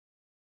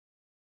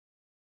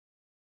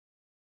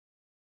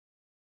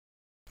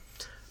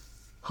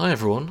Hi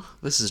everyone,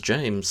 this is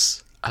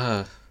James.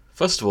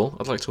 First of all,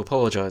 I'd like to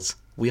apologise.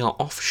 We are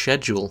off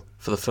schedule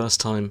for the first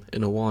time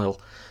in a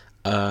while.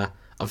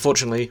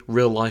 Unfortunately,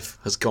 real life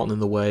has gotten in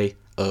the way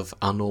of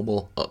our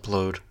normal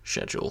upload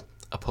schedule.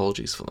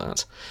 Apologies for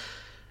that.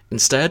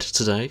 Instead,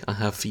 today I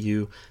have for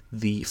you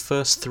the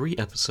first 3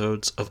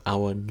 episodes of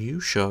our new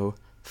show,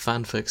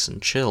 Fanfics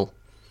and Chill.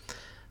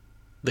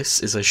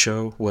 This is a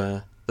show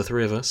where the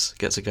 3 of us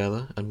get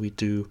together and we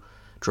do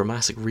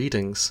dramatic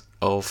readings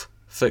of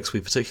fics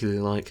we particularly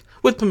like,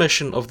 with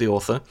permission of the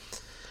author.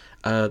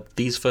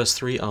 These first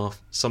 3 are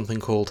something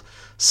called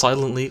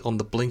Silently on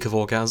the Blink of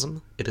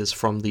Orgasm. It is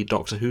from the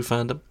Doctor Who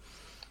fandom.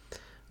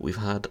 We've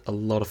had a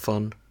lot of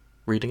fun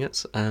reading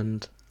it,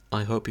 and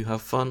I hope you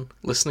have fun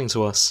listening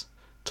to us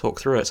talk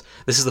through it.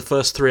 This is the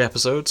first 3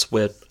 episodes.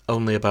 We're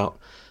only about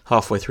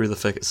halfway through the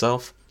fic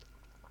itself.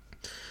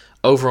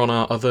 Over on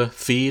our other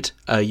feed,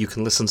 you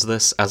can listen to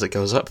this as it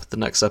goes up. The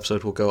next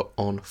episode will go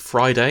on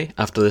Friday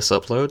after this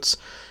uploads,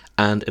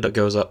 and it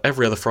goes up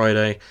every other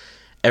Friday,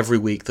 every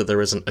week that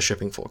there isn't a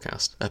shipping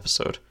forecast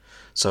episode.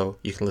 So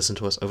you can listen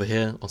to us over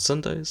here on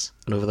Sundays,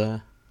 and over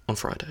there on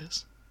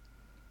Fridays.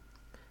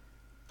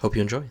 Hope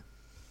you enjoy.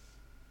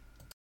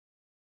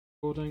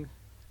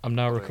 I'm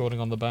now recording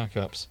on the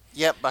backups.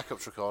 Yep,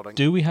 backups recording.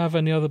 Do we have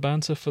any other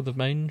banter for the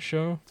main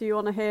show? Do you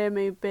want to hear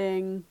me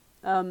being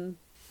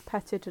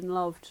petted and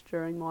loved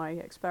during my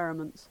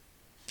experiments?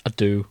 I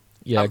do.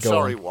 Yeah, I'm go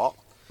sorry, on. what?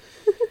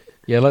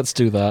 Yeah, let's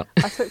do that.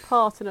 I took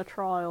part in a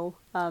trial,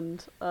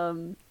 and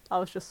I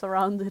was just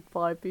surrounded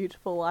by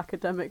beautiful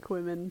academic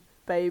women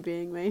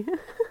babying me.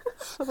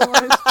 For the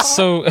most part.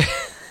 So,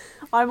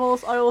 I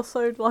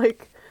also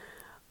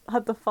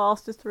had the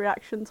fastest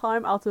reaction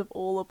time out of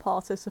all the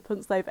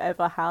participants they've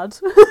ever had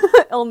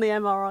on the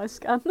MRI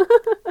scan.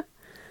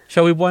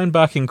 shall we wind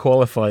back and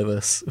qualify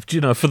this?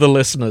 For the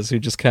listeners who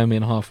just came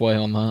in halfway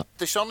on that.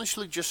 This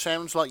honestly just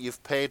sounds like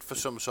you've paid for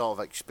some sort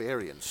of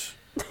experience.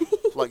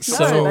 Like No,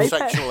 some sort of they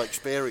sexual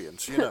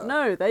experience, you know?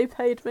 No, they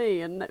paid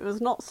me, and it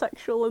was not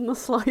sexual in the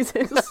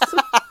slightest.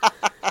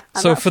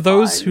 So for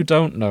those fine. who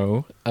don't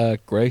know,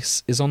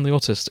 Grace is on the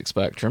autistic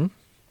spectrum.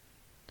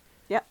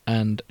 Yep.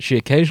 And she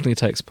occasionally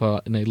takes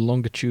part in a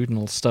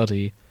longitudinal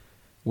study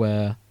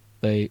where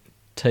they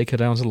take her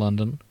down to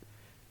London,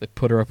 they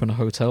put her up in a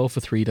hotel for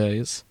 3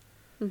 days,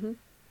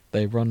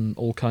 they run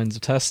all kinds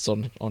of tests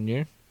on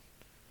you.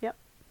 Yep.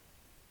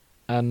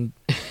 And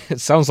it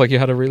sounds like you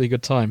had a really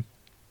good time.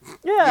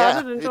 Yeah,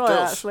 I did enjoy it it,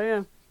 does. actually,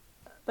 yeah.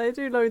 They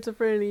do loads of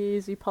really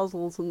easy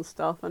puzzles and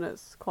stuff, and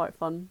it's quite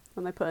fun.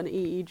 And they put an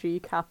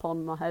EEG cap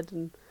on my head,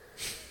 and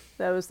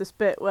there was this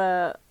bit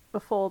where,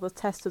 before the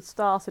test had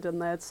started and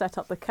they had set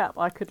up the cap,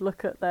 I could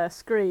look at their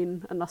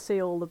screen and I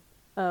see all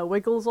the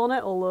wiggles on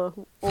it, all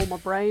my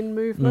brain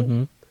movement.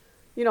 Mm-hmm.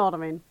 You know what I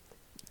mean?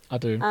 I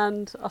do.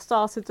 And I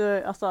started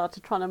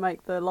trying to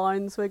make the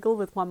lines wiggle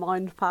with my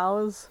mind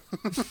powers.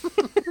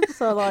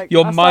 So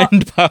Your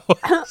mind powers.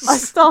 I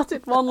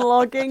started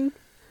monologuing.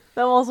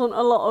 There wasn't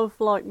a lot of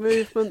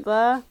movement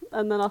there,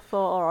 and then I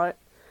thought, all right,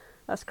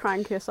 let's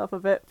crank this up a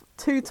bit.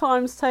 2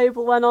 times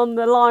table went on.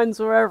 The lines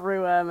were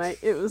everywhere, mate.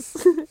 It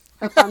was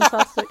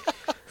fantastic.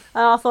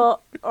 And I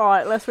thought, all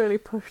right, let's really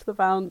push the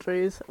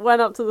boundaries.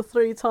 Went up to the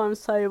 3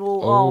 times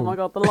table. Oh my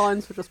god, the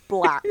lines were just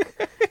black.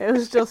 It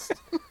was just,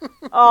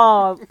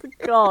 oh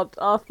god.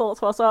 I thought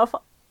to myself,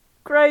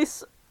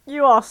 Grace,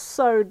 you are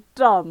so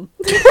dumb.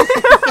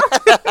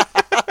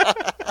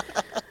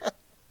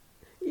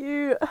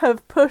 You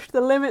have pushed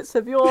the limits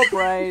of your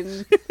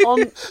brain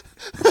on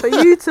for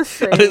you to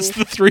see. And it's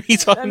the 3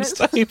 times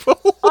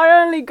table.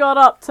 I only got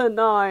up to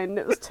 9.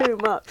 It was too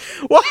much.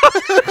 What?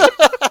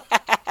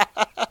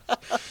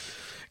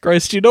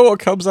 Grace, do you know what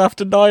comes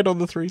after 9 on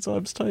the 3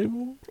 times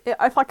table?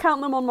 If I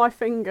count them on my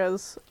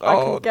fingers, I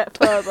can get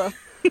further.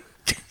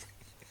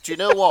 Do you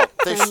know what?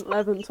 10,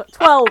 11,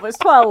 12. It's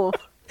 12.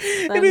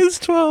 Then, It is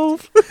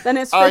 12. Then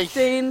it's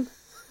 15,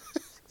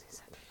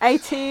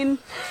 18,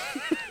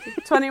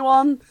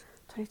 21,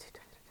 22,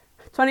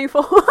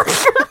 24.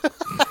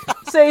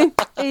 See?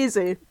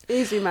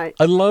 Easy, mate.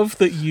 I love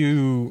that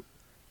you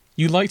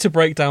like to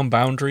break down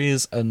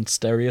boundaries and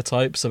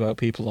stereotypes about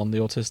people on the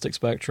autistic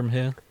spectrum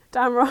here.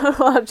 Damn right,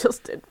 I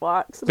just did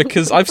wax.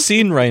 Because I've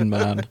seen Rain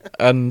Man,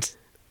 and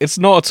it's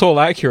not at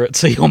all accurate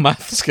to your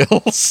math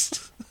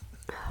skills.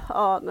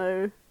 Oh,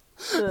 no.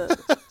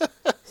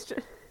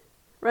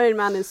 Rain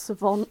Man is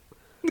savant.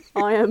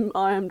 I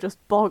am just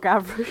bog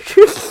average.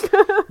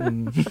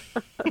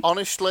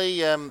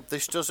 Honestly,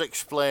 this does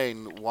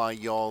explain why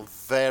your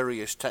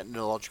various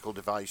technological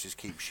devices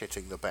keep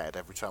shitting the bed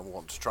every time we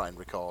want to try and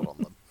record on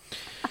them.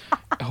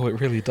 Oh, it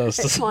really does.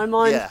 It's doesn't my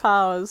mind Yeah.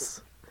 powers.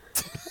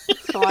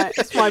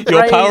 It's my Your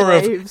brain power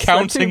of waves. They're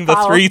counting too the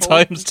 3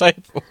 powerful. times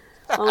table.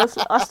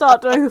 Honestly, I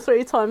start doing the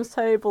 3 times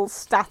table,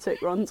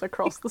 static runs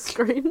across the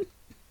screen.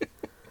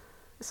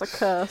 It's a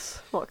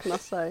curse. What can I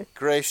say?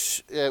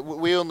 Grace,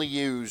 we only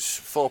use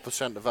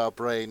 4% of our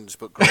brains,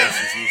 but Grace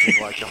is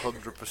using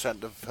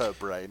 100% of her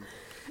brain.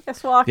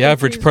 It's why I The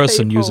average confuse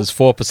person people. uses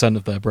 4%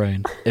 of their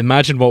brain.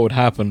 Imagine what would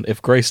happen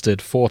if Grace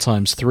did 4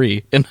 times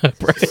 3 in her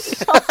brain.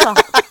 Shut up.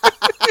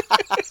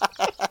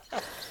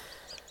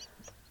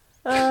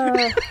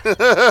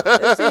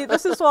 See,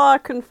 this is why I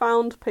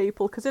confound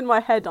people, because in my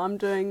head I'm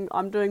doing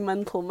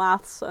mental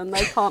maths, and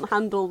they can't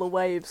handle the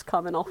waves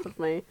coming off of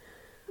me.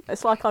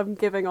 It's like I'm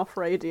giving off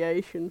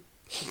radiation.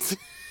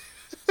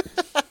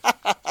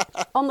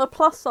 On the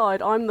plus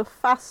side, I'm the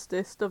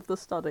fastest of the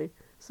study,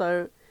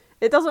 so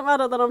it doesn't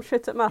matter that I'm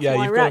shit at maths. Yeah,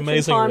 my you've got reaction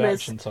amazing time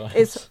reaction times.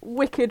 is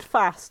wicked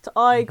fast.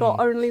 I got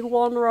only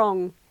one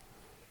wrong,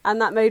 and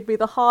that made me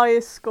the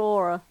highest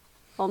scorer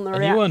on the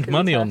reaction And you earned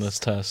money test. on this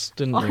test,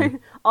 didn't you?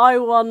 I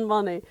won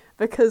money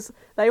because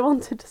they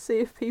wanted to see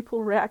if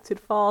people reacted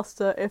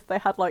faster if they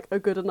had like a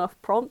good enough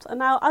prompt. And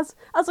now, as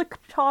a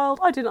child,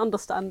 I didn't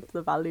understand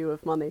the value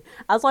of money.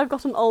 As I've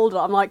gotten older,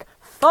 I'm like,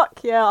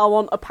 fuck yeah, I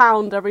want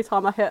 £1 every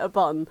time I hit a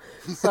button.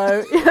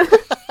 So,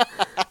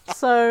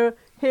 so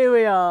here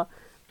we are.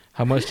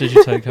 How much did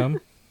you take home?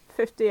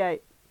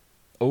 58.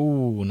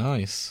 Oh,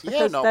 nice.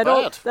 Yeah, not they'd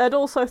bad. They'd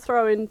also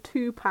throw in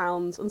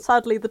 £2, and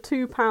sadly the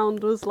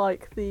 £2 was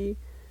like the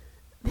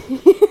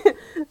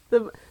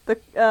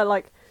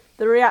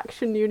the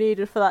reaction you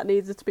needed for that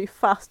needed to be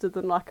faster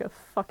than like a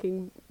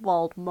fucking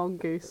wild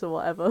mongoose or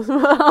whatever.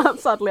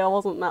 Sadly, I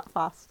wasn't that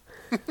fast,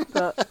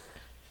 but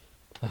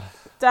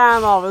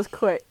damn, I was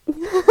quick.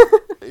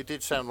 It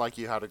did sound like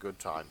you had a good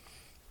time.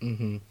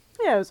 Mm-hmm.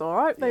 Yeah, it was all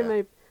right.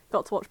 Yeah.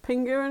 Got to watch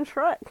Pingu and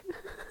Shrek.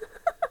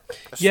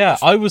 Yeah,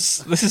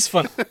 this is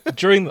fun.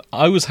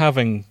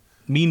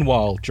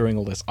 Meanwhile, during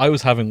all this, I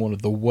was having one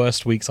of the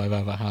worst weeks I've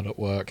ever had at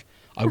work.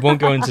 I won't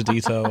go into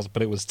details,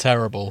 but it was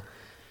terrible.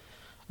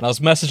 And I was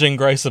messaging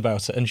Grace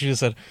about it, and she just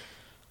said,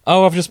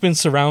 "Oh, I've just been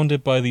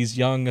surrounded by these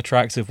young,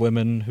 attractive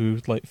women who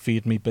like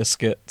feed me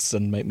biscuits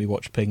and make me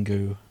watch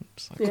Pingu."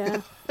 Like,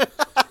 Yeah.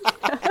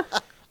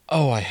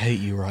 oh, I hate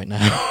you right now.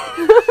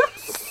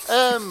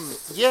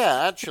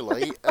 Yeah,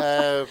 actually,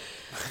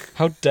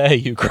 How dare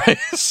you,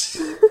 Grace?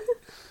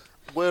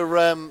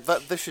 we're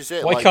this is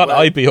it. Why like, can't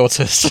I be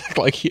autistic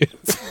like you?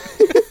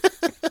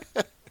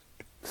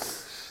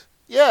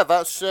 Yeah,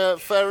 that's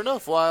fair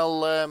enough.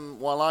 While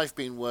I've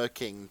been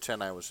working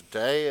 10 hours a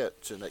day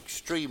at an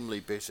extremely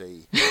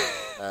busy,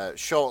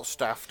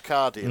 short-staffed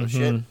car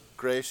dealership,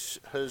 Grace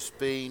has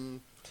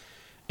been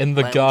In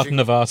the Garden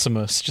of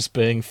Artemis, just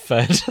being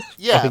fed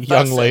Yeah, by young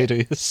that's it.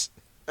 ladies.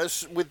 At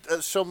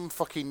some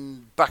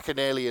fucking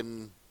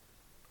bacchanalian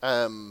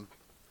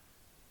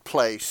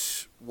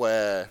place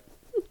where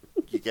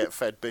you get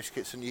fed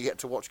biscuits and you get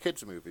to watch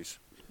kids' movies.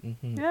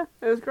 Mm-hmm. Yeah,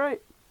 it was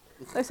great.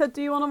 They said,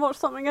 "Do you want to watch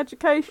something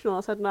educational?"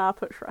 I said, "No, I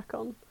put Shrek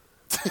on."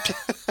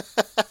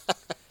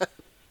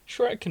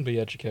 Shrek can be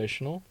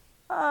educational.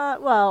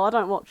 Well, I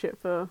don't watch it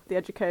for the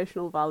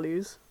educational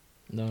values.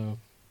 No.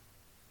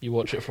 You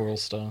watch it for All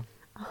Star.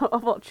 I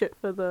watch it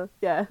for the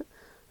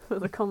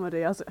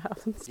comedy, as it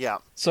happens. Yeah.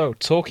 So,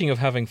 talking of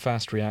having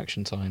fast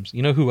reaction times,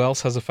 you know who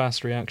else has a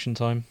fast reaction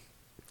time?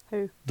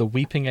 Who? The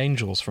Weeping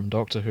Angels from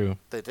Doctor Who.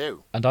 They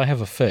do. And I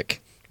have a fic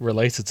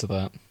related to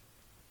that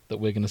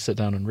we're going to sit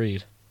down and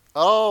read.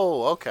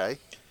 Oh, okay.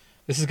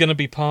 This is going to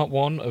be part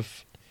one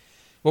of...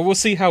 Well, we'll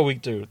see how we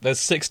do.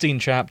 There's 16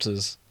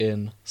 chapters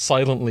in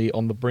Silently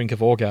on the Brink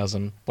of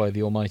Orgasm by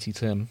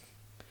Thealmightytim.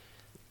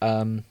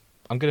 I'm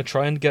going to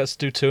try and get us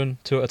to do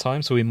two at a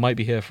time, so we might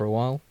be here for a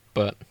while.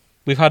 But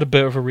we've had a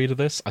bit of a read of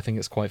this. I think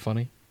it's quite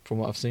funny, from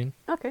what I've seen.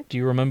 Okay. Do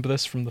you remember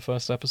this from the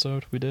first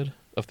episode we did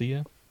of the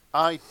year?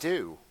 I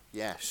do,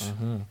 yes.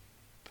 Uh-huh.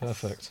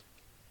 Perfect.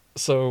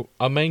 So,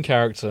 our main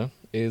character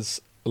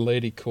is a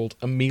lady called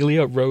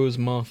Amelia Rose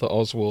Martha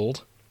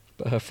Oswald,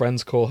 but her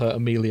friends call her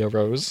Amelia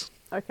Rose.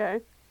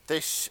 Okay.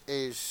 This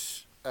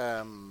is...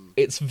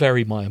 It's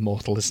very My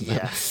Immortal, isn't it?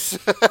 Yes.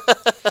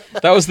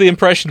 That was the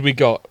impression we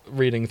got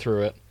reading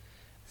through it.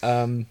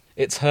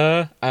 It's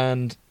her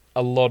and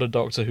a lot of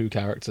Doctor Who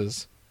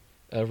characters.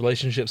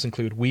 Relationships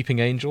include Weeping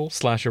Angel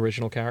 /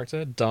 original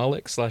character,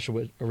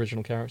 Dalek /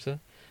 original character,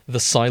 The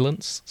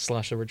Silence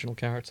 / original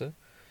character,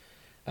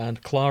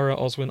 and Clara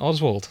Oswin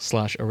Oswald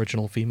 /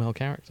 original female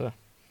character.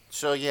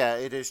 So, yeah,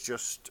 it is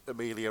just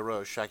Amelia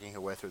Rose shagging her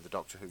way through the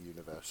Doctor Who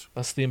universe.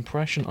 That's the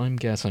impression I'm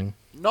getting.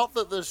 Not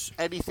that there's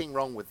anything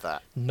wrong with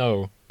that.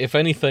 No. If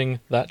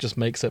anything, that just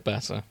makes it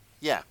better.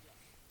 Yeah.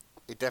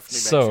 It definitely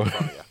So, makes it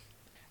funnier.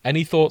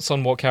 Any thoughts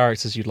on what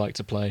characters you'd like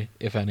to play,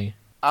 if any?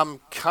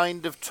 I'm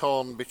kind of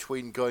torn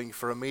between going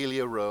for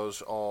Amelia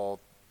Rose or,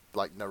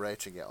 like,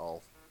 narrating it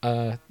all.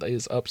 That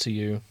is up to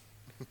you.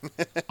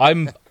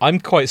 I'm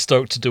quite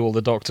stoked to do all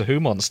the Doctor Who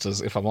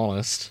monsters, if I'm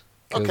honest.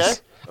 'Cause Okay.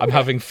 I'm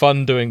having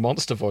fun doing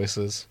monster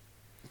voices.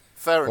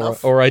 Fair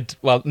enough.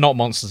 Well, not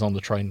monsters on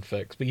the train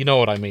fix, but you know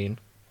what I mean.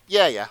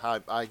 Yeah,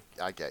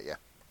 I get you.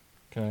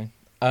 Okay.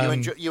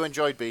 You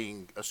enjoyed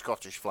being a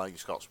Scottish Flying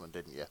Scotsman,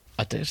 didn't you?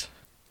 I did.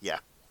 Yeah.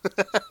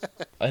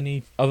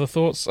 Any other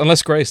thoughts?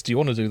 Unless, Grace, do you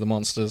want to do the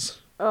monsters?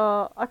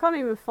 I can't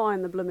even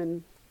find the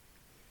blooming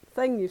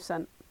thing you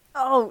sent.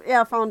 Oh,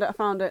 yeah, I found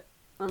it.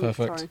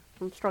 Perfect. Sorry,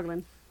 I'm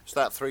struggling. It's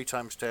that 3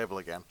 times table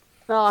again.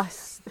 Oh,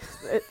 it's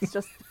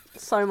just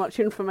so much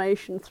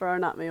information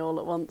thrown at me all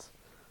at once.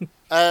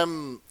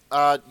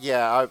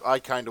 Yeah, I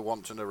kind of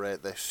want to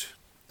narrate this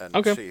and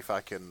Okay. see if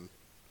I can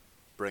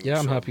bring Yeah,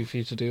 I'm some, happy for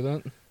you to do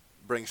that.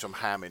 bring some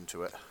ham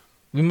into it.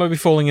 We might be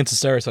falling into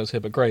stereotypes here,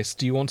 but Grace,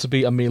 do you want to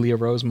be Amelia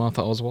Rose,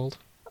 Martha Oswald?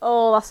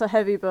 Oh, that's a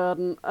heavy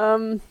burden.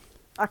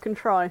 I can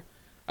try.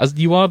 As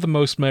you are the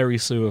most Mary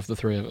Sue of the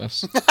three of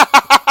us. Am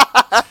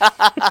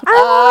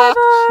I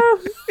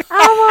though? Am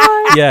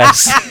I?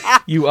 Yes,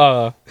 you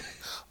are.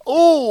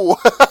 Ooh!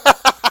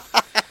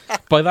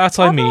 By that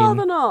I I'd mean...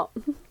 rather not.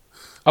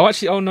 Oh,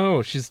 actually, oh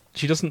no, she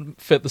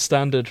doesn't fit the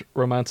standard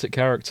romantic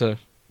character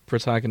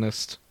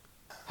protagonist.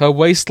 Her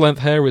waist-length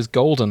hair is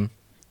golden.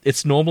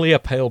 It's normally a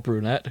pale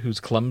brunette who's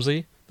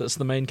clumsy that's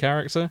the main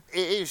character. It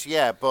is,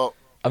 yeah, but...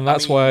 And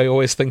that's why I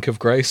always think of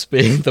Grace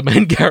being the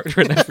main character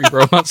in every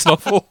romance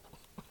novel.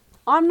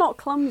 I'm not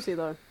clumsy,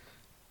 though.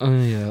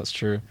 Oh, yeah, that's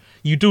true.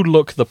 You do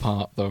look the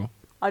part, though.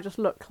 I just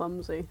look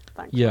clumsy,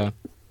 thank Yeah. you.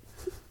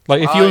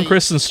 Like, if you and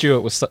Kristen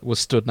Stewart was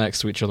stood next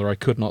to each other, I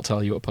could not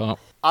tell you apart.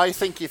 I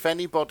think if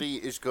anybody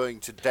is going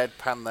to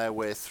deadpan their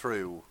way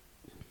through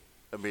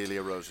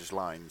Amelia Rose's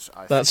lines,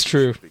 I That's think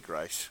true. it should be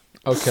Grace.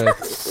 Okay,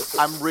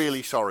 I'm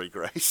really sorry,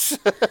 Grace.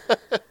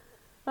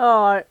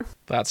 Alright.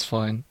 that's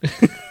fine.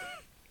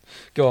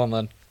 Go on,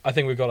 then. I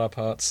think we've got our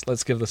parts.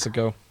 Let's give this a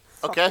go.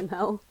 Okay. Fucking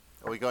hell.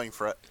 Are we going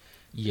for it?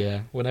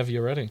 Yeah, whenever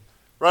you're ready.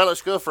 Right,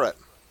 let's go for it.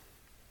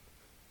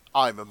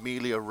 I'm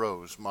Amelia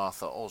Rose,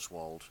 Martha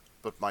Oswald,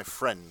 but my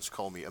friends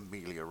call me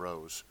Amelia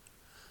Rose.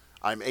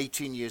 I'm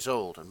 18 years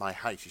old and my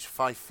height is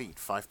 5 feet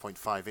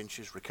 5.5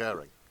 inches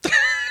recurring.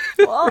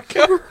 What?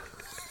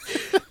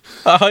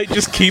 That height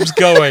just keeps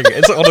going.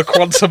 It's on a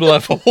quantum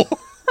level.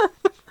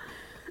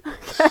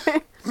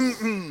 Okay.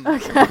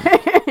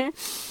 Okay.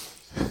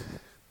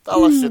 That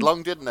lasted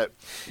long, didn't it?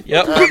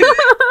 Yep.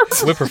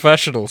 We're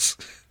professionals.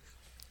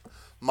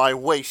 My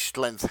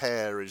waist-length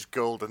hair is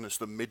golden as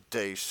the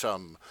midday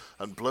sun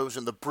and blows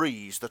in the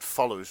breeze that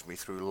follows me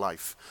through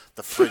life,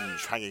 the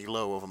fringe hanging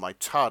low over my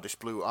TARDIS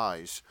blue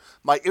eyes.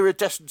 My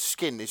iridescent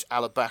skin is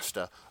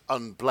alabaster,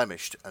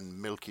 unblemished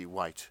and milky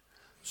white.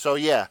 So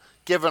yeah,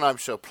 given I'm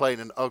so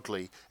plain and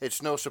ugly,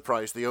 it's no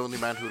surprise the only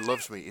man who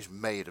loves me is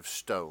made of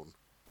stone.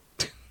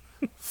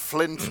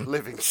 Flint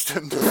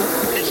Livingston.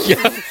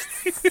 Yeah.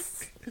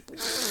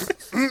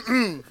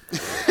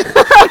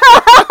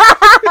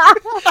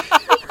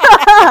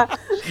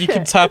 You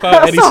can tap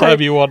out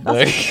anytime you want,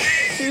 Nick.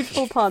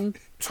 Beautiful pun.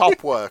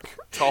 Top work.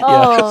 Top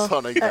Oh,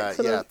 punning there.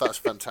 excellent. Yeah, that's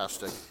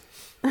fantastic.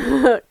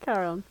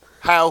 Carry on.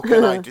 How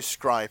can I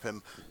describe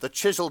him? The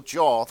chiseled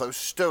jaw, those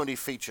stony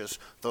features,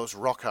 those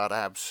rock-hard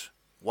abs.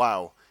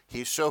 Wow,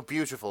 he's so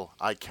beautiful,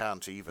 I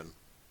can't even.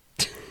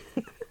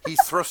 He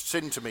thrusts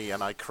into me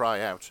and I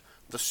cry out,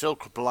 the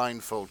silk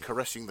blindfold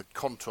caressing the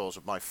contours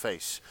of my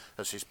face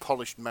as his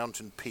polished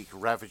mountain peak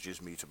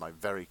ravages me to my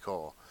very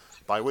core,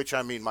 by which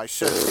I mean my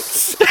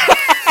cervix.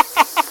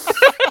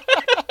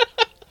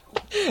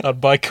 And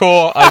by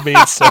core, I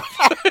mean so.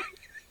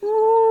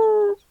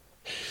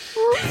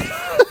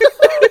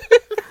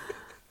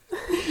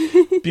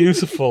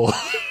 Beautiful.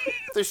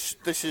 This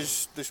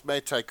may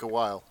take a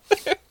while.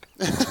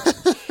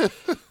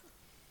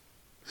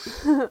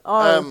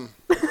 Oh,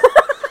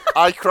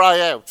 I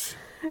cry out.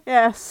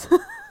 yes.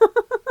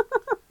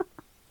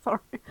 Sorry.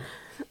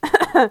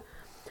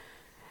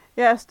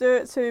 Yes, do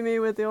it to me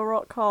with your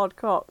rock hard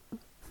cock.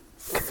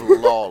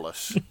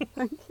 Flawless.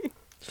 Thank you.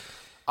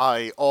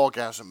 I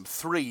orgasm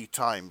 3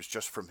 times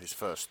just from his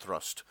first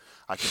thrust.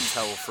 I can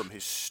tell from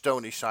his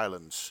stony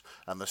silence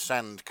and the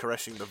sand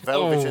caressing the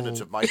velvet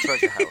innards of my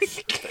treasure house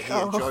that he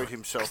enjoyed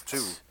himself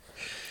too.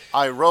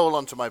 I roll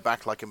onto my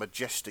back like a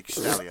majestic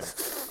stallion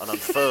and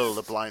unfurl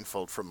the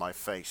blindfold from my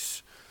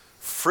face.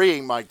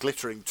 Freeing my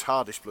glittering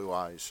TARDIS blue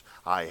eyes,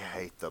 I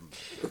hate them.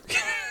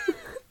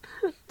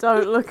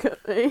 Don't look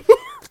at me.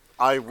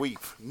 I weep,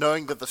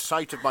 knowing that the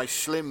sight of my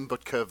slim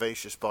but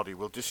curvaceous body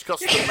will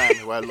disgust the man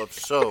who I love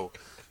so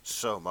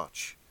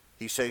much.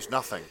 He says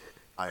nothing,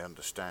 I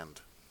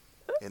understand.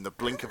 In the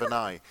blink of an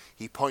eye,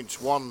 he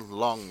points one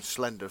long,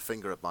 slender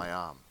finger at my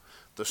arm,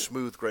 the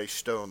smooth grey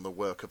stone the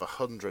work of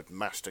 100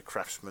 master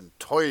craftsmen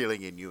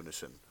toiling in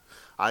unison.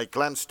 I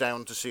glance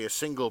down to see a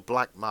single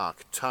black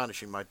mark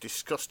tarnishing my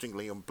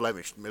disgustingly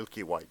unblemished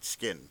milky white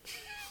skin.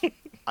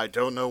 I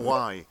don't know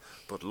why,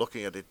 but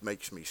looking at it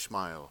makes me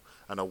smile,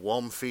 and a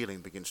warm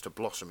feeling begins to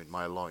blossom in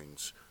my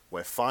loins,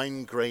 where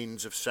fine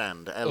grains of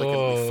sand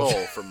elegantly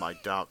fall from my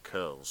dark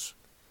curls.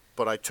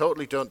 But I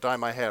totally don't dye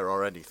my hair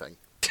or anything.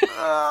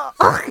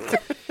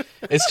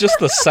 It's just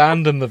the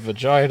sand in the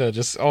vagina.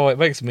 It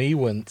makes me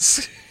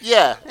wince.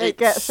 Yeah, It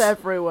gets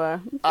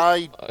everywhere.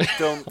 I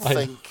don't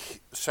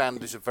think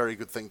sand is a very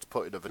good thing to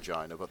put in a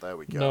vagina, but there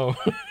we go.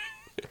 No.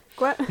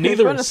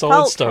 Neither is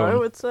Solid Stone.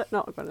 Would say,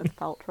 not Gwyneth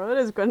Paltrow. It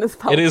is Gwyneth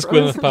Paltrow. It is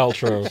Gwyneth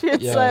Paltrow.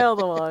 She'd Yeah. say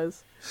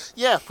otherwise.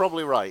 Yeah,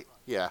 probably right.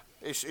 Yeah,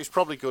 it's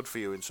probably good for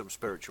you in some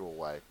spiritual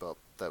way, but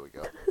there we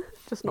go.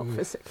 Just not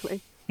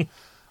physically.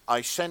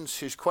 I sense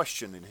his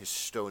question in his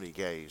stony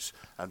gaze,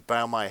 and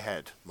bow my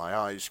head, my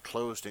eyes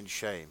closed in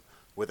shame,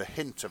 with a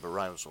hint of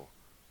arousal.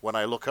 When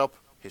I look up,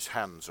 his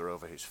hands are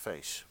over his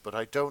face, but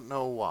I don't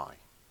know why.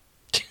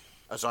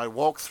 As I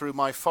walk through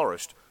my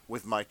forest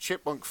with my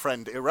chipmunk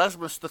friend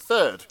Erasmus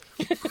III,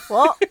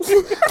 What?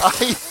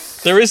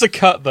 There is a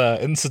cut there,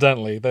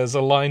 incidentally. There's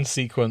a line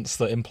sequence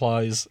that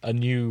implies a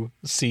new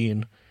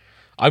scene.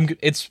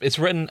 It's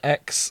written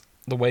X,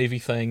 the wavy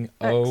thing,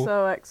 O.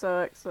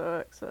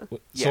 XOXOXOXO.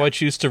 So I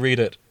choose to read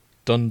it.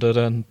 Dun dun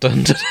dun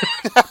dun dun.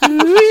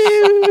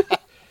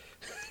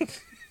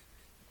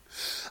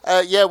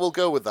 Yeah, we'll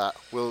go with that.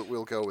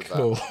 We'll go with that.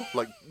 Cool.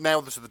 Like, now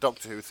this is the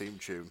Doctor Who theme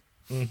tune.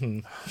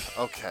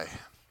 Okay.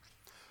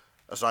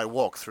 As I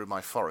walk through my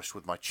forest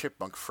with my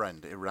chipmunk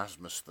friend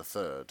Erasmus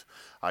III,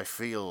 I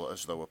feel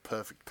as though a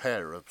perfect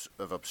pair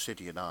of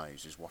obsidian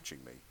eyes is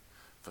watching me.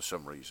 For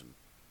some reason,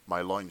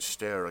 my loins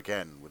stir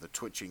again with a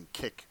twitching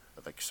kick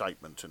of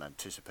excitement and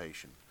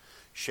anticipation,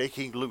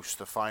 shaking loose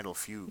the final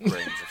few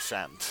grains of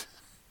sand.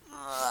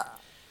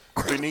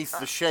 Beneath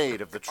the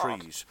shade of the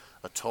trees,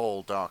 a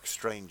tall, dark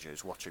stranger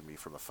is watching me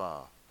from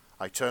afar.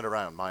 I turn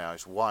around, my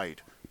eyes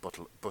wide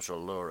but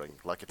alluring,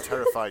 like a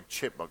terrified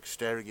chipmunk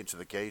staring into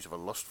the gaze of a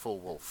lustful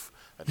wolf,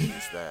 and he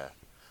is there.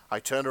 I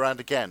turn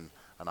around again,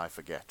 and I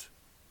forget.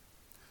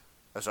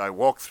 As I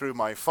walk through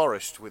my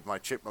forest with my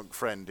chipmunk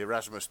friend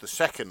Erasmus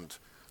II,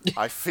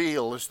 I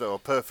feel as though a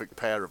perfect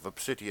pair of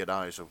obsidian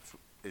eyes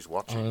is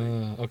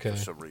watching me for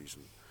some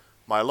reason.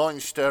 My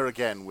loins stir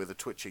again with a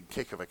twitching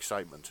kick of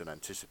excitement and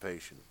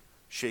anticipation,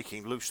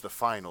 shaking loose the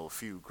final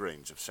few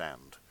grains of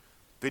sand.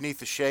 Beneath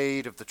the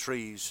shade of the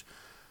trees,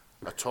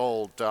 a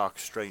tall, dark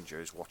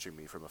stranger is watching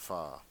me from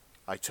afar.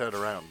 I turn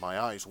around, my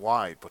eyes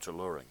wide but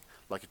alluring,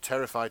 like a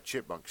terrified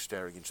chipmunk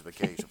staring into the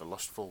gaze of a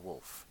lustful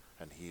wolf,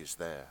 and he is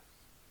there.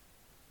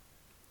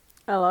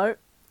 Hello.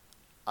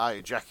 I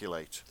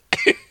ejaculate.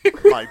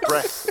 My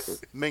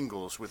breath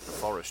mingles with the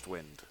forest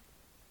wind.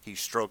 He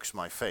strokes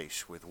my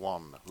face with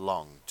one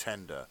long,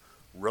 tender,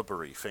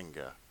 rubbery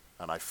finger,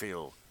 and I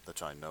feel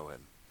that I know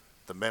him.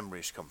 The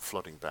memories come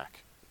flooding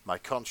back. My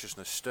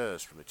consciousness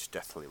stirs from its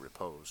deathly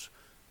repose.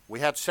 We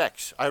had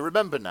sex. I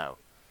remember now.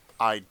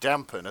 I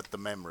dampen at the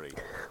memory.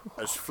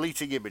 As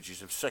fleeting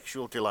images of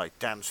sexual delight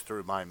dance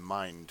through my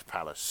mind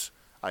palace,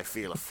 I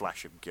feel a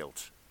flash of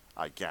guilt.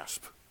 I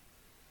gasp.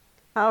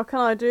 How can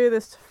I do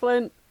this to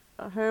Flint,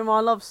 whom I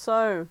love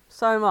so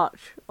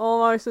much,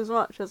 almost as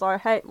much as I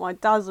hate my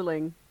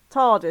dazzling,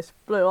 TARDIS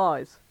blue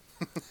eyes?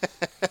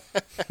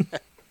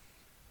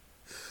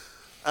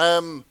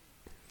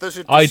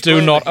 I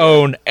do not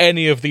own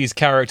any of these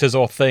characters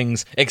or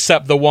things,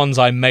 except the ones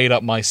I made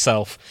up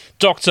myself.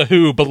 Doctor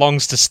Who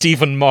belongs to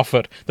Stephen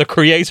Moffat, the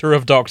creator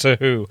of Doctor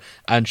Who,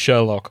 and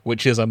Sherlock,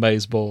 which is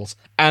amazeballs,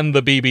 and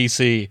the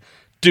BBC.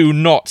 Do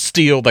not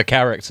steal the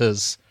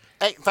characters.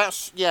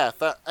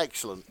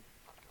 Excellent.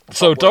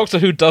 So Doctor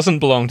Who doesn't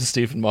belong to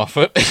Stephen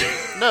Moffat.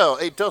 No,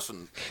 it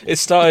doesn't. It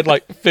started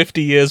like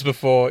 50 years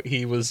before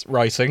he was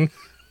writing.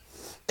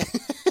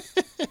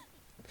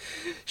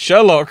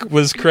 Sherlock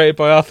was created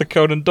by Arthur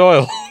Conan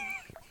Doyle.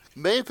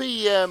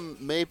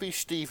 Maybe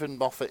Stephen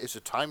Moffat is a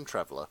time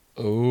traveller.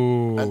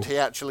 Ooh. And he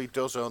actually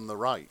does own the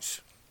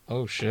rights.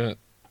 Oh, shit.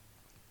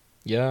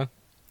 Yeah,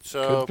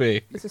 so could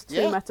be. This is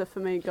too meta for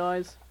me,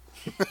 guys.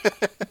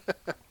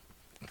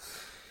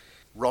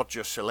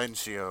 Roger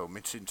Silencio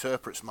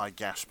misinterprets my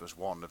gasp as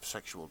one of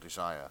sexual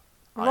desire.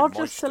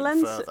 Roger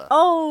Silencio.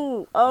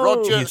 Oh.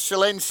 Roger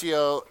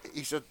Silencio.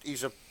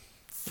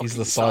 He's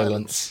the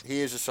silence. He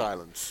is a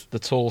silence. The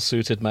tall,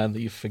 suited man that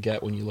you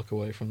forget when you look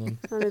away from them.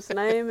 And his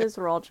name is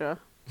Roger.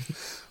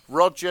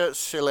 Roger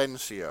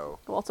Silencio.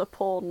 What a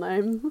porn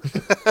name.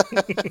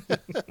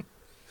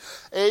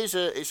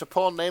 It's a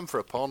porn name for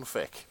a porn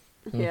fic.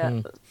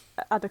 Yeah,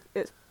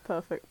 it's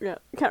perfect. Yeah,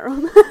 carry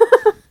on.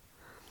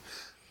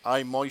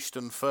 I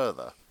moisten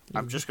further.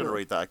 I'm just going to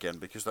read that again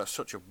because that's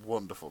such a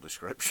wonderful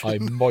description. I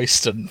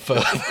moisten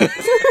further.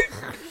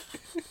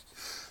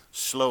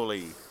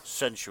 Slowly,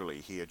 sensually,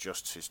 he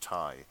adjusts his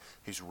tie,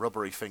 his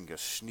rubbery finger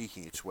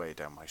sneaking its way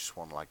down my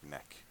swan-like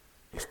neck.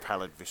 His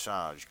pallid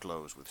visage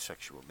glows with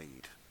sexual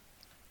need.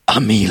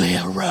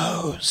 Amelia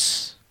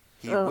Rose.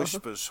 He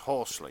whispers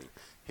hoarsely,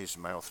 his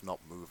mouth not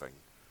moving.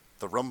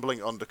 The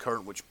rumbling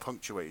undercurrent which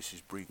punctuates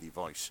his breathy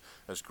voice,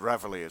 as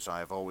gravelly as I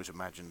have always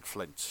imagined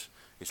Flint's,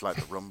 is like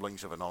the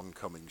rumblings of an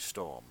oncoming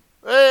storm.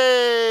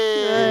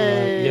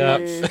 Hey!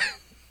 Yeah.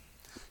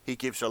 He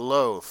gives a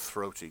low,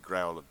 throaty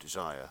growl of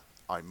desire.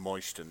 I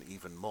moisten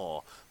even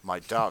more, my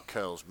dark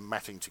curls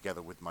matting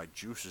together with my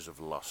juices of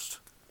lust.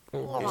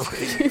 Oh,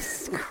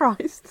 Jesus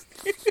Christ.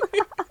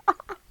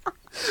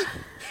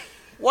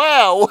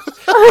 Wow!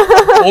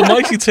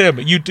 Almighty Tim,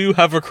 you do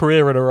have a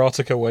career in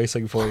erotica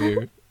waiting for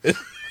you.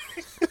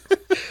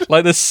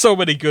 Like, there's so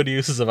many good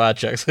uses of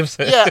adjectives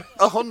here. Yeah,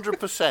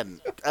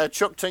 100%.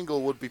 Chuck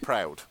Tingle would be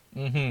proud.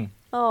 Mm-hmm.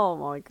 Oh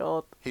my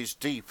god. His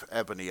deep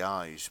ebony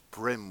eyes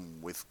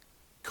brim with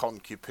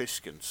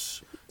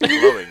concupiscence,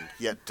 glowing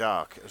yet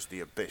dark as the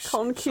abyss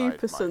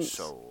inside my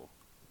soul.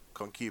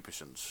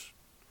 Concupiscence.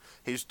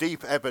 His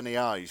deep ebony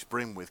eyes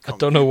brim with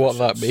concupiscence. I don't know what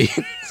that means.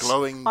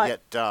 Glowing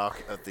yet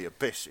dark as the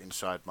abyss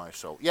inside my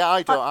soul. Yeah,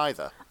 I don't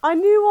either. I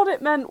knew what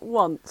it meant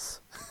once.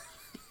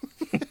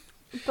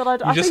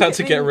 But you just had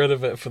to get rid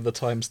of it for the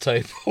times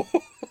table.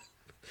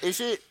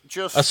 Is it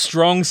just... A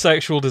strong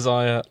sexual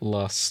desire,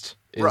 lust,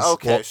 is right,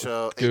 okay, what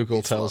so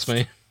Google tells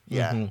me.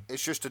 Yeah,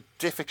 it's just a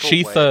difficult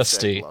She way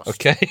thirsty, of saying lust.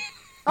 okay?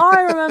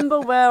 I remember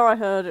where I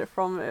heard it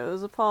from. It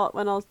was a part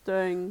when I was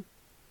doing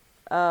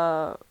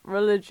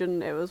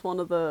religion. It was one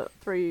of the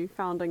 3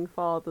 founding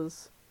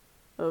fathers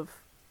of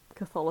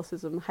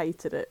Catholicism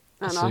hated it.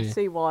 And I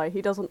see why.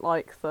 He doesn't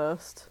like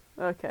thirst.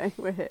 Okay,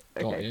 we're hit.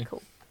 Okay,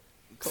 cool.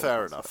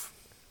 Fair enough.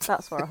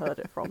 That's where I heard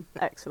it from.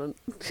 Excellent.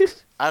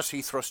 As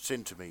he thrusts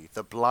into me,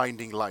 the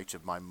blinding light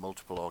of my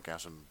multiple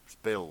orgasms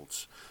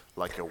builds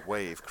like a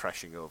wave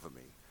crashing over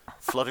me,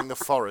 flooding the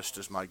forest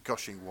as my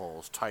gushing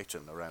walls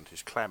tighten around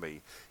his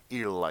clammy,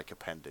 eel-like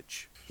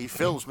appendage. He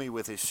fills me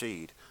with his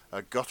seed,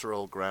 a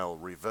guttural growl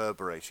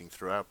reverberating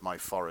throughout my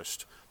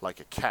forest like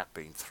a cat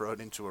being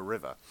thrown into a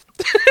river.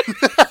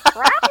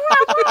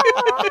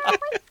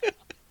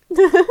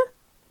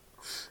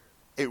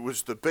 It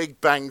was the Big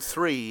Bang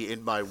 3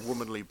 in my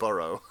womanly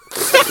burrow.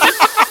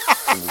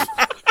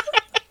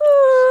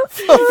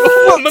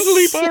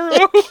 Womanly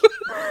burrow.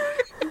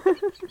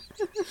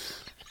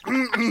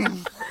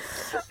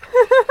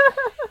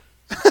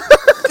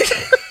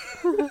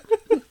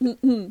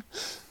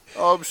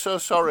 Oh, I'm so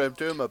sorry. I'm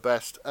doing my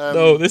best.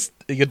 No,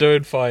 you're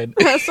doing fine.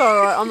 That's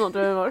alright, I'm not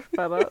doing much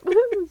better.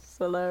 It's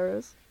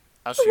hilarious.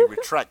 As he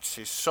retracts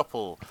his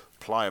supple,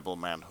 pliable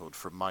manhood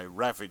from my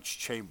ravaged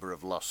chamber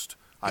of lust,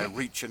 I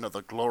reach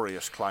another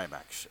glorious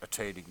climax,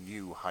 attaining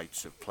new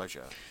heights of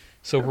pleasure.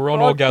 So we're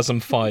on Orgasm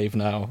 5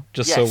 now,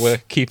 just so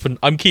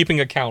I'm keeping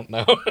a count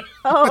now.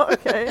 Oh,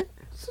 okay.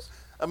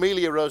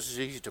 Amelia Rose is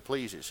easy to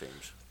please, it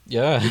seems.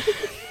 Yeah.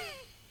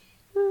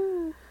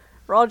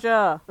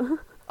 Roger.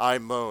 I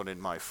moan in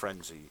my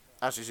frenzy.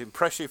 As his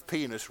impressive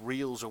penis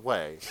reels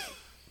away,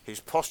 his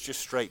posture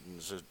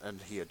straightens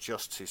and he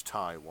adjusts his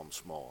tie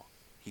once more.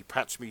 He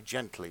pats me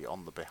gently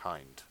on the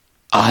behind.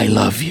 I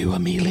love you,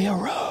 Amelia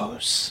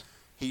Rose.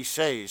 He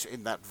says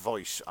in that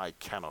voice I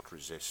cannot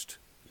resist.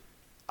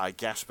 I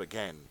gasp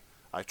again.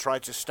 I try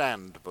to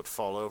stand but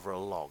fall over a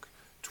log,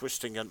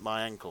 twisting at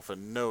my ankle for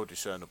no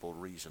discernible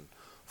reason.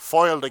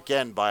 Foiled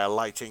again by a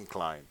light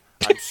incline.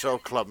 I'm so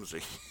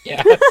clumsy.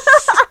 Yes.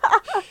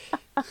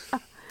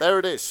 There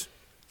it is.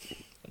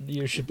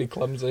 You should be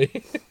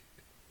clumsy.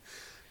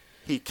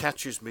 He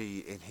catches me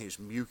in his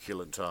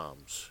muculent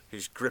arms,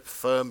 his grip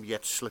firm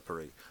yet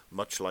slippery,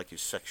 much like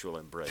his sexual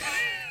embrace.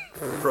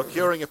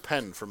 Procuring a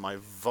pen from my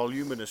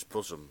voluminous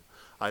bosom,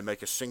 I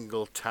make a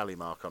single tally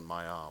mark on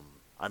my arm.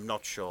 I'm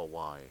not sure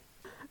why.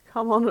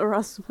 Come on,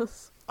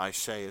 Erasmus. I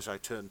say as I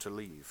turn to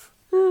leave.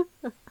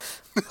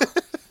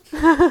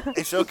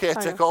 It's okay,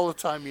 take all the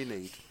time you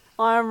need.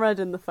 I am red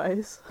in the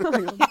face.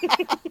 Hang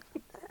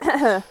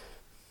on.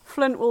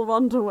 Flint will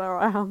wonder where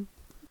I am.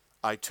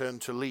 I turn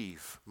to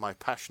leave, my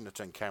passionate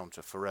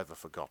encounter forever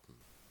forgotten.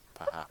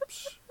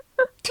 Perhaps.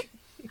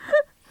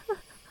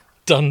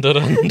 Dun dun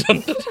dun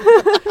dun.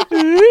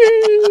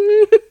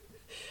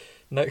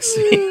 Next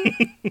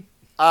scene.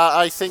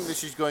 I think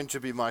this is going to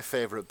be my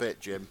favourite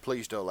bit, Jim.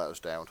 Please don't let us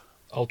down.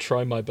 I'll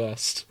try my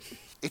best.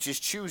 It is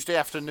Tuesday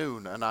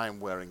afternoon and I am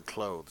wearing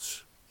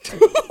clothes.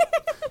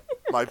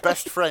 My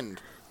best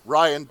friend,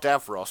 Ryan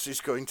Davros,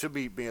 is going to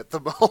meet me at the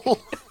mall.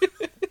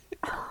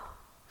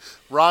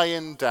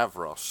 Ryan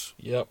Davros.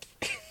 Yep.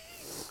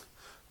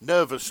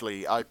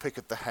 Nervously, I pick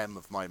at the hem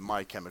of my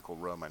My Chemical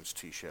Romance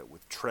t-shirt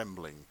with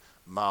trembling,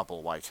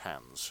 marble-white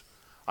hands.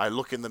 I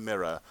look in the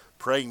mirror,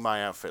 praying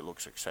my outfit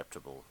looks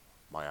acceptable.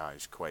 My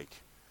eyes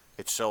quake.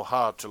 It's so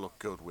hard to look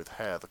good with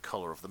hair the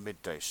colour of the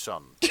midday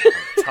sun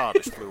and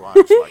TARDIS blue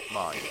eyes like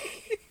mine.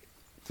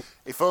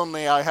 If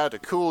only I had a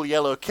cool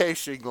yellow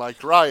casing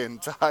like Ryan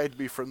to hide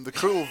me from the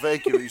cruel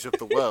vagaries of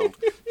the world.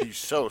 He's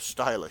so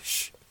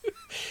stylish.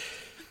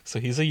 So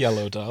he's a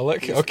yellow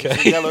Dalek. He's Okay.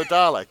 a yellow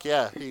Dalek,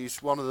 yeah.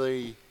 He's one of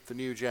the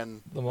new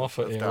gen The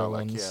Moffat of era Dalek.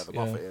 ones. Yeah, the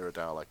Moffat era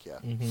Dalek, yeah.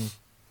 Mm-hmm.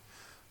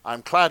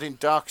 I'm clad in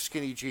dark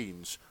skinny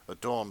jeans,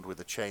 adorned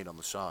with a chain on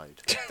the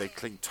side. They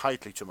cling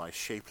tightly to my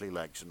shapely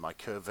legs and my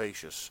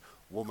curvaceous,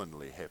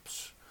 womanly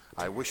hips.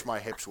 I wish my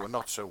hips were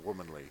not so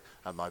womanly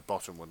and my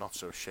bottom were not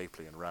so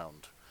shapely and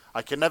round.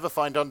 I can never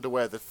find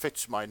underwear that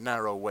fits my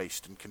narrow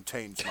waist and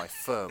contains my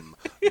firm,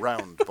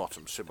 round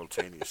bottom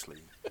simultaneously.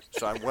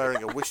 So I'm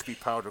wearing a wispy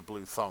powder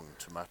blue thong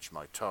to match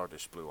my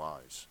TARDIS blue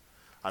eyes.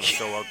 I'm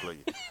so ugly,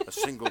 a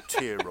single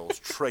tear rolls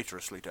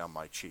traitorously down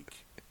my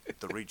cheek.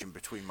 The region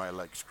between my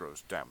legs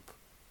grows damp.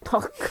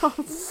 Oh,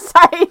 God's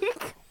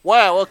sake!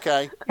 Wow,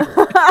 okay.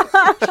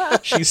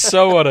 She's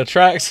so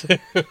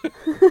unattractive.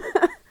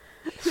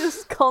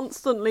 Just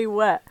constantly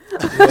wet.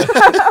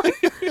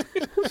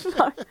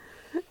 Like,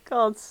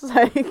 God's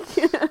sake.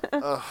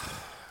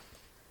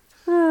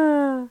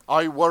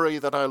 I worry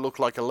that I look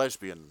like a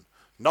lesbian.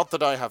 Not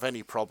that I have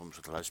any problems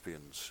with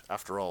lesbians.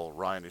 After all,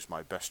 Ryan is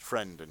my best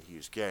friend and he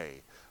is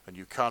gay. And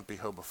you can't be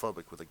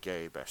homophobic with a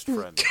gay best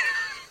friend.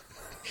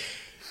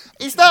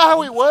 Is that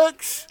how it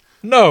works?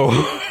 No.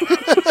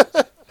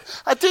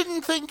 I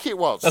didn't think it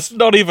was. That's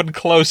not even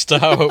close to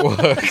how it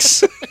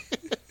works.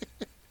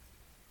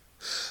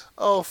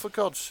 Oh, for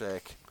God's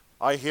sake.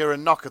 I hear a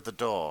knock at the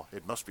door.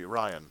 It must be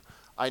Ryan.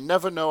 I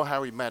never know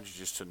how he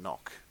manages to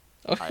knock.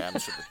 I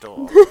answer the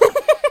door.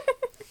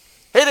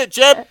 Hit it,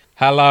 Jim!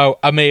 Hello,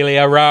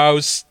 Amelia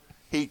Rose.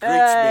 He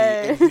greets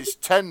me in his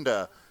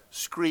tender,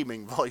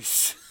 screaming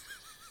voice.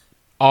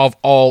 Of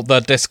all the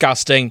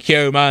disgusting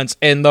humans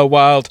in the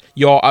world,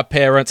 your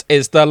appearance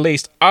is the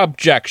least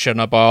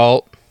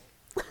objectionable.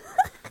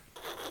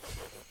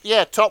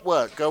 Yeah, top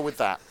work. Go with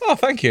that. Oh,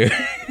 thank you.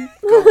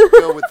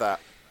 Go with that.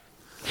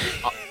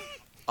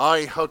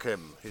 I hug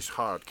him, his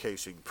hard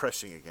casing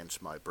pressing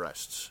against my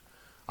breasts.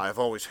 I have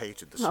always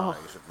hated the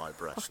size of my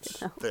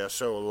breasts. They are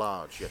so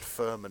large, yet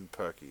firm and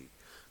perky.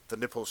 The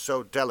nipples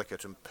so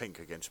delicate and pink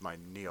against my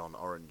neon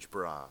orange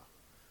bra.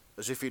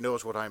 As if he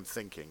knows what I'm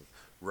thinking,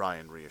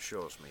 Ryan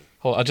reassures me.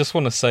 Oh, I just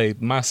want to say,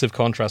 massive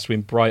contrast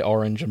between bright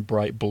orange and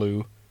bright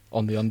blue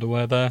on the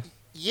underwear there.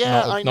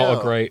 Yeah, I know. Not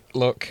a great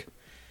look.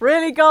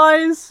 Really,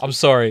 guys? I'm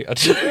sorry.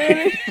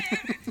 Really?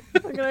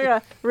 I'm gonna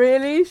go,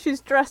 really?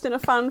 She's dressed in a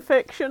fan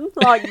fiction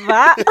like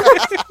that?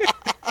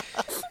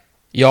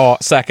 Your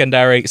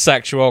secondary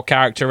sexual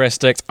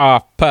characteristics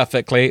are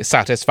perfectly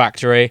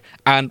satisfactory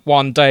and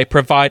one day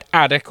provide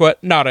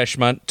adequate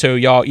nourishment to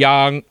your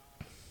young...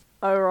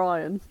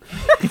 Orion.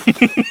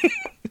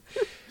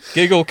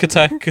 Giggle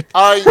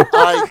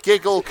I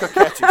giggle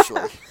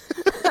coquettishly.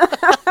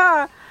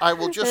 I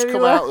will just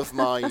come out of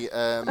my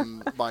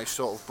my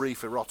sort of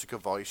brief erotica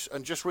voice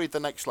and just read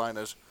the next line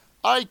as,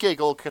 I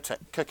giggle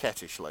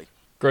coquettishly.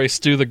 Grace,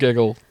 do the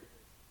giggle.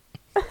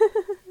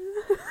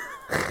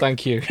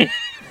 Thank you.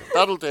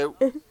 That'll do.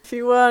 If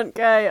you weren't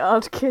gay,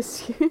 I'd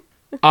kiss you.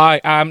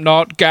 I am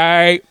not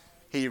gay.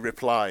 He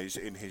replies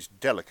in his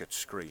delicate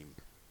scream.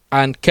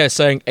 And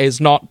kissing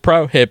is not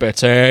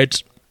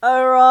prohibited.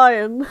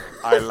 Orion.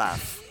 I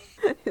laugh.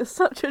 You're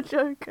such a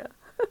joker.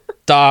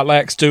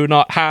 Daleks do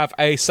not have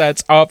a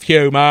sense of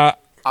humour.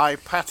 I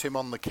pat him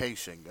on the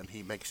casing and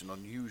he makes an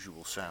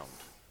unusual sound.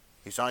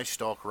 His eye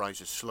stalk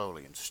rises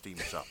slowly and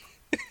steams up.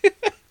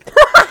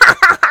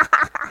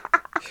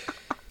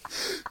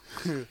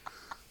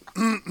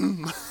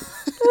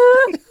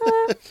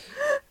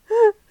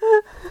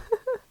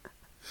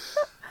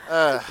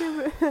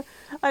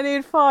 I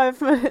need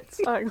 5 minutes.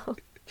 Hang on.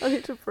 I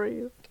need to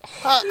breathe.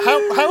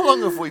 How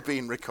long have we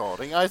been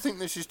recording? I think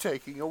this is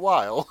taking a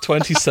while.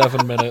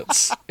 27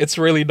 minutes. It's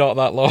really not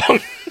that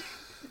long.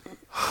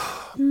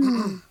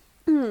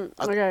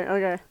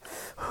 Okay.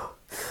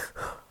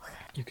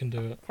 You can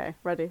do it. Okay,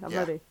 ready. I'm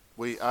ready.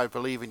 I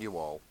believe in you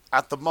all.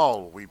 At the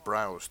mall, we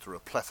browse through a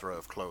plethora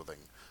of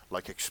clothing,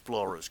 like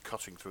explorers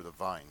cutting through the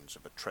vines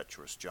of a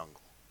treacherous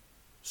jungle.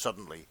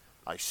 Suddenly,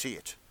 I see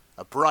it.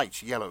 A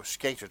bright yellow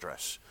skater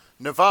dress.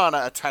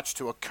 Nirvana attached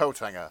to a coat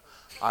hanger.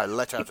 I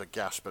let out a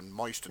gasp and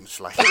moisten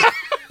slightly.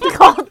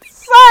 God's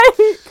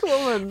sake,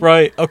 woman.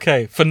 Right,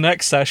 okay. For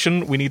next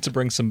session, we need to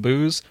bring some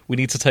booze. We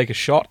need to take a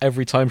shot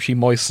every time she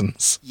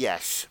moistens.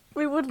 Yes.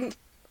 We wouldn't.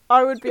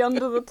 I would be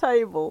under the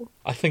table.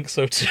 I think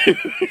so too.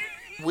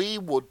 We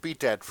would be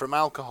dead from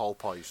alcohol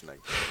poisoning.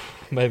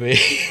 Maybe.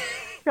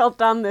 God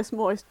damn this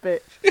moist bitch.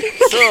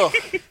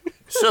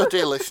 So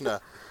dear listener,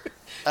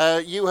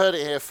 you heard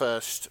it here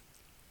first.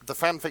 The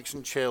Fanfics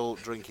and Chill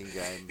drinking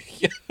game.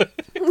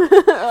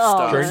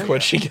 Drink when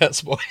she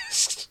gets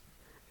moist.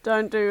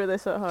 Don't do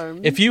this at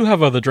home. If you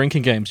have other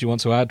drinking games you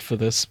want to add for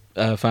this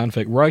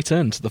fanfic, write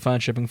in to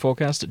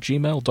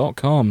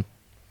thefanshippingforecast@gmail.com.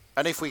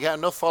 And if we get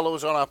enough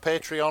followers on our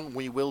Patreon,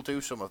 we will do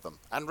some of them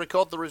and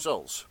record the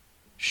results.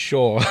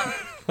 Sure.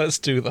 Let's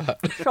do that.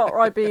 Shot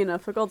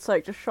Ribena. For God's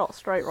sake, just shot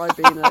straight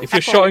Ribena. If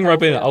you're shotting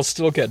Ribena, I'll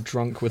still get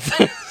drunk with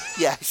this.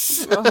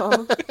 Yes.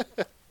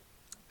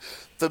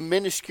 The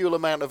minuscule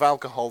amount of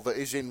alcohol that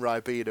is in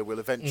Ribena will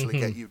eventually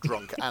get you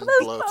drunk and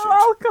bloated. There's no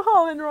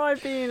alcohol in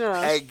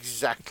Ribena.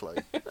 Exactly.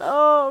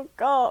 Oh,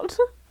 God.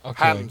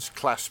 Okay. Hands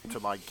clasped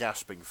to my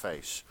gasping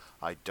face,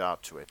 I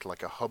dart to it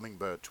like a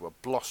hummingbird to a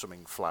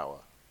blossoming flower.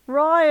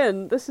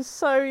 Ryan, this is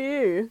so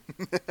you.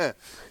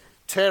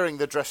 Tearing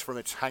the dress from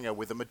its hanger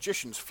with a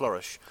magician's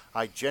flourish,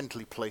 I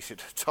gently place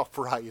it atop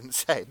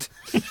Ryan's head.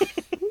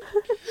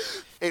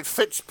 It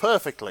fits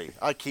perfectly.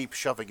 I keep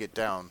shoving it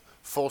down,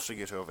 forcing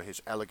it over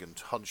his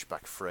elegant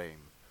hunchback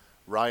frame.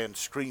 Ryan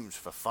screams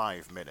for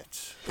 5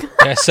 minutes.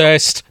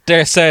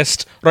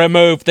 Desist,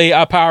 remove the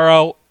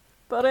apparel.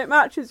 But it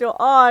matches your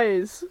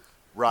eyes.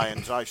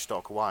 Ryan's eye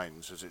stalk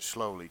whines as it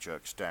slowly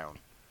jerks down.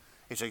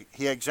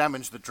 He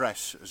examines the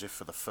dress as if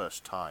for the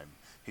first time,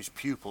 his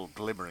pupil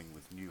glimmering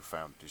with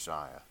newfound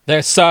desire.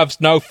 This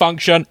serves no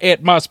function,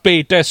 it must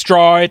be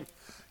destroyed.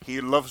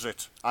 He loves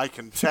it, I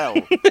can tell.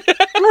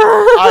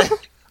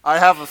 I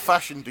have a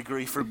fashion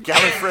degree from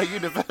Gallifrey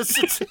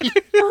University.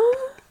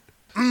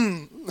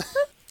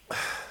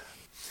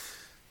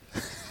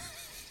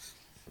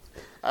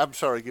 I'm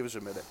sorry, give us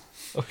a minute.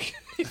 Okay.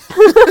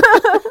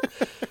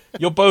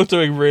 You're both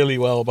doing really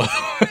well, by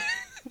the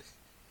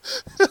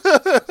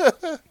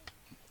way.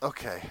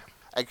 Okay.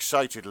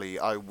 Excitedly,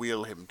 I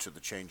wheel him to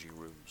the changing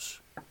rooms.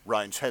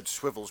 Ryan's head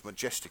swivels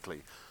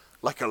majestically,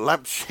 like a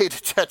lampshade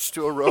attached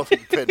to a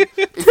rolling pin, if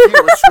you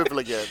were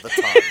swiveling it at the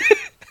time.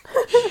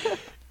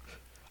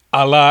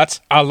 Alert,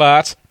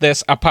 alert,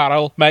 this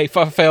apparel may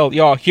fulfill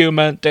your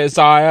human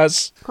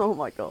desires. Oh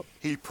my god.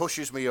 He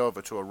pushes me over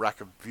to a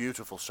rack of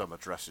beautiful summer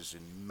dresses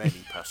in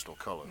many pastel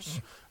colours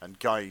and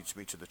guides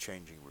me to the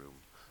changing room.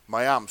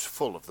 My arms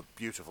full of the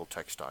beautiful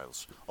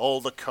textiles,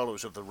 all the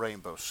colours of the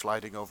rainbow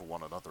sliding over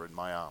one another in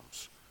my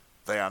arms.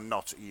 They are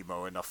not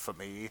emo enough for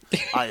me.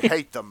 I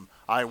hate them.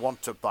 I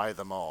want to buy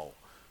them all.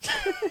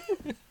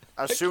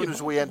 As soon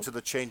as we enter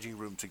the changing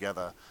room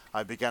together,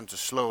 I began to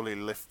slowly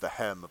lift the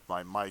hem of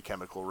my My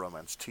Chemical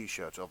Romance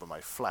t-shirt over my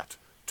flat,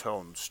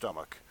 toned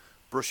stomach,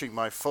 brushing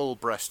my full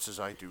breasts as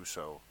I do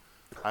so.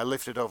 I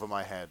lift it over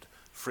my head,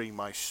 freeing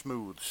my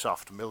smooth,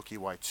 soft, milky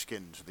white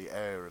skin to the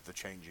air of the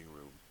changing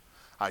room.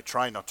 I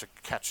try not to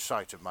catch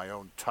sight of my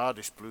own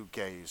TARDIS blue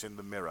gaze in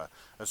the mirror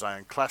as I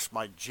unclasp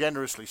my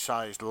generously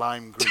sized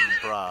lime green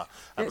bra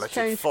and It's let it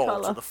changed fall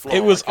colour. to the floor.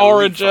 It was like a leaf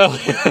orange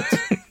off the earlier.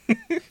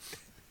 wind.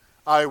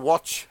 I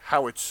watch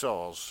how it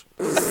soars.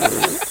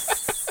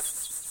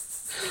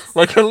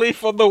 Like a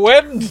leaf on the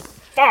wind.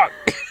 Fuck.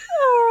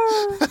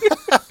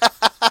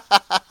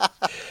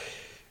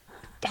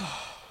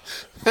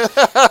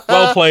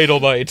 Well played,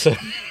 Almighty.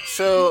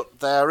 So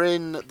they're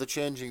in the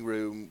changing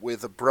room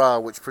with a bra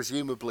which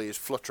presumably is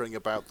fluttering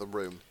about the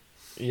room.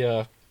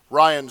 Yeah.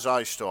 Ryan's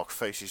eye stalk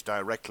faces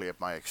directly at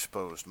my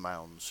exposed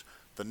mounds,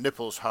 the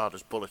nipples hard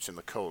as bullets in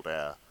the cold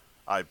air.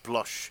 I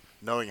blush,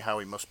 knowing how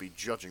he must be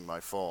judging my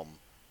form.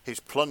 His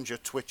plunger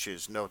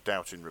twitches, no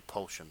doubt in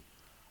repulsion.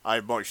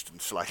 I moisten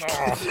slightly.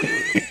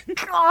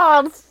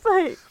 God's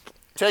sake.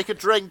 Take a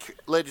drink,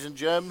 ladies and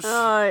germs.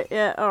 Alright,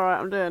 yeah, alright,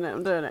 I'm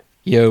doing it.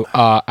 You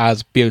are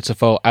as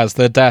beautiful as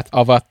the death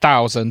of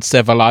 1,000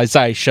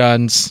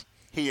 civilizations.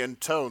 He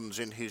intones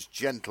in his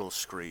gentle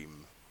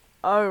scream.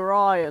 Oh,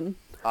 Ryan.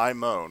 I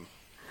moan.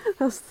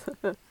 That's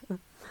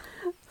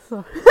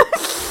so...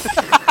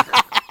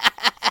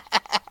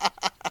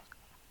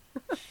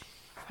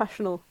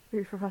 Professional.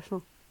 Be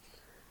professional.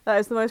 That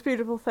is the most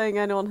beautiful thing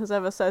anyone has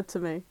ever said to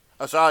me.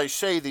 As I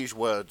say these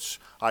words,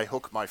 I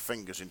hook my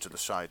fingers into the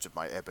sides of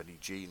my ebony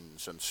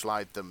jeans and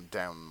slide them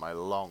down my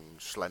long,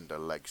 slender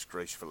legs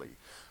gracefully,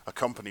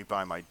 accompanied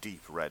by my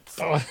deep red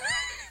thumb.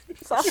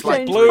 It's that Slight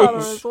changed blues. colour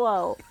as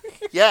well.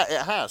 Yeah,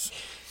 it has.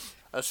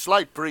 A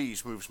slight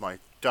breeze moves my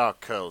dark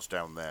curls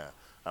down there,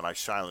 and I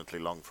silently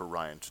long for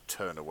Ryan to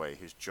turn away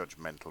his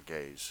judgmental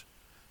gaze.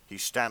 He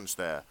stands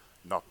there,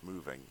 not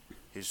moving,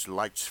 his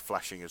lights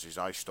flashing as his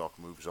eye stalk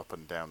moves up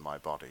and down my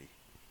body.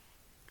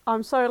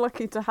 I'm so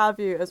lucky to have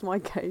you as my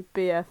gay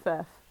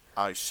BFF.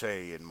 I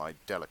say in my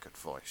delicate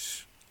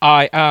voice.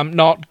 I am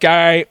not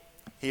gay.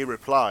 He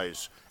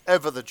replies,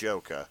 ever the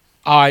joker.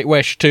 I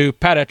wish to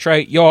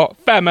penetrate your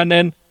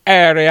feminine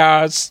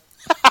areas.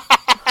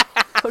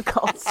 For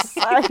God's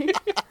sake.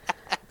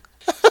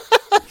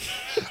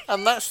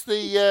 And that's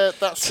the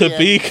To the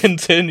be end.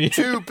 continued.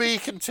 To be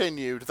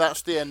continued.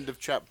 That's the end of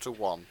chapter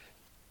 1.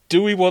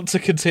 Do we want to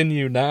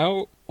continue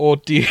now, or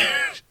do you...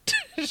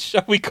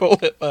 shall we call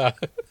it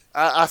that?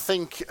 I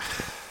think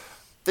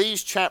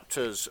these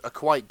chapters are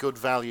quite good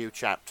value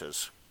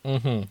chapters.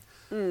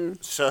 Mm-hmm.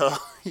 So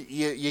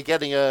you're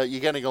getting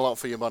a lot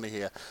for your money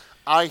here.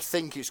 I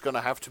think it's going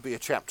to have to be a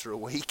chapter a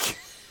week.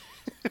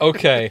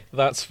 Okay,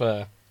 that's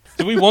fair.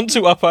 Do we want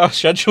to up our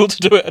schedule to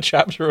do it a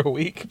chapter a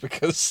week?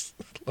 Because,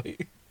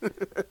 like...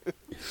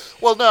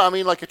 Well, no, I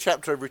mean like a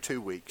chapter every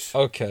 2 weeks.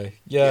 Okay,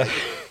 yeah,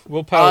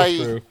 we'll power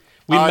through.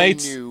 I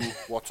knew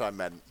what I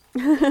meant.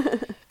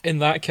 In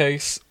that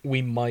case,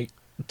 we might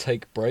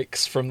take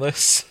breaks from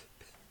this,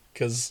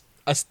 because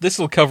this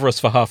will cover us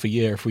for half a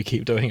year if we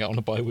keep doing it on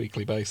a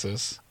bi-weekly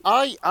basis.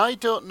 I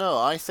don't know.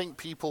 I think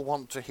people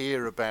want to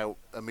hear about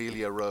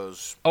Amelia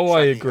Rose. Oh,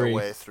 I shagging her agree.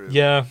 way through.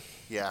 Yeah,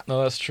 Yeah.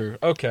 no, that's true.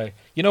 Okay,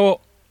 you know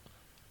what?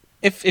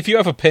 If you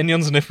have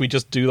opinions and if we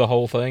just do the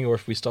whole thing or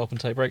if we stop and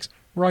take breaks,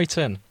 write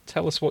in.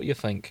 Tell us what you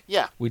think.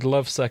 Yeah. We'd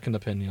love second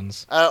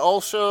opinions.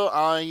 Also,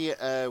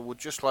 I would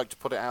just like to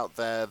put it out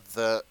there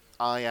that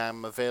I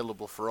am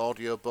available for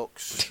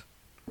audiobooks.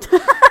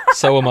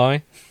 So am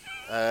I.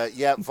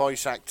 Yeah,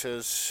 voice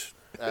actors.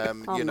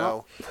 I'm You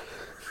know,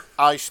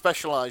 I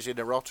specialise in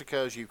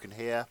erotica, as you can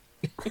hear.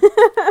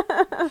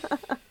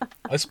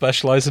 I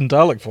specialise in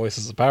Dalek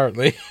voices,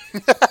 apparently.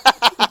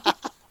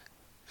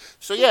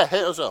 So yeah,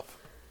 hit us up.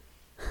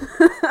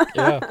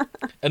 Yeah.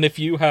 And if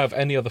you have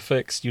any other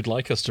fics you'd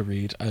like us to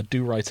read,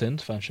 do write in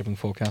to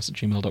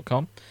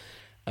fanshippingforecast@gmail.com.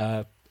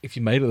 If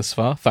you made it this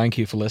far, thank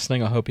you for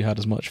listening. I hope you had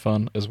as much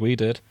fun as we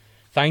did.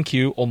 Thank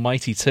you,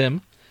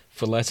 Almightytim,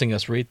 for letting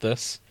us read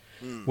this.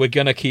 We're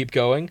going to keep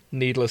going,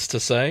 needless to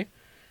say.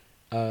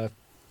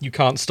 You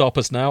can't stop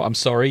us now. I'm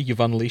sorry,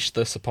 you've unleashed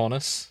this upon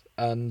us.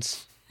 And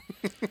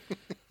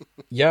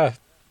yeah,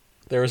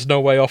 there is no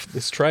way off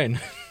this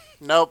train.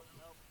 Nope.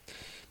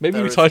 Maybe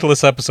There we is- title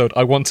this episode,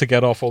 I Want to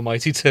Get Off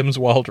Almightytim's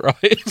Wild Ride.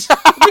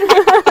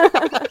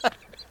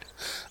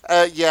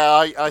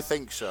 Yeah, I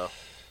think so.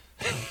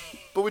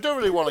 But we don't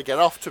really want to get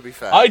off, to be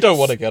fair. I don't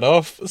want to get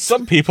off.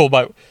 Some people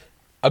might...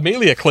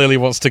 Amelia clearly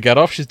wants to get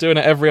off. She's doing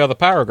it every other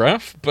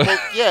paragraph. But Well,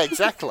 yeah,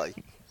 exactly.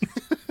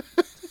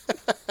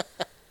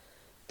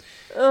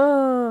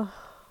 Ugh.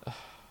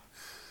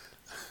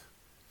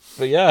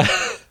 But yeah,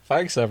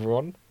 thanks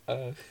everyone.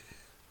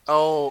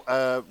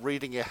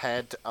 Reading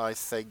ahead, I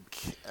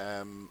think.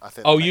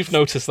 Oh, you've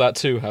noticed that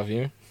too, have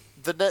you?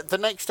 The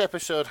next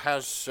episode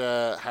has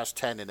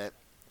 10 in it,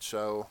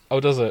 so. Oh,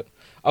 does it?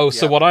 Oh,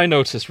 so Yeah. what I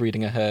noticed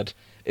reading ahead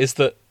is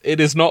that it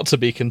is not to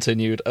be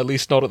continued, at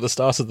least not at the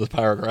start of the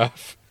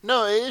paragraph.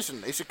 No, it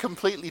isn't. It's a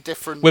completely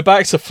different. We're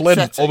back to Flynn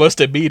setting. almost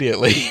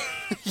immediately.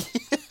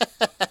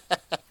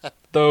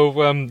 Though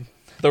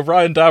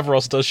Ryan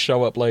Davros does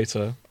show up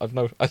later.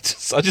 I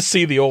just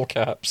see the all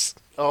caps.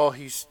 Oh,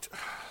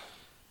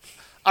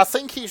 I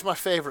think he's my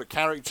favourite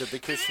character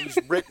because he's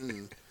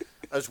written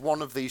as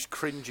one of these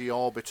cringy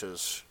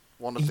orbiters.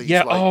 One of these.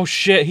 Yeah. Oh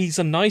shit, he's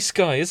a nice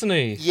guy, isn't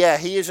he? Yeah,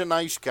 he is a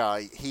nice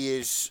guy. He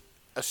is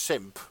a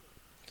simp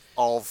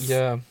of.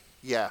 Yeah.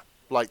 Yeah,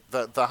 like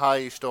the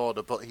highest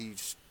order, but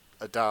he's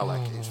a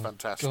Dalek. It's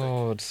fantastic.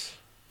 God.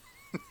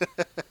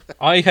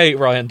 I hate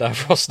Ryan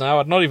Davros now.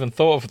 I'd not even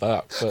thought of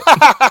that. But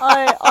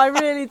I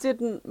really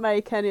didn't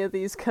make any of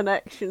these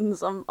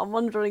connections. I'm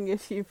wondering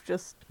if you've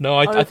just. no,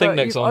 I think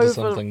Nick's you've onto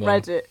something there.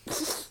 overread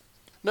it.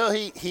 No,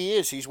 he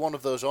is. He's one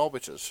of those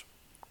orbiters.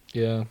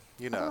 Yeah.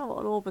 You I don't know know. what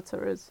an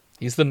orbiter is.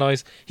 He's the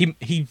nice.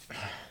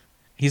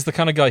 He's the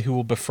kind of guy who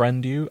will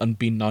befriend you and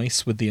be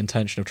nice with the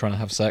intention of trying to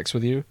have sex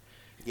with you.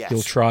 Yes.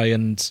 He'll try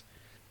and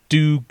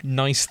do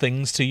nice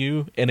things to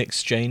you in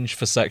exchange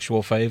for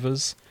sexual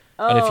favors.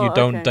 And if you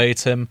don't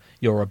date him,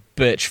 you're a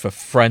bitch for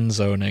friend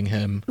zoning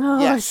him. Oh,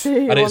 I Yes. see.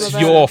 And one it's of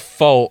them. your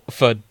fault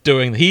for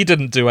doing. He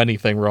didn't do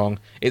anything wrong.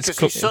 It's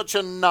Because he's such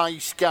a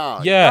nice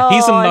guy. yeah, Oh,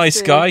 he's a I nice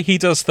see. guy. He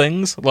does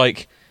things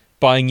like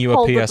buying you a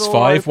Hold the door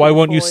PS5. Why open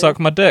won't you for you. suck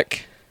my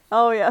dick?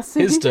 Oh yeah, I see.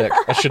 His dick,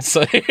 I should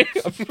say.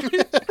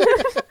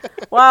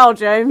 Wow,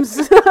 James.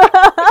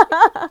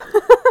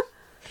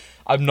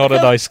 I'm not a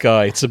nice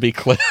guy, to be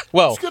clear.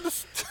 Well,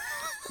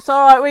 It's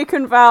alright, we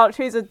can vouch.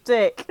 He's a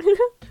dick.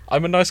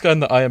 I'm a nice guy in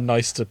that I am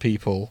nice to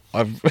people.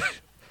 I'm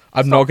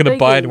not Stop going to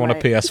buy digging, anyone a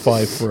mate.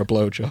 PS5 for a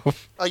blowjob.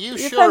 Are you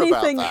If sure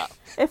anything- about that?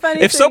 If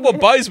anything, If someone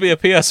buys me a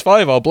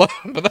PS5, I'll blow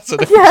him, but that's a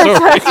different Yeah,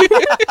 story.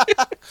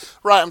 exactly.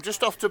 Right, I'm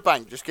just off to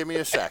bank. Just give me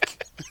a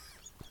sec.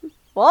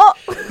 What?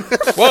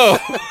 Whoa.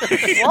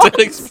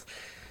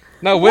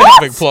 No, we're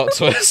having plot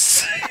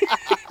twists.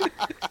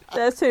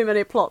 There's too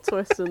many plot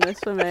twists in this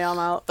for me. I'm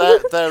out.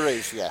 There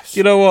is, yes.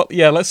 You know what?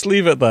 Yeah, let's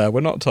leave it there.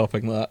 We're not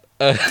topping that.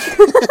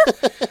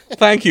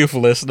 Thank you for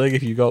listening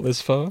if you got this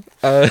far.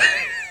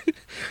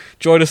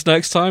 Join us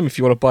next time if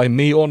you want to buy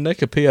me or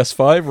Nick a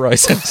PS5.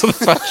 Write into the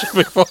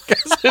Fanfics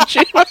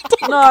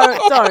Podcast. No,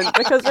 don't,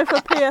 because if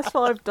a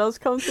PS5 does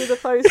come through the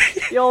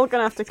post, you're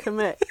gonna have to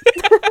commit,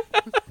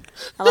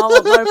 and I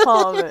want no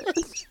part of it.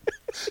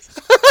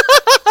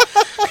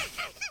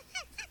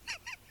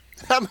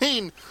 I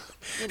mean,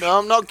 you know,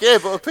 I'm not gay,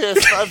 but a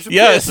PS5's a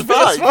Yeah, it's a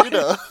PS5, PS5. you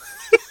know.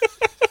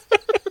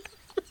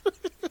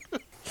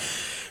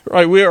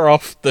 Right, we are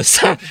off the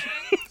sound.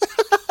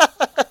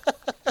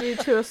 You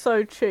two are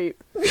so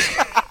cheap.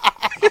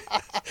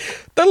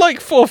 They're like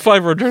 400 or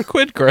 500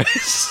 quid,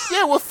 Grace.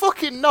 Yeah, we're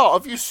fucking not.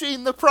 Have you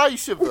seen the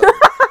price of them?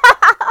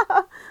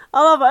 I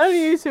love it.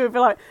 Only you two would be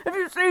like, "Have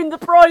you seen the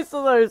price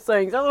of those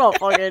things?" I'm not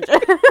fucking.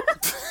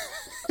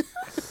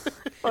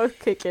 Both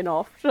kicking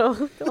off. Sure.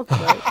 God's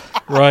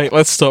sake. Right,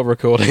 let's stop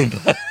recording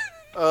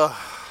there.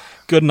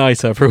 Good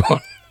night,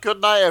 everyone.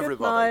 Good night, Good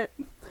everybody.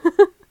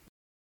 night.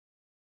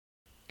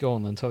 Go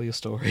on then, tell your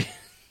story.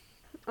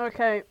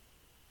 Okay,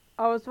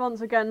 I was once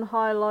again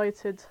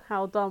highlighted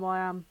how dumb I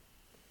am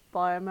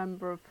by a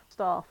member of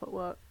staff at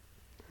work.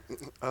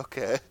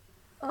 Okay.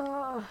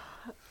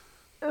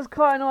 It was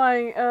quite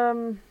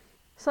annoying.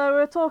 So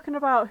we're talking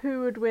about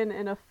who would win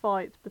in a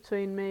fight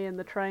between me and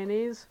the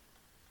trainees.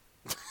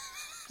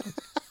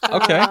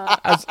 Okay,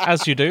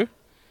 as you do.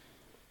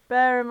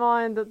 Bear in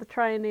mind that the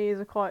trainees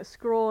are quite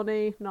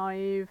scrawny,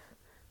 naive,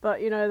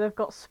 but you know they've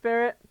got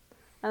spirit,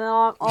 and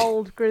I'm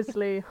old,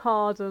 grizzly,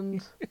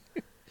 hardened,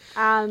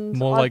 and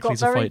More I've likely got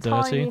to very fight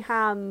dirty. tiny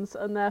hands,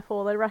 and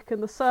therefore they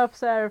reckon the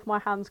surface area of my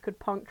hands could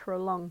puncture a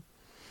lung.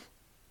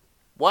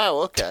 Wow,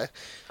 okay.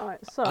 Alright,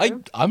 so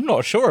I'm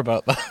not sure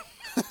about that.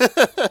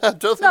 I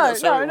don't think no,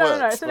 that's how no, it no, works,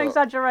 no, it's an but-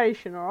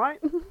 exaggeration, alright?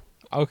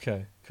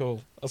 Okay,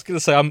 cool. I was going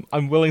to say,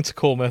 I'm willing to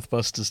call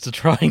Mythbusters to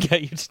try and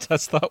get you to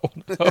test that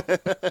one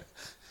out.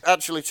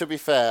 Actually, to be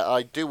fair,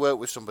 I do work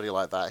with somebody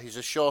like that. He's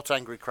a short,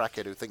 angry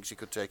crackhead who thinks he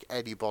could take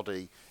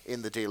anybody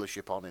in the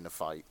dealership on in a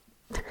fight.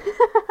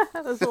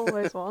 There's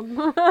always one.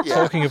 Yeah.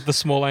 Talking of the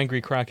small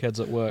angry crackheads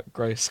at work,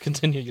 Grace,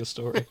 continue your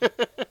story.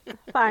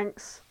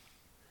 Thanks.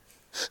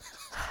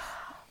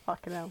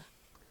 Fucking hell.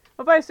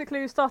 Well, basically,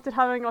 we started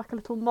having like a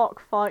little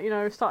mock fight, you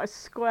know, started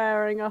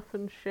squaring up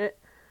and shit.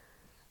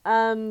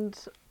 And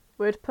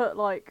we'd put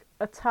like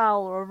a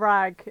towel or a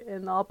rag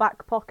in our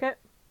back pocket.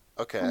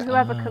 Okay. And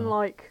whoever can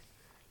like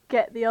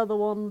get the other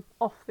one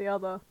off the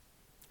other.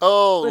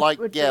 Oh, Would- like,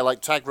 would yeah, you-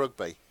 like tag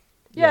rugby.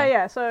 Yeah, Yeah.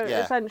 yeah. So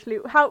Yeah. essentially,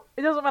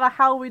 it doesn't matter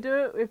how we do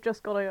it, we've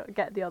just got to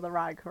get the other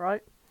rag,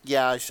 right?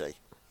 Yeah, I see.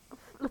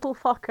 Little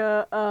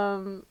fucker,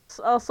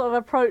 I was sort of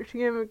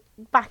approaching him,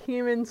 backing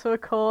him into a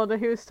corner.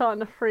 He was starting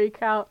to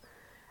freak out,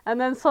 and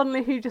then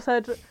suddenly he just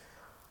said,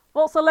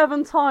 what's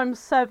 11 times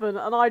 7?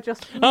 And I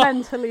just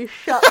mentally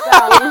shut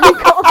down and he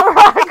got the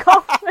rag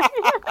off me.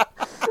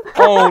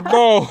 Oh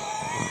no!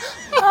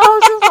 I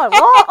was just like,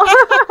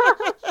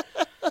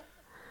 what?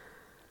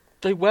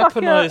 They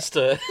weaponized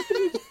it.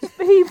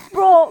 He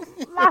brought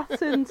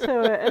math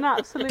into it and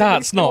absolutely...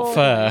 That's not floored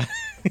fair.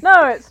 me.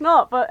 No, it's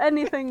not, but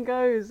anything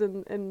goes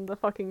in the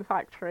fucking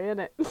factory,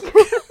 innit?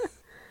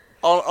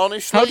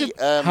 Honestly...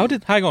 How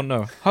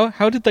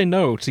did they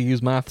know to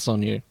use maths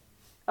on you?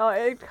 Oh,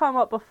 it'd come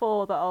up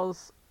before that I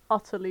was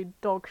utterly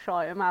dog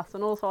shy at maths,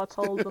 and also I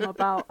told them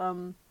about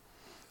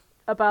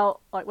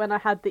like when I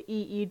had the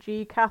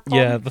EEG cap on.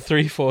 Yeah, the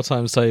 3-4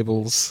 times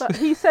tables. But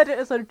he said it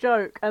as a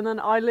joke, and then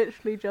I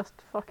literally just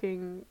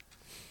fucking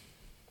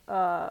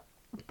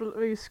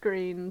blue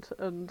screened,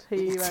 and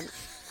he went,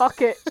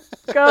 "Fuck it,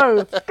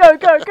 go."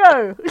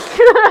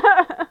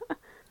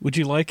 Would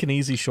you like an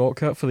easy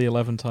shortcut for the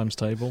 11 times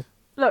table?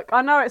 Look,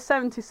 I know it's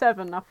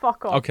 77. Now,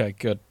 fuck off. Okay,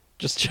 good.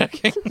 Just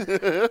checking.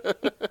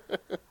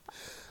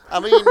 I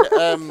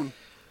mean,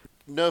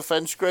 no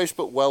offense, Grace,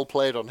 but well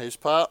played on his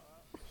part.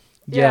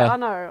 Yeah, I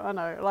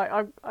know. Like,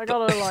 I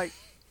gotta, like,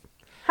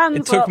 hands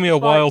It took up, me a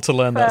while like, to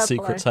learn that fair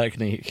secret play.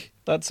 technique.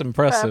 That's Fair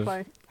impressive.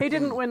 play. He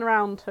didn't win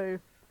round 2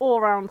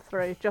 or round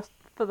 3, just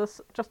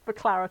for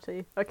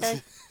clarity,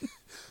 okay?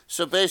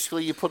 So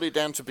basically, you put it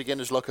down to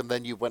beginner's luck, and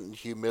then you went and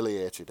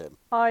humiliated him.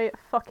 I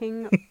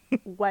fucking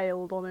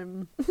wailed on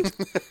him.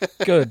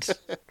 Good.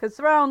 Because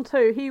round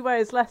 2, he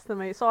weighs less than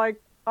me, so I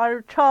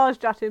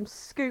charged at him,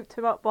 scooped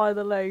him up by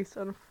the legs,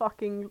 and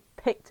fucking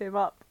picked him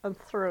up and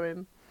threw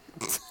him.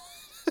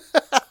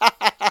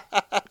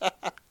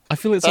 I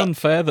feel it's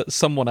unfair that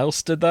someone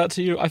else did that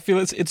to you. I feel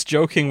it's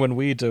joking when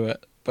we do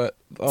it, but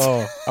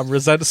I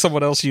resent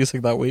someone else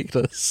using that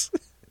weakness.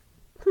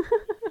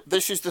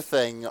 This is the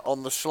thing,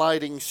 on the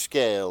sliding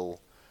scale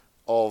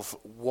of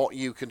what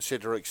you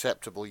consider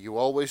acceptable, you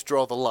always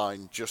draw the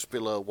line just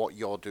below what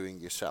you're doing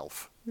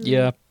yourself.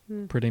 Yeah,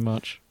 pretty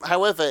much.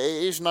 However,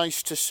 it is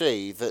nice to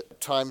see that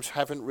times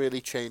haven't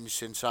really changed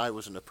since I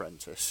was an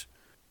apprentice.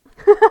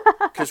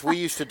 Because we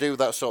used to do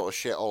that sort of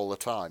shit all the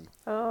time.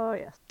 Oh,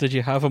 yes. Did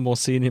you have a more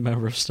senior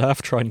member of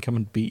staff try and come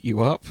and beat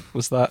you up?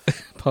 Was that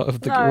part of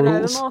the No,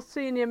 rules? the more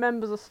senior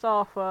members of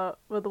staff were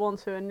the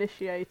ones who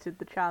initiated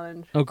the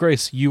challenge. Oh,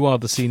 Grace, you are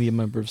the senior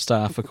member of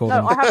staff, according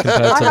No, I have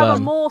compared to a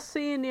them. more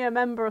senior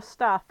member of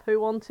staff who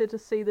wanted to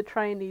see the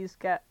trainees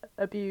get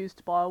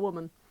abused by a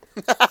woman.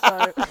 So,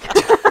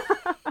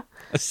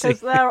 I see.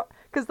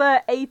 because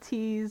they're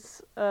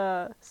 80s,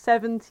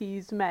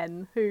 70s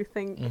men who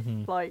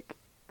think like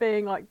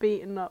being like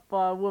beaten up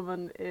by a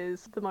woman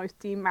is the most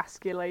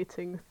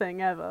demasculating thing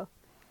ever,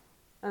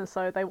 and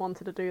so they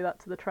wanted to do that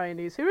to the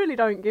trainees, who really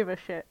don't give a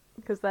shit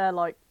because they're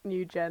like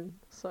new gen.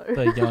 So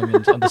They're young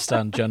and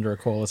understand gender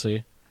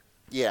equality.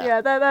 Yeah.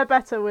 they're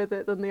better with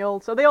it than the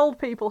old. So the old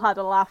people had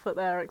a laugh at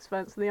their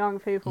expense, and the young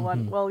people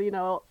went, "Well, you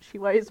know what? She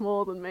weighs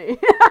more than me."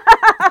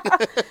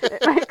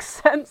 It makes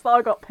sense that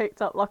I got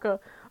picked up like a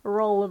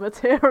roll of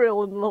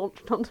material and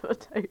launched onto a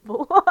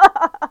table.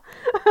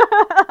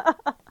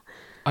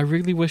 I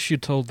really wish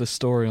you'd told this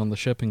story on the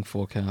shipping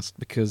forecast,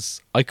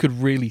 because I could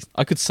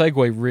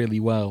segue really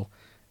well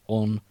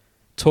on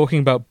talking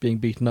about being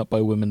beaten up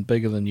by women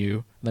bigger than you,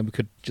 and then we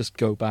could just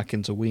go back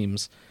into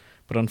Weems.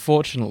 But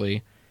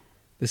unfortunately,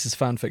 this is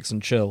Fanfics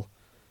and Chill,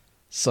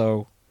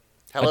 so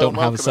Hello, I don't and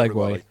have a welcome, segue.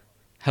 everybody.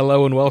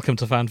 Hello and welcome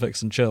to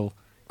Fanfics and Chill.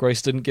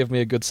 Grace didn't give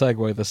me a good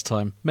segue this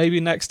time.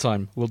 Maybe next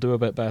time we'll do a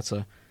bit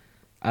better.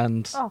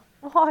 And Oh,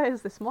 why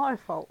is this my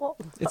fault? What?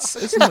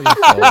 it's not your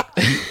fault.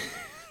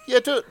 Yeah,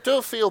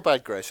 don't feel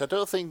bad, Grace. I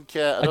don't think...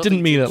 I don't didn't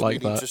think mean Jim's it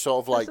like meaning that. to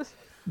sort of like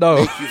No.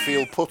 make you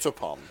feel put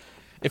upon.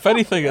 If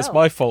anything, it's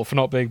my fault for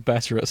not being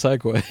better at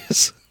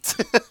segues.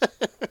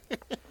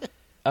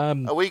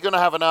 Are we going to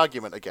have an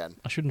argument again?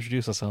 I should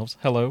introduce ourselves.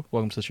 Hello,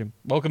 welcome to the stream.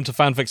 Welcome to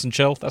Fanfics and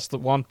Chill. That's the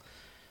one.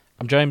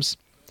 I'm James.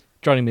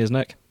 Joining me is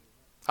Nick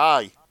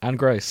Hi. and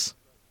Grace.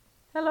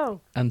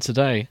 Hello. And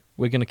today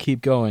we're going to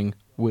keep going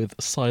with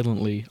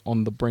Silently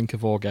on the Brink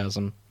of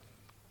Orgasm,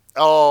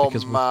 Oh,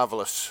 Because we-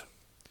 marvellous.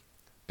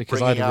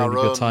 because I had Bringing a really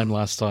our good own- time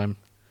last time.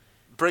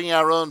 Bring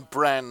our own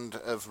brand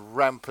of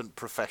rampant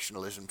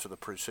professionalism to the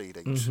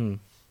proceedings.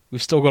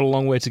 We've still got a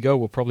long way to go.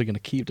 We're probably going to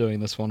keep doing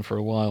this one for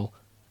a while,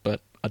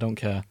 but I don't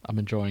care. I'm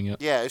enjoying it.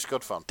 Yeah, it's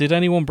good fun. Did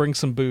anyone bring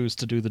some booze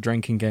to do the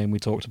drinking game we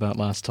talked about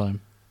last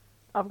time?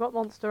 I've got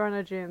Monster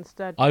Energy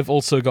instead. I've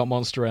also got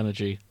Monster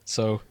Energy,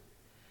 so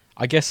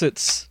I guess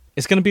it's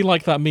going to be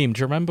like that meme. Do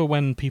you remember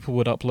when people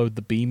would upload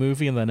the Bee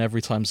movie, and then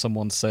every time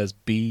someone says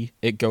Bee,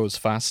 it goes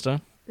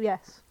faster?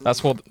 Yes.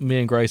 That's what me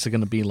and Grace are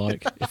going to be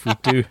like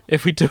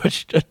if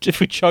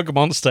we chug a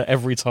Monster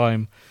every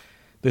time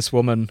this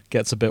woman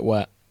gets a bit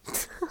wet.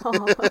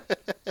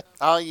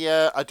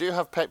 I do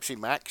have Pepsi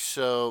Max,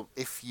 so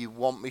if you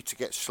want me to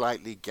get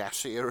slightly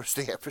gassier as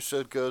the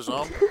episode goes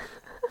on,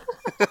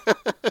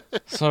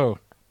 So,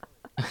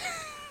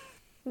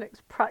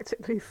 Nick's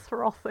practically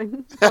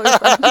frothing.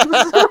 Both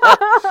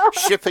ends.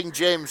 shipping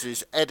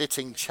James's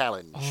editing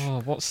challenge.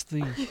 what's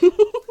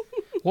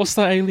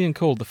that alien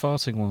called? The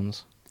farting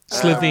ones?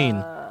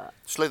 Slitheen.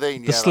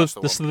 Slitheen, The, yeah, that's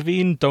the one.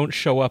 Slovene don't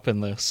show up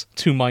in this,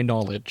 to my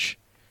knowledge.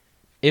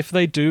 If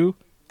they do,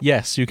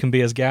 yes, you can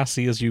be as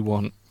gassy as you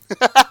want.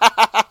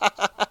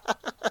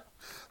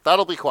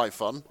 That'll be quite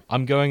fun.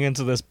 I'm going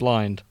into this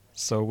blind,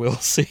 so we'll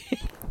see.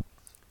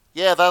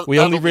 Yeah, We that'll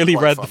only be really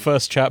quite read fun. the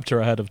first chapter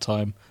ahead of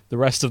time. The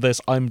rest of this,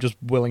 I'm just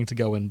willing to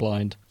go in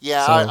blind.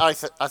 Yeah,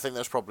 So, I think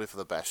that's probably for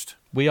the best.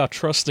 we are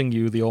trusting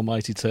you, the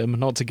almighty Tim,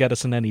 not to get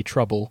us in any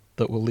trouble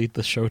that will lead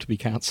the show to be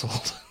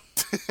cancelled.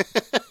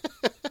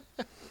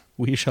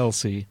 We shall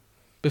see.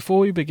 Before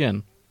we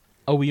begin,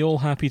 are we all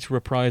happy to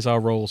reprise our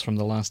roles from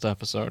the last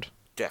episode?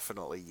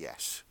 Definitely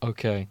yes.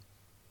 Okay.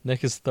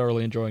 Nick is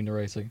thoroughly enjoying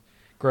narrating.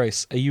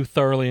 Grace, are you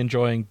thoroughly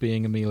enjoying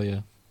being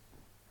Amelia?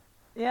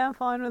 Yeah, I'm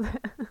fine with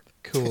it.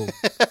 Cool.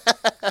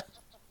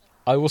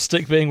 I will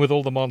stick being with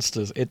all the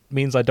monsters. It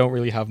means I don't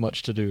really have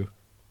much to do,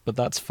 but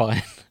that's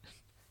fine.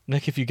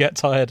 Nick, if you get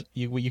tired,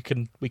 we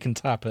can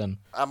tap in.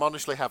 I'm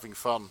honestly having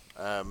fun.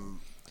 I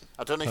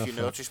don't know if you Perfect.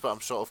 noticed, but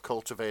I'm sort of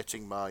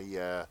cultivating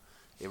my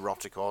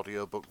erotic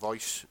audiobook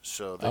voice,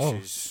 so Oh.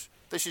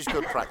 this is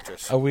good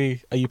practice. Are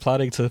you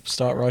planning to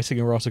start writing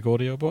erotic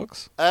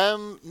audiobooks?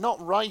 Not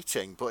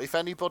writing, but if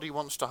anybody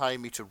wants to hire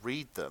me to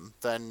read them,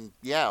 then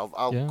yeah,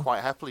 I'll Yeah.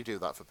 quite happily do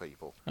that for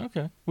people.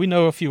 Okay. We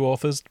know a few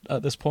authors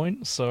at this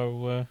point,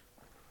 so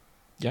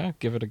yeah,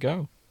 give it a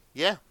go.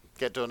 Yeah,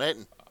 get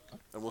donating,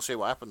 and we'll see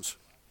what happens.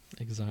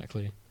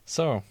 Exactly.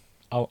 So,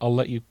 I'll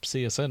let you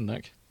see us in,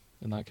 Nick,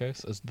 in that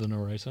case, as the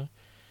narrator.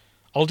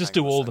 I'll just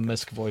Hang do on a all the second.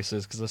 Misk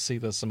voices, because I see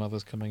there's some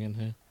others coming in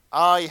here.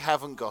 I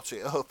haven't got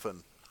it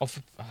open.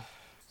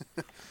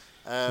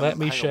 Let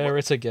me share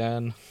it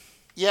again.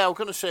 Yeah, I was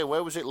going to say,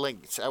 where was it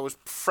linked? I was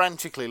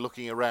frantically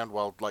looking around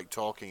while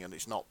talking, and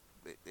it's not.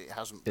 It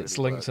hasn't. It's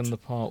really linked in worked. the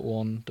Part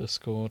 1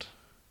 Discord,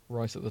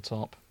 right at the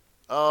top.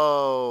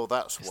 Oh,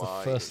 that's It's the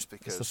why. first- It's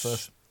because it's the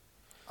first-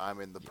 I'm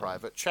in the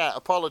private chat.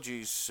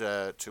 Apologies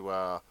to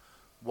our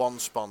one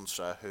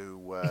sponsor who.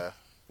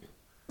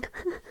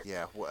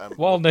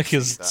 While Nick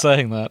is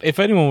saying that, if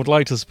anyone would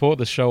like to support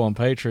this show on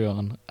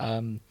Patreon,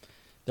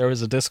 there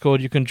is a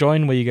Discord you can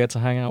join where you get to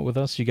hang out with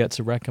us, you get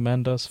to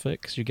recommend us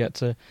fics, you get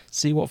to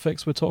see what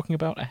fics we're talking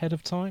about ahead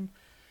of time,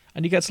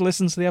 and you get to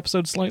listen to the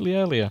episode slightly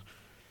earlier,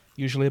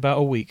 usually about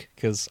a week,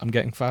 because I'm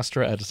getting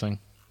faster at editing.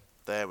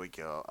 There we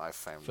go. I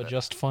found For it.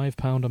 just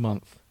 £5 a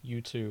month,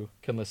 you too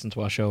can listen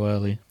to our show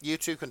early. You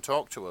two can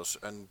talk to us,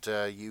 and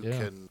you Yeah.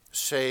 can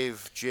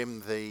save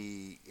Jim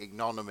the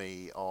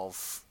ignominy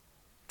of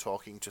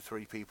talking to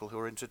three people who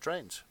are into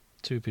trains.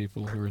 2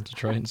 people who are into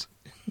trains.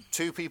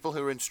 Two people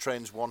who are into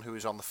trains, one who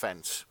is on the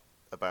fence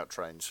about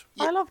trains.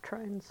 I love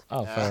trains.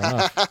 Oh, fair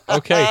enough.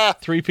 Okay,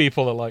 3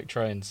 people that like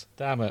trains.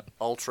 Damn it.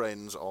 All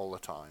trains all the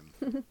time.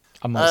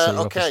 I might set you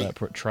up okay. a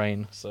separate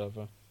train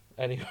server.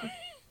 Anyway.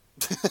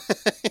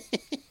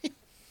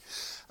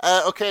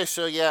 Okay,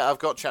 so yeah, I've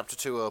got chapter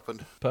 2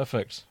 open.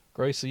 Perfect.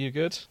 Grace, are you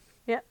good?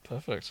 Yep.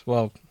 Perfect.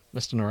 Well,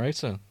 Mr.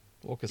 Narrator,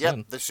 walk us in.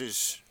 Yep, this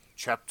is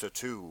chapter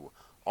 2,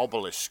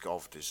 Obelisk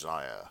of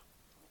Desire.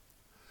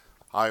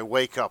 I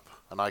wake up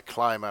and I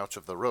climb out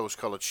of the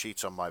rose-coloured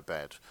sheets on my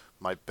bed.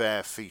 My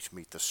bare feet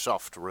meet the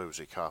soft,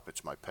 rosy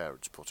carpets my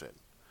parents put in.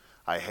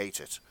 I hate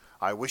it.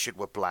 I wish it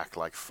were black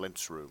like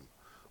Flint's room.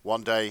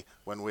 One day,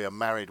 when we are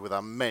married with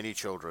our many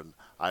children,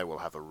 I will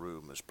have a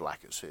room as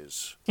black as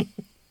his.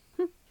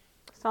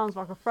 Sounds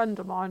like a friend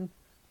of mine.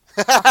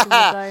 Back in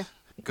the day.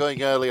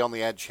 Going early on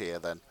the edge here,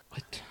 then.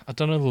 I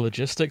don't know the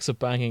logistics of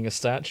banging a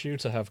statue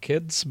to have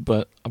kids,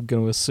 but I'm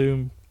going to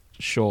assume,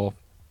 sure,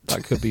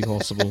 that could be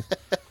possible.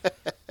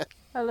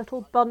 A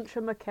little bunch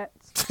of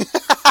maquettes.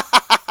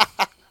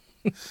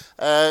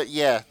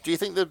 Yeah. Do you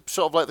think they're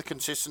sort of like the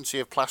consistency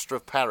of plaster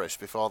of Paris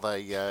before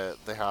they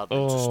harden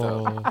into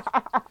stone?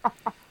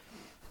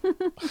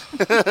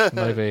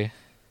 Maybe.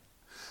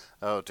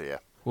 Oh dear.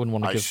 Wouldn't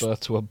want to I give s-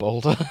 birth to a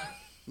boulder.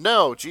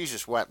 No,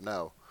 Jesus wept,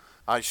 no.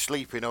 I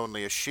sleep in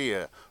only a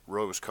sheer,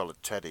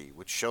 rose-coloured teddy,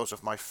 which shows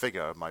off my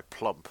figure and my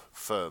plump,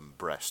 firm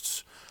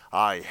breasts.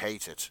 I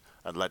hate it,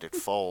 and let it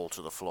fall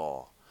to the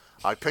floor.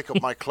 I pick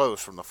up my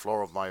clothes from the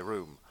floor of my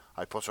room.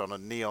 I put on a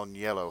neon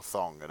yellow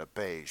thong and a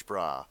beige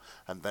bra,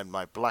 and then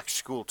my black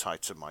school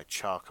tights and my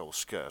charcoal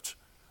skirt.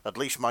 At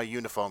least my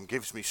uniform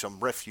gives me some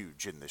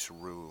refuge in this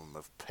room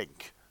of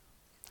pink.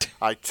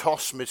 I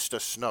toss Mr.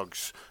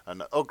 Snuggs,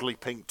 an ugly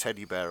pink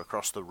teddy bear,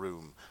 across the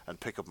room and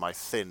pick up my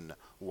thin,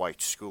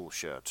 white school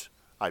shirt.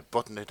 I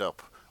button it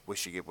up,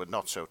 wishing it were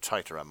not so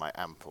tight around my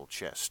ample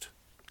chest.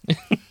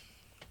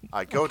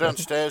 I go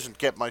downstairs and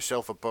get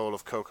myself a bowl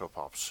of Cocoa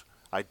Pops.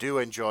 I do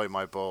enjoy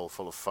my bowl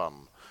full of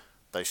fun.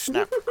 They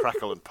snap,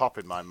 crackle, and pop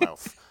in my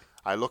mouth.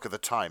 I look at the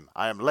time.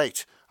 I am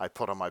late. I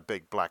put on my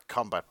big black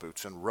combat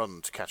boots and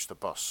run to catch the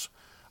bus.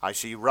 I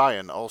see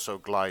Ryan also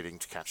gliding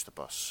to catch the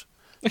bus.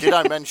 Did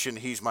I mention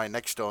he's my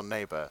next-door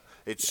neighbour?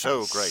 It's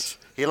so great.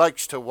 He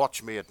likes to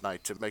watch me at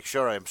night to make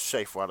sure I am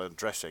safe while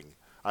undressing.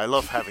 I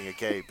love having a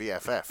gay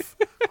BFF.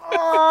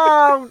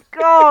 Oh,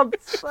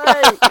 God's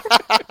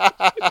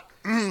sake!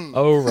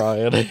 Oh,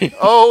 Ryan.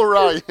 Oh,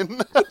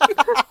 Ryan.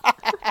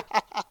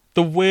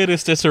 The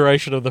weirdest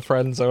iteration of the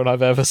friend zone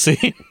I've ever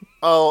seen.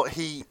 Oh,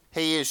 he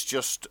He is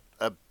just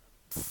a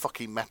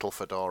fucking metal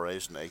fedora,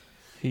 isn't he?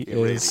 He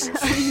really is.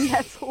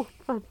 Metal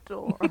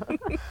fedora.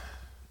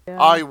 Yeah.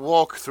 I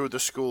walk through the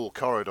school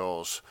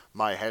corridors,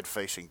 my head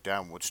facing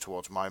downwards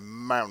towards my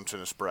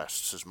mountainous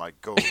breasts as my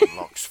golden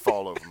locks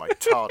fall over my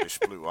tardish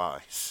blue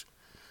eyes.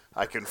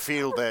 I can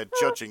feel their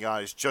judging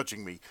eyes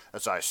judging me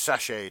as I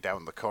sashay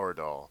down the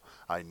corridor.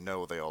 I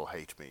know they all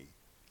hate me.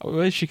 I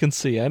wish she can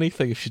see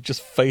anything if she's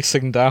just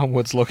facing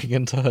downwards looking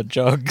into her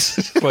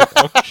jugs. Like,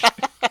 oh,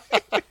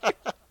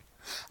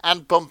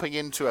 And bumping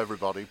into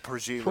everybody,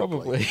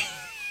 presumably.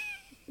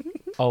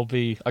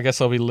 Probably. I guess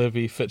I'll be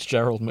Libby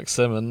Fitzgerald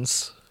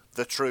McSimmons.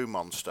 The true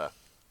monster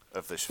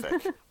of this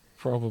fic.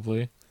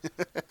 Probably.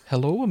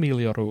 Hello,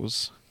 Amelia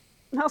Rose.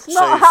 That's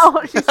not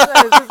how she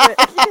says, is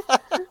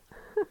it?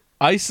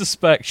 I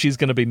suspect she's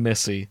going to be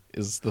Missy,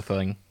 is the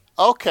thing.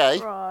 Okay.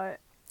 Right.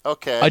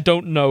 Okay. I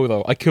don't know,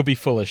 though. I could be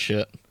full of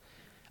shit.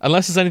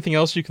 Unless there's anything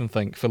else you can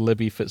think for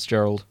Libby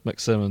Fitzgerald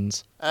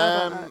McSimmons.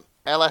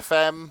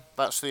 LFM,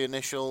 that's the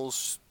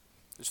initials.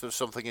 Is there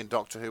something in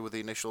Doctor Who with the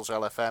initials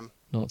LFM?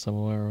 Not I'm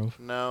aware of.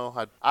 No,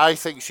 I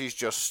think she's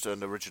just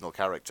an original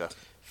character.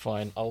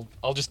 Fine,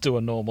 I'll just do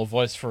a normal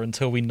voice for her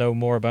until we know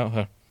more about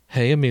her.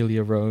 Hey,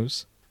 Amelia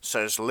Rose.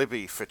 Says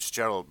Libby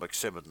Fitzgerald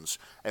McSimmons,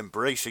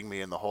 embracing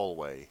me in the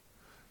hallway.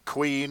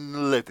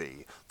 Queen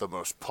Libby, the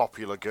most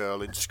popular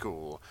girl in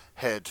school,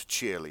 head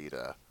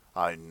cheerleader.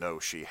 I know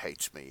she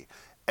hates me.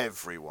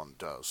 Everyone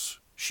does.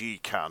 She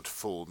can't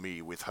fool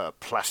me with her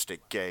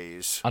plastic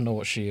gaze. I know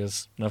what she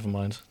is. Never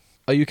mind.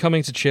 Are you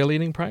coming to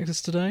cheerleading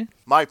practice today?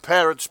 My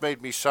parents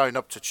made me sign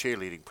up to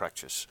cheerleading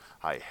practice.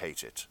 I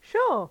hate it.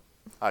 Sure.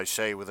 I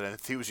say with an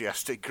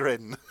enthusiastic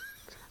grin.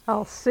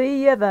 I'll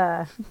see you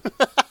there.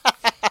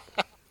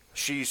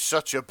 She's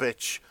such a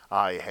bitch.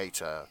 I hate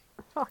her.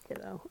 Fucking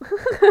hell.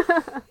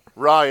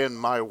 Ryan,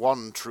 my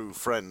one true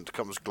friend,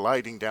 comes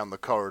gliding down the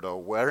corridor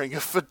wearing a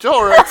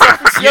fedora atop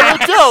his yellow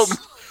dome.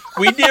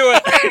 We knew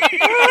it!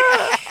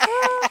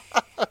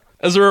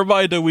 As a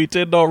reminder, we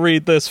did not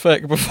read this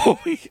fic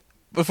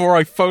before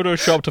I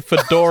photoshopped a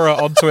fedora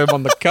onto him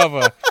on the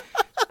cover.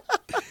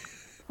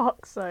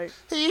 Fuck's sake.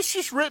 He's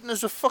just written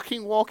as a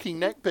fucking walking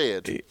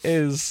neckbeard. He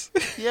is.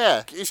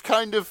 Yeah, it's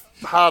kind of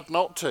hard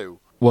not to.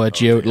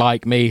 Would you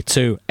like me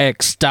to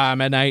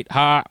exterminate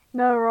her?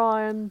 No,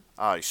 Ryan.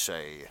 I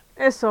say.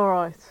 It's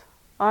alright.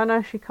 I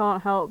know she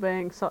can't help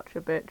being such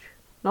a bitch.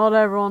 Not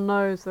everyone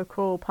knows the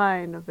cruel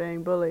pain of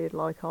being bullied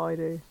like I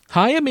do.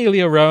 Hi,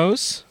 Amelia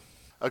Rose.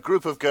 A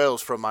group of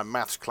girls from my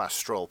maths class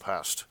stroll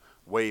past,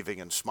 waving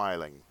and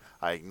smiling.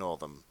 I ignore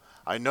them.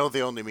 I know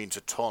they only mean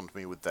to taunt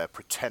me with their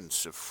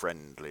pretense of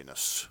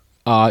friendliness.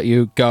 Are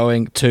you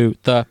going to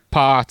the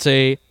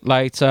party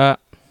later?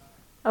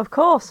 Of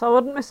course, I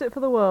wouldn't miss it for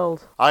the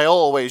world. I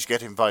always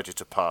get invited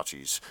to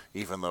parties,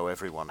 even though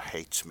everyone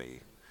hates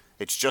me.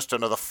 It's just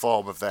another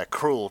form of their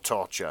cruel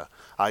torture.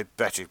 I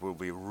bet it will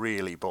be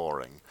really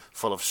boring,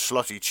 full of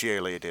slutty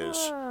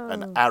cheerleaders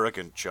and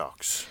arrogant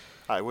jocks.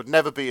 I would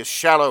never be as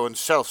shallow and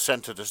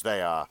self-centered as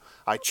they are.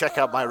 I check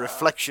out my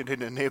reflection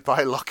in a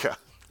nearby locker.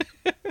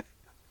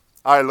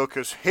 I look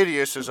as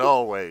hideous as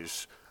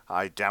always.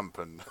 I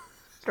dampen.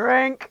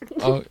 Drink.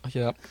 Oh,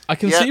 yeah. I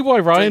can Yeah, see why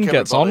Ryan drink,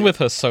 gets on everybody. with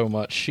her so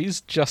much.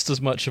 She's just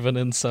as much of an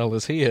incel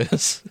as he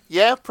is.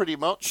 Yeah, pretty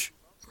much.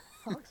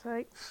 Fuck's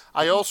sake.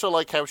 I also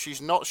like how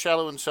she's not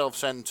shallow and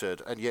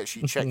self-centered, and yet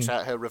she checks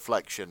out her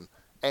reflection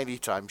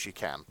anytime she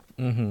can.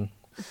 Mm-hmm.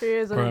 She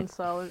is an Right.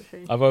 incel, isn't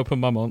she? I've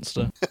opened my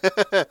monster.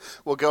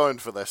 We're going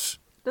for this.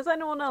 Does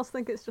anyone else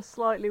think it's just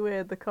slightly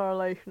weird, the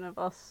correlation of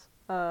us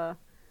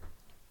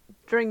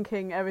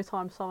drinking every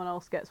time someone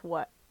else gets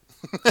wet?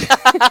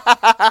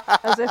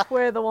 As if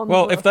we're the ones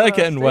Well, that if are they're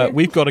getting thirsty. wet,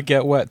 we've got to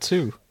get wet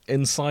too.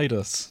 Inside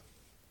us.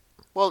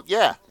 Well,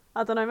 yeah.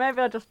 I don't know, maybe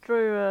I just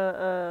drew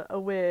a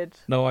weird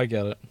No, I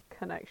get it.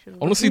 connection.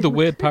 Honestly, the between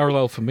weird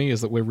parallel for me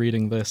is that we're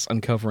reading this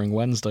and covering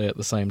Wednesday at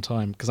the same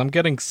time, because I'm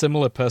getting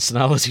similar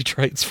personality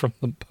traits from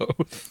them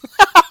both.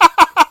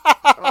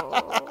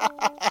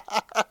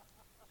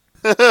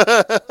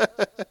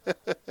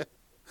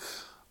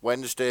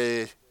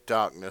 Wednesday,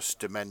 darkness,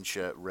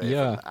 dementia, Raven,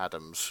 Yeah.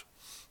 Adams.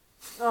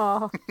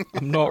 Oh,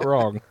 I'm not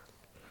wrong.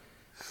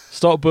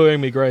 Stop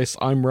booing me, Grace.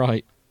 I'm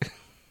right.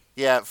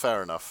 Yeah,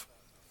 fair enough.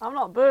 I'm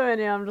not booing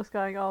you, I'm just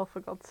going, oh, for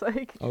God's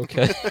sake.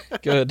 Okay,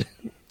 good.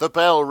 The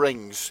bell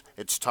rings.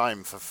 It's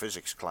time for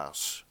physics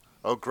class.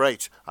 Oh,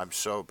 great. I'm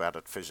so bad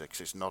at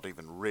physics, it's not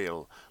even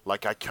real.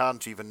 Like I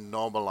can't even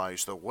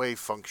normalize the wave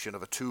function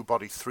of a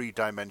two-body,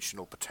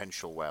 three-dimensional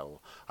potential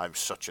well. I'm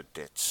such a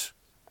ditz.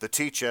 The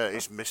teacher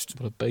is Mr.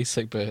 What a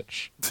basic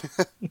bitch.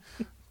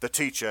 The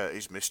teacher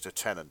is Mr.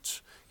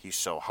 Tennant. He's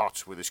so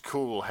hot with his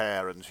cool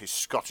hair and his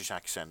Scottish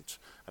accent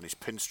and his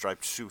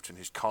pinstriped suit and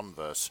his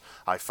Converse.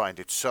 I find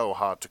it so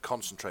hard to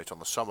concentrate on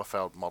the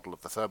Sommerfeld model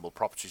of the thermal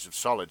properties of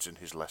solids in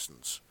his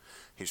lessons.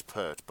 His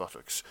pert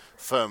buttocks,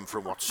 firm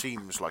from what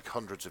seems like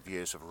hundreds of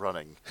years of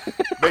running,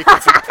 make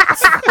it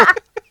impossible.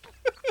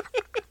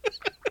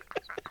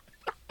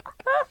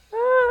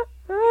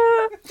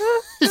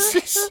 Is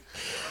this...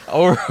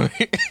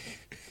 Alright.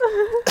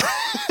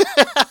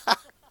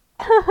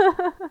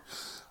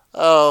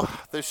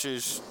 Oh, this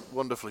is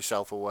wonderfully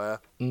self-aware.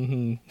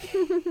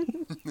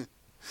 Mm-hmm.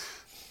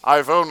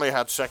 I've only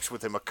had sex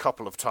with him a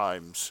couple of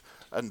times,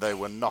 and they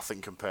were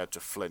nothing compared to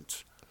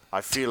Flint. I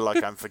feel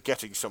like I'm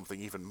forgetting something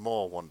even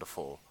more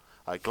wonderful.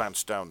 I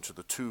glanced down to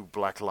the 2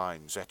 black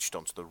lines etched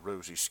onto the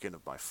rosy skin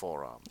of my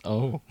forearm.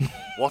 Oh.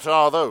 What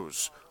are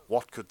those?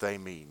 What could they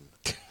mean?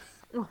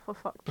 Oh, for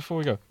fuck. Before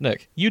we go,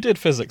 Nick, you did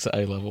physics at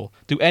A-level.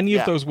 Do any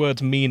Yeah. of those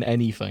words mean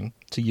anything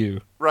to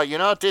you? Right,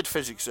 I did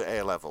physics at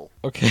A-level.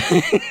 Okay.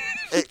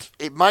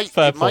 It might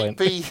Fair it might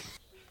point.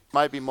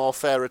 be more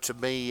fairer to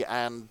me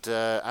and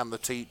the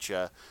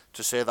teacher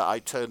to say that I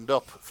turned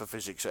up for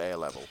physics at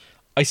A-level.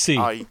 I see.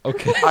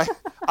 Okay.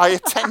 I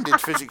attended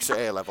physics at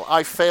A-level.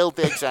 I failed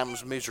the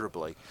exams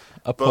miserably.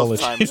 Apologies.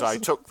 Both times I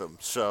took them.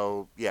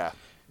 So yeah.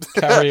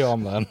 Carry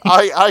on then.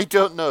 I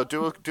don't know.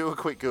 Do a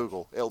quick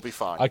Google. It'll be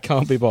fine. I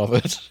can't be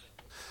bothered.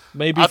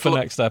 Maybe I'd for lo-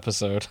 next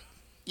episode.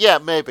 Yeah,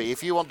 maybe.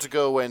 If you want to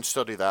go away and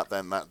study that,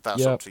 then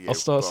that's Yeah, up to you. I'll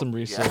start But, some yeah.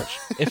 research.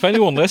 If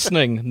anyone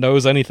listening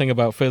knows anything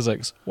about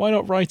physics, why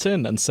not write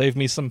in and save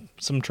me some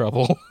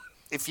trouble?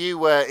 If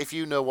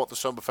you know what the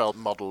Sommerfeld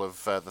model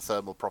of the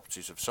thermal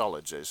properties of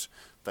solids is,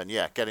 then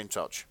yeah, get in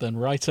touch. Then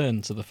write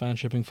in to the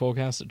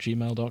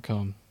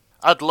fanshippingforecast@gmail.com.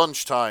 At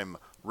lunchtime,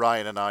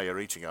 Ryan and I are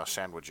eating our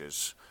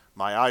sandwiches.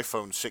 My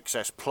iPhone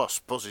 6S Plus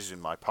buzzes in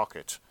my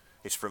pocket.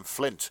 It's from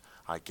Flint.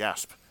 I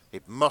gasp.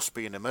 It must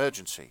be an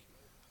emergency.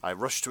 I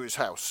rush to his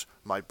house,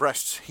 my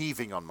breasts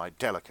heaving on my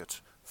delicate,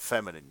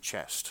 feminine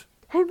chest.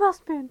 He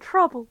must be in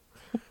trouble.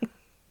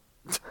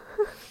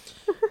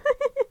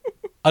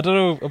 I don't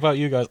know about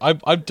you guys.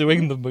 I'm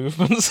doing the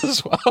movements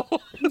as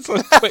well. It's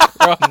a quick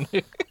run.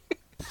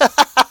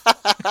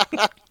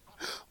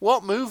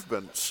 What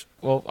movements?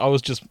 Well, I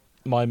was just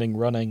miming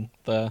running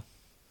there.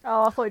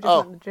 Oh, I thought you just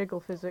Oh. meant the jiggle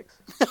physics.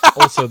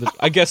 Also,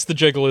 I guess the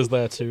jiggle is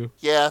there too.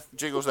 Yeah,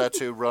 Jiggle's there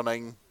too,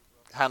 running,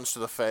 hands to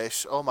the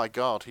face. Oh my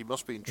god, he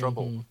must be in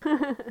trouble.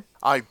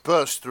 I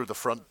burst through the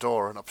front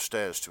door and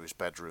upstairs to his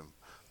bedroom.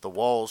 The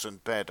walls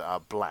and bed are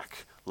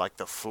black, like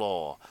the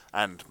floor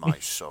and my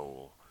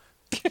soul.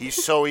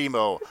 He's so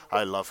emo,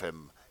 I love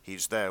him.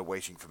 He's there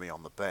waiting for me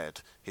on the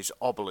bed, his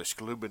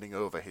obelisk looming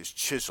over his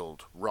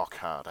chiseled,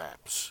 rock-hard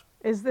abs.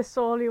 Is this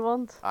all you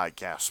want? I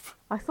gasp.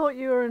 I thought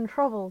you were in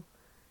trouble.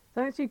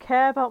 Don't you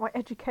care about my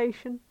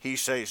education? He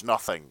says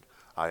nothing.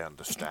 I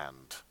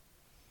understand.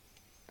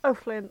 Oh,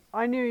 Flint,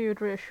 I knew you'd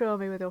reassure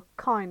me with your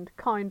kind,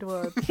 kind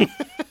words.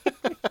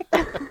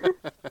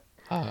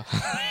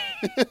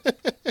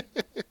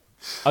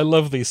 I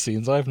love these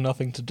scenes. I have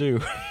nothing to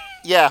do.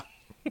 Yeah.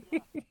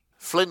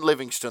 Flint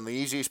Livingston, the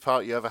easiest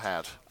part you ever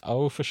had.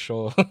 Oh, for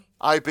sure.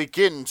 I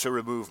begin to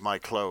remove my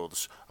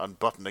clothes,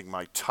 unbuttoning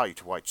my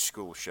tight white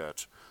school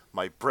shirt,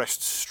 my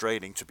breasts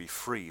straining to be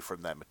free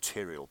from their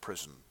material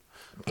prison.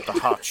 The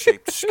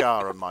heart-shaped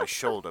scar on my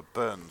shoulder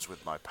burns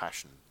with my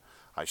passion.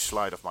 I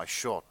slide off my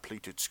short,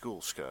 pleated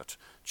school skirt,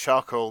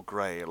 charcoal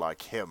grey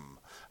like him,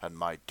 and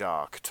my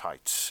dark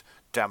tights,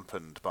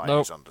 dampened by Nope.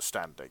 his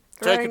understanding.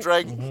 Drink. Take a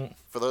drink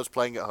for those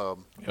playing at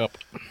home. Yep.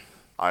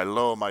 I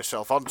lower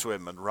myself onto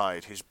him and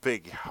ride his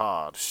big,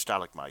 hard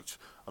stalagmite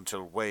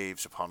until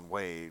waves upon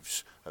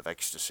waves of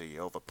ecstasy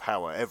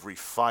overpower every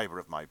fibre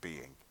of my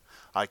being.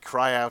 I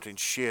cry out in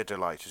sheer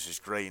delight as his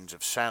grains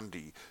of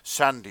sandy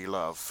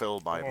love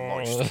fill my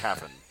moist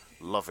cavern,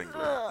 lovingly.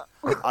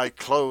 I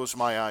close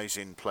my eyes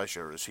in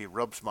pleasure as he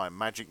rubs my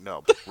magic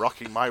knob,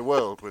 rocking my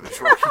world with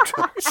his rocky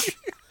touch.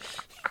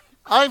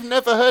 I've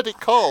never heard it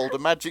called a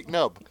magic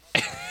nub.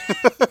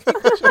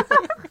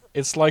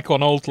 It's like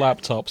on old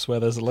laptops where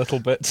there's a little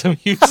bit to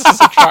use as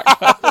a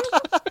trackpad.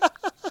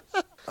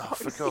 Oh,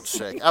 for God's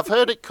sake. I've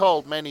heard it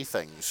called many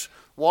things.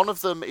 One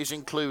of them is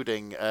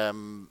including,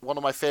 one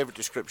of my favourite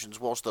descriptions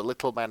was the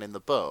little man in the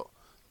boat,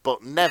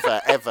 but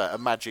never, ever a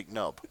magic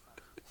nub.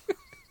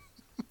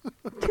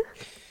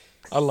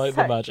 I like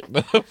the magic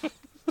though.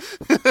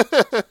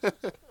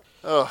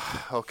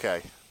 Oh,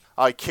 okay.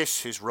 I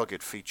kiss his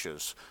rugged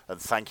features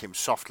and thank him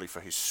softly for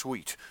his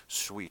sweet,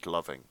 sweet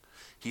loving.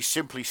 He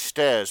simply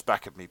stares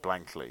back at me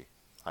blankly.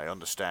 I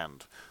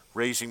understand,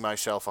 raising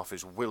myself off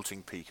his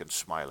wilting peak and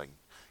smiling.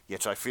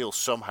 Yet I feel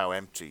somehow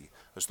empty,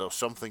 as though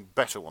something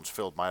better once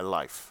filled my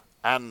life,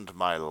 and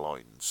my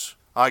loins.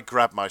 I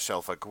grab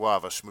myself a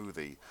guava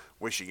smoothie,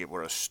 wishing it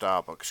were a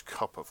Starbucks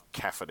cup of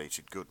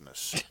caffeinated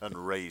goodness, and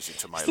raise it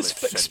to my Is lips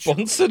this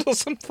sensually. sponsored or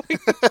something?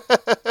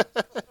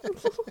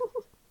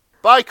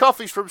 Buy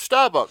coffees from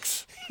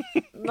Starbucks!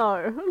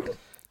 No.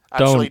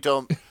 Actually,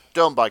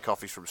 don't buy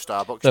coffees from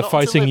Starbucks. They're not until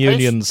fighting they pay-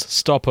 unions.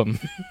 Stop them.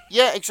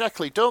 Yeah,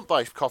 exactly. Don't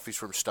buy coffees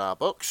from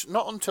Starbucks.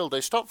 Not until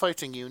they stop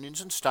fighting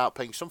unions and start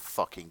paying some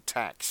fucking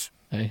tax.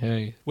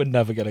 Hey. We're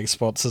never getting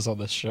sponsors on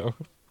this show.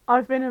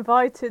 I've been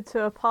invited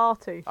to a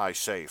party. I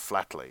say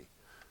flatly.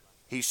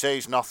 He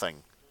says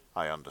nothing.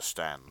 I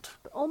understand.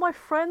 All my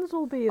friends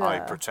will be there. I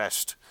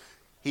protest.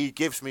 He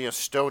gives me a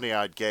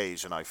stony-eyed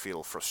gaze and I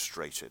feel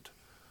frustrated.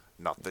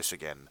 Not this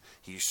again.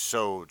 He's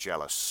so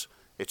jealous.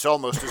 It's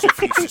almost as if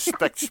he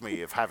suspects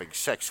me of having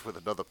sex with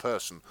another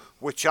person,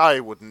 which I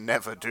would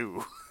never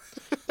do.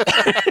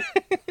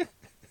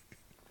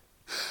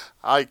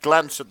 I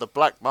glance at the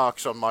black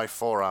marks on my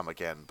forearm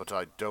again, but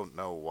I don't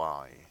know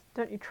why.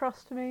 Don't you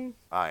trust me?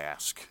 I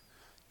ask.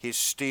 His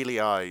steely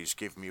eyes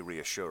give me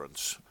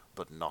reassurance,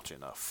 but not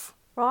enough.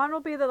 Ryan will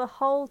be there the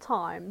whole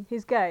time.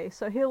 He's gay,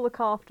 so he'll look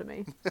after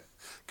me.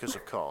 Because,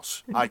 of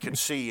course, I can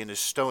see in his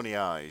stony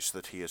eyes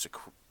that he has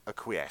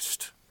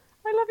acquiesced.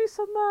 I love you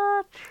so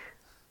much.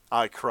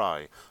 I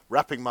cry,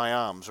 wrapping my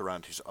arms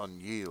around his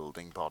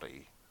unyielding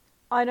body.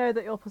 I know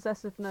that your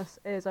possessiveness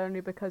is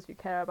only because you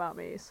care about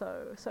me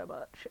so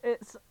much.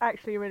 It's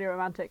actually really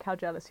romantic how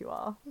jealous you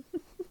are.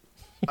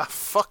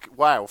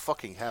 Wow,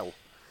 fucking hell.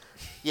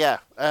 Yeah,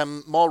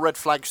 more red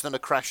flags than a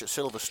crash at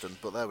Silverstone,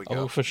 but there we go.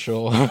 Oh, for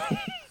sure.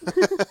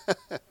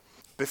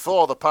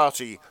 Before the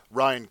party,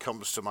 Ryan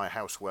comes to my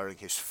house wearing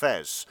his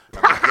fez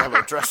and the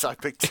yellow dress I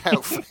picked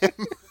out for him.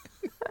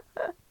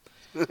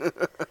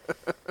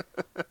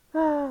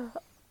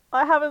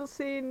 I haven't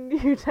seen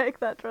you take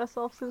that dress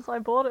off since I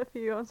bought it for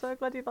you. I'm so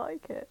glad you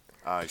like it.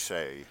 I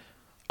say,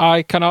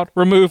 I cannot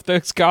remove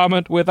this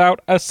garment without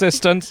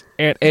assistance.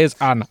 It is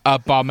an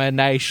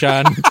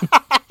abomination.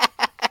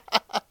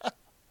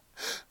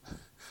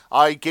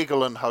 I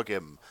giggle and hug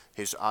him.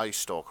 His eye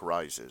stalk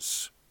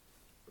rises.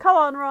 Come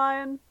on,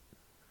 Ryan.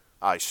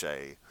 I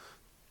say.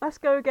 Let's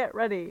go get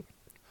ready.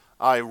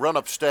 I run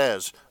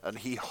upstairs, and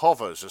he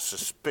hovers a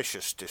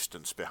suspicious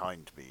distance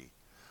behind me.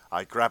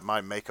 I grab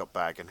my makeup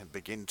bag and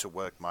begin to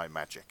work my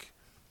magic.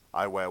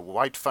 I wear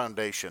white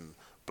foundation,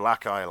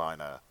 black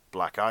eyeliner,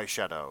 black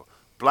eyeshadow,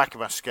 black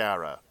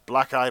mascara,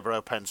 black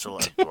eyebrow pencil,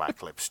 and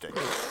black lipstick.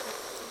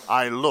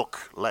 I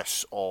look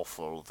less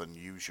awful than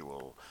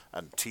usual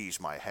and tease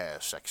my hair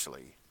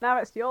sexily. Now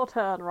it's your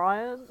turn,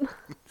 Ryan.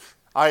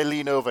 I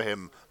lean over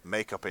him,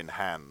 makeup in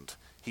hand.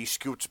 He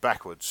scoots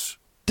backwards.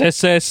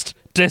 Desist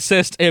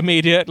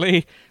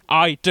immediately.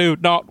 I do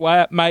not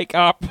wear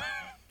makeup.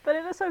 But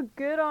it looks so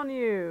good on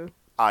you.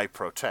 I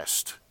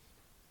protest.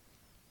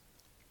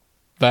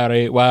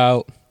 Very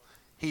well.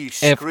 He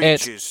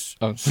screeches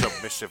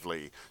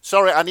submissively.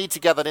 Sorry, I need to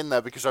get that in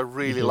there because I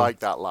really like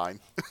that line.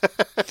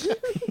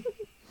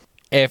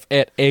 If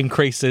it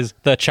increases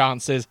the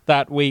chances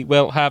that we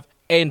will have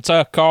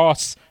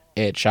intercourse,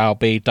 it shall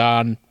be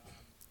done.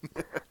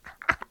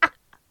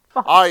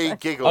 I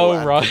giggle.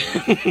 Oh, right.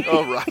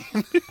 Oh,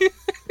 right.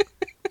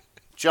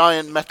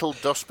 Giant metal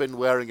dustbin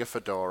wearing a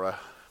fedora.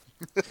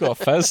 He's got a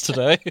fez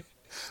today.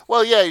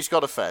 Well, yeah, he's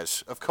got a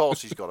fez. Of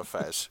course he's got a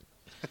fez.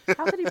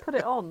 How did he put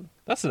it on?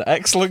 That's an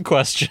excellent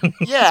question.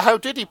 Yeah, how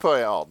did he put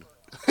it on?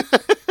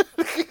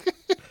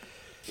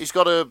 He's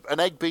got an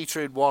egg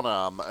beater in one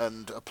arm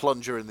and a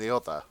plunger in the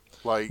other.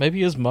 Like,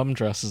 maybe his mum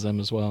dresses him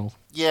as well.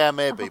 yeah,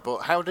 maybe. But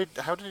how did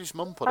his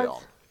mum put it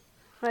on?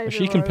 Maybe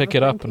She can pick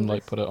it up and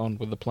put it on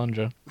with the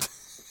plunger.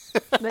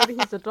 Maybe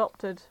he's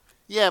adopted.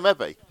 Yeah,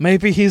 maybe.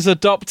 Maybe he's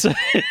adopted.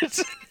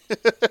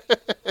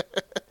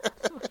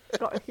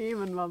 Got a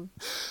human mum.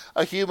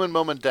 A human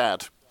mum and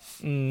dad.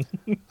 Who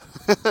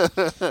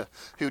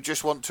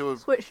just want to...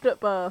 Switched at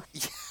birth.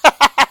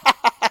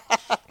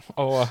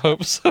 Oh, I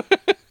hope so.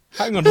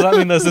 Hang on, does that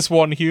mean there's this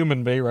one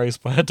human being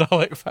raised by a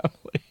Dalek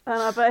family?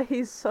 And I bet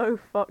he's so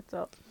fucked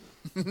up.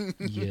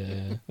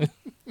 Yeah.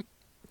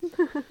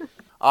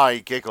 I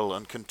giggle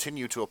and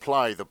continue to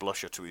apply the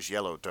blusher to his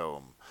yellow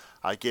dome.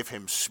 I give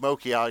him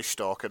smoky eye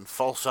stalk and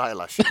false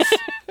eyelashes.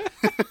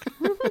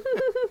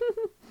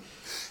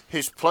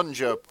 His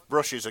plunger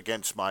brushes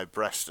against my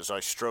breast as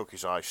I stroke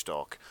his eye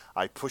stalk.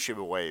 I push him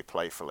away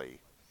playfully.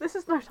 This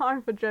is no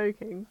time for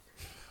joking.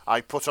 I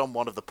put on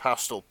one of the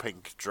pastel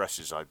pink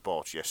dresses I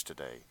bought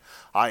yesterday.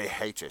 I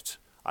hate it.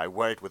 I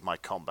wear it with my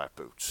combat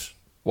boots.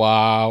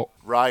 Wow.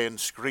 Ryan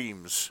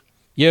screams.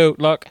 You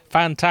look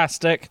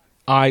fantastic.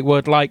 I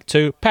would like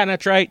to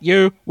penetrate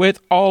you with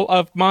all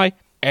of my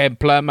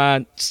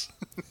implements.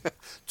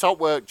 Top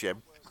work,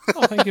 Jim.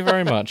 Oh, thank you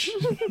very much.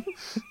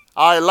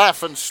 I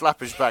laugh and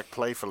slap his back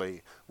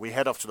playfully. We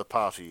head off to the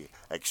party,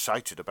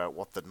 excited about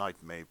what the night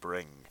may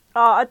bring.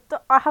 I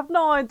have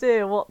no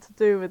idea what to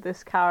do with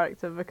this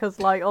character because,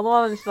 like, on the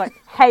one hand, she like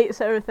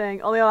hates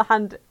everything. On the other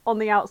hand, on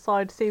the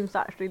outside, seems to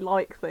actually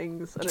like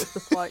things, and it's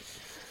just like,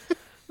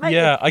 make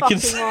Yeah, your I can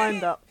fucking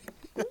mind up.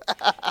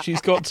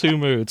 She's got two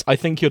moods. I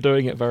think you're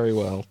doing it very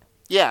well.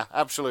 Yeah,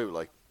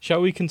 absolutely.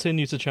 Shall we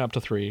continue to chapter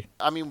 3?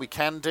 I mean, we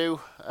can do.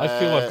 I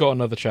feel I've got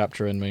another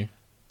chapter in me.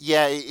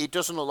 Yeah, it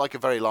doesn't look like a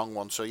very long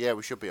one, so yeah,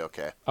 we should be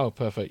okay. Oh,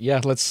 perfect.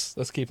 Yeah, let's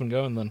keep on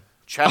going then.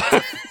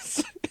 Chapter...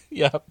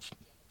 Yep.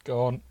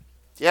 Go on.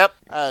 Yep,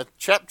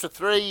 Chapter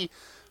 3,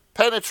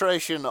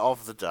 Penetration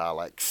of the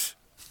Daleks.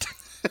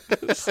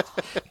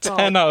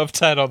 10 out of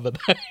 10 on the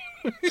day.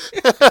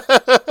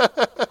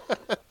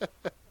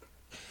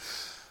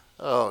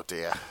 Oh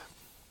dear.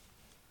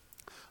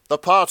 The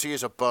party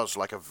is abuzz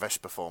like a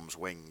Vesperform's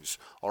wings,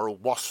 or a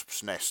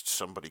wasp's nest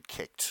somebody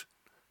kicked.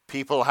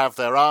 People have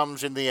their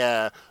arms in the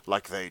air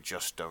like they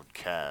just don't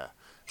care.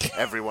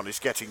 Everyone is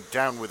getting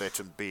down with it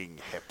and being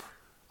hip.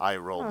 I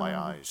roll my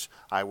eyes.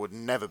 I would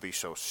never be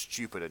so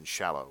stupid and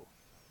shallow.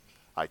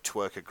 I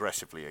twerk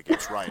aggressively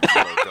against Ryan's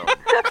yellow dome.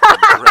 And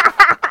grip.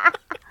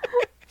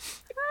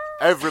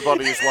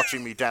 Everybody is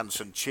watching me dance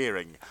and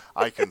cheering.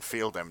 I can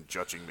feel them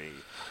judging me.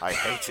 I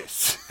hate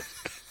it.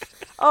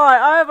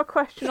 Alright, I have a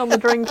question on the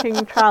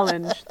drinking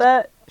challenge.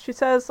 She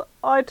says,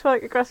 I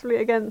twerk aggressively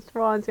against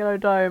Ryan's yellow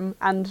dome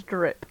and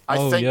drip. I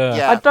Oh, think, yeah.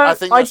 yeah. I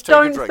think that's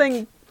take a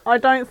drink. I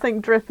don't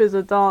think drip is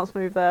a dance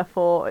move,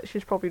 therefore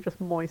she's probably just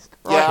moist.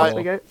 Yeah, Right, I- there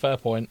we go. Fair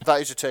point.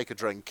 That is a take a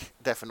drink,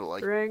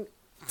 definitely. Drink.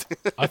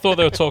 I thought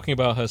they were talking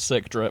about her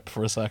sick drip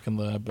for a second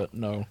there, but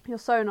no. You're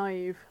so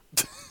naive.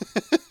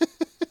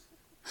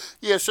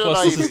 Yeah, so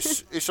Plus, naive.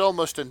 this It's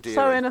almost endearing.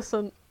 So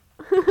innocent.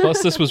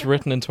 Plus, this was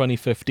written in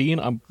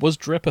 2015. Was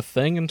drip a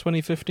thing in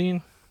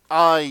 2015?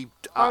 I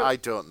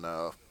don't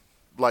know.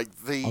 Like,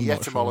 the I'm not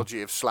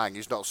etymology of slang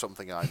is not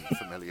something I'm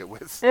familiar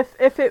with.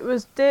 If it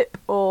was dip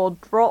or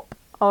drop,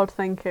 I would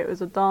think it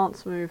was a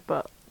dance move,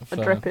 but a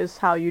Fair. drip is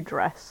how you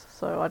dress.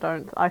 So I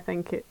don't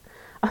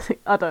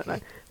know.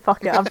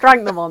 Fuck it, I've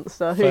drank the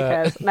monster. Who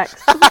Fair. cares?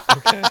 Next.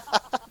 Okay.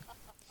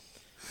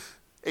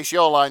 It's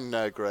your line,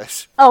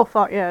 Grace. Oh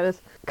fuck yeah, it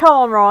is. Come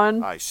on,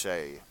 Ryan. I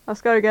say.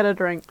 Let's go get a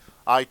drink.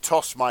 I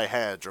toss my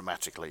hair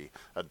dramatically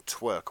and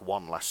twerk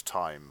one last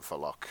time for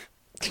luck.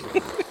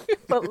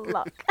 But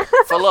luck.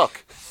 For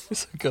luck.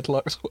 It's a good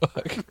luck's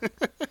work.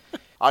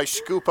 I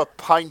scoop a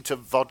pint of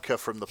vodka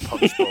from the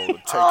punch bowl and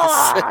take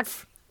a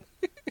sip.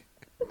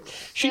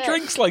 She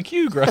drinks like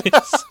you, Grace.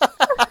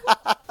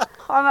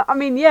 I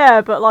mean,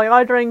 yeah, but like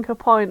I drink a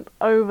pint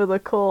over the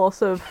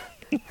course of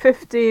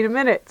 15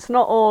 minutes,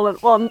 not all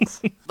at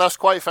once. That's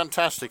quite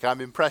fantastic.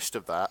 I'm impressed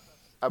of that.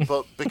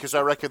 But because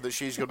I reckon that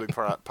she's going to be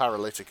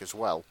paralytic as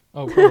well.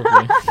 Oh,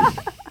 probably.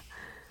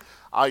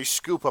 I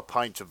scoop a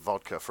pint of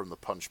vodka from the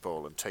punch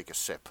bowl and take a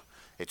sip.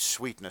 Its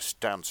sweetness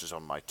dances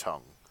on my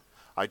tongue.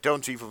 I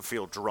don't even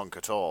feel drunk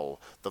at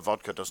all. The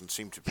vodka doesn't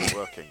seem to be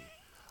working.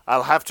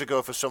 I'll have to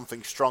go for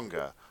something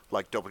stronger,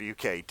 like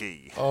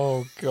WKD.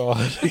 Oh,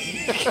 God.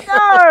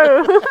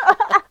 No!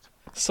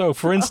 So,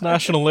 for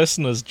international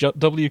listeners,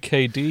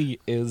 WKD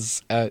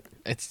is,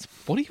 it's,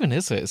 what even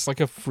is it? It's like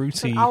a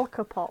fruity... An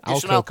alcopop.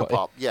 It's an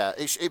alcopop, yeah.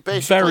 It basically...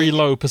 Very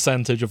low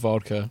percentage of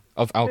vodka,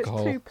 of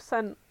alcohol. It's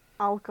 2%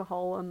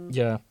 alcohol and...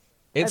 Yeah.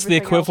 It's the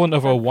Everything equivalent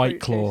else of a is White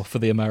fruit Claw juice. for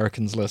the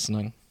Americans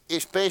listening.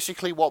 It's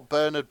basically what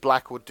Bernard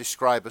Black would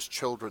describe as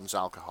children's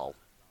alcohol.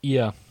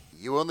 Yeah.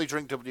 You only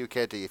drink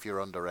WKD if you're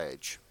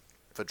underage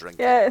for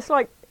drinking. Yeah, it's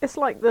like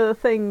the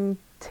thing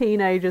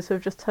teenagers who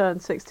have just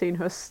turned 16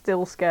 who are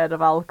still scared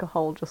of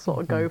alcohol just sort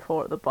of go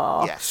for at the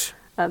bar. Yes.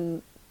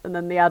 And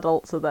then the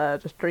adults are there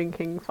just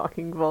drinking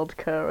fucking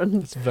vodka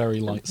and It's very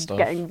light stuff.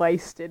 getting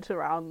wasted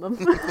around them.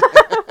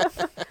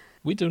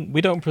 We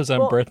don't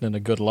present Well- Britain in a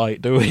good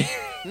light, do we?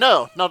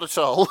 No, not at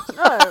all.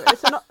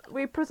 No,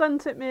 we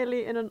present it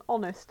merely in an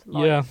honest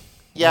light. Yeah.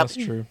 Yep. That's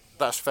true.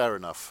 That's fair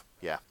enough.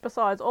 Yeah.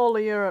 Besides, all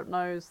of Europe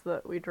knows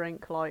that we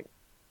drink like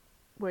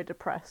we're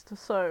depressed,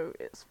 so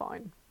it's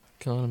fine.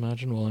 Can't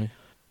imagine why.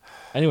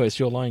 Anyway, it's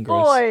your line,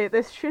 Grace. Boy,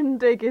 this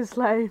shindig is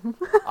lame.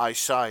 I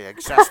sigh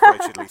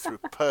exasperatedly through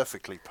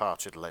perfectly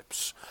parted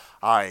lips.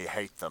 I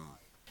hate them.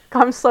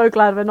 I'm so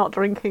glad we're not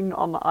drinking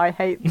on I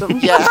hate them.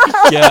 Yeah.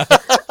 Yeah.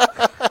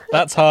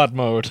 That's hard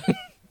mode.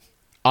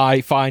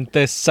 I find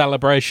this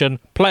celebration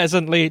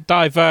pleasantly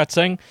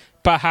diverting.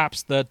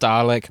 Perhaps the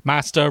Dalek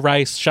Master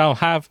Race shall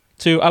have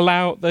to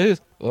allow the...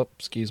 Oh,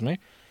 excuse me.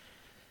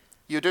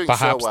 You're doing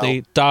Perhaps so well.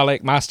 the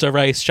Dalek Master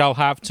Race shall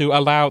have to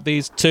allow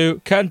these to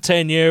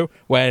continue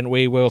when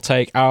we will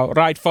take our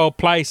rightful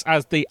place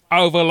as the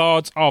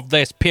overlords of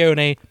this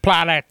puny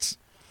planet.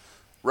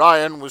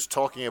 Ryan was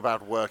talking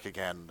about work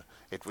again.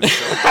 It was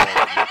so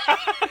boring.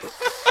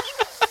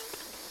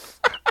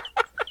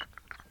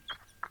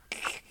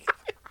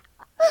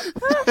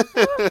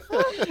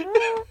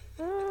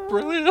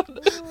 Brilliant.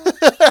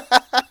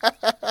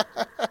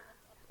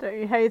 Don't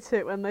you hate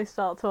it when they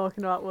start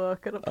talking about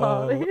work at a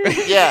party?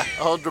 Yeah,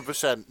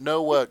 100%.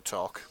 No work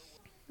talk.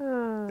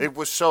 It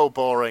was so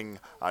boring,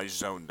 I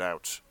zoned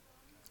out.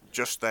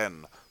 Just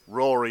then,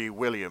 Rory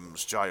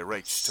Williams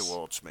gyrates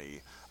towards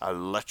me, a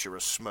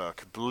lecherous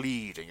smirk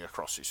bleeding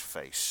across his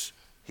face.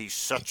 He's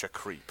such a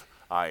creep.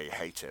 I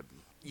hate him.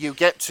 You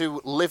get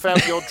to live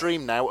out your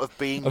dream now of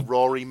being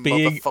Rory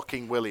being-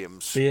 motherfucking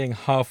Williams. Being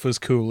half as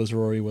cool as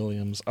Rory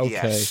Williams. Okay,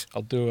 Yes.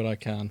 I'll do what I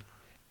can.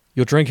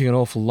 You're drinking an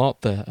awful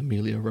lot there,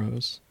 Amelia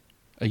Rose.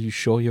 Are you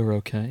sure you're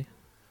okay?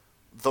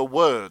 The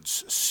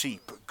words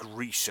seep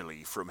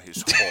greasily from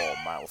his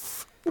whore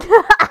mouth.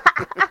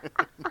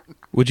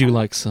 Would you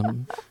like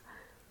some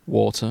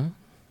water?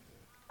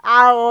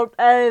 I want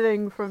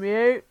anything from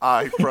you.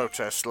 I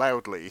protest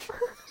loudly,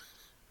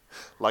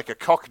 like a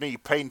Cockney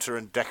painter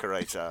and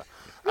decorator,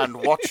 and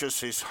watch as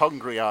his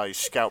hungry eyes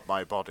scout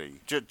my body.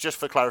 Just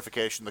for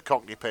clarification, the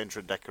Cockney painter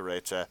and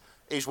decorator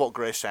is what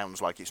Grace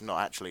sounds like. It's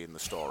not actually in the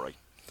story.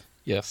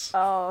 Yes.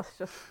 Oh,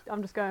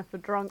 I'm just going for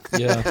drunk.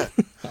 Yeah,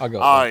 I got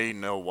that. I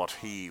know what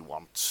he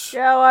wants,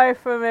 Get away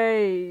from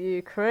me,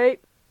 you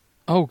creep.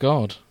 Oh,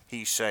 God.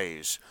 he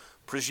says,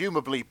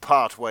 presumably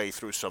part-way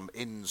through some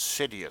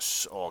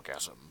insidious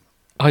orgasm.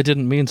 I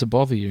didn't mean to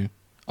bother you.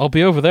 I'll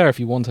be over there if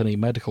you want any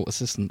medical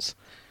assistance.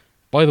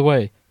 By the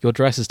way, your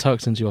dress is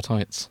tucked into your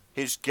tights.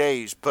 His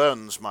gaze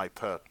burns my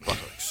pert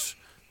buttocks.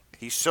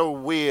 He's so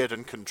weird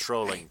and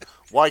controlling.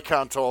 Why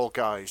can't all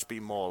guys be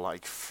more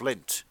like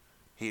Flint?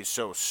 He is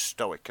so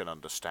stoic and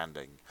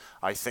understanding.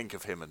 I think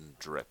of him and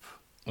drip.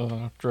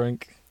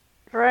 Drink.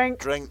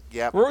 Drink,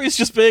 yep. Rory's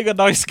just being a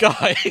nice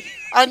guy.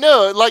 I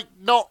know, like,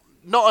 not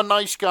a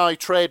nice guy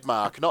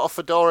trademark, not a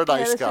fedora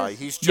nice this guy. is-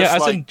 He's just Yeah,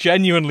 as like, in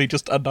genuinely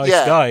just a nice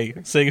Yeah. guy,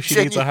 saying if she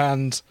needs a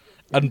hand,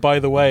 and by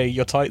the way,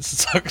 your tights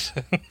are tucked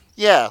in.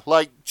 yeah,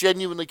 like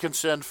genuinely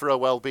concerned for her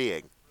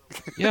well-being.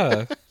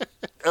 Yeah,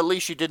 At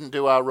least she didn't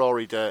do our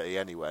Rory dirty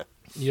anyway.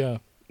 yeah.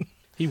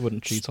 He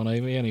wouldn't cheat on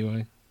Amy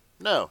anyway.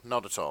 No,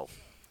 not at all.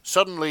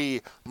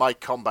 Suddenly, my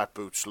combat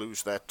boots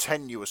lose their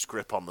tenuous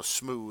grip on the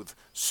smooth,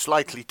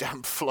 slightly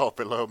damp floor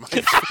below my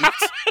feet.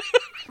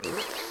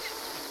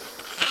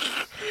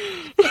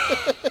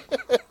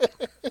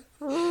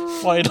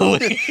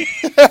 Finally.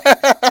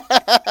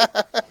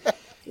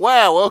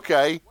 Wow,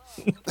 okay.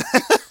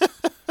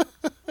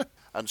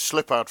 And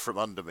slip out from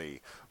under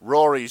me.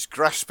 Rory's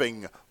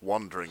grasping,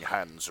 wandering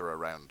hands are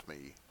around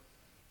me.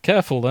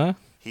 Careful there.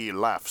 He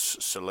laughs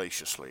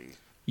salaciously.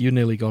 You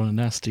nearly got a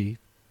nasty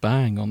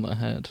bang on the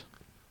head.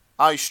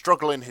 I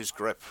struggle in his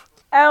grip.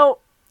 Ow!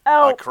 I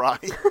Ow! cry.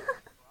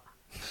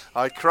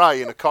 I cry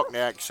in a Cockney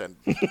accent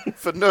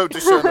for no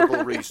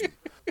discernible reason.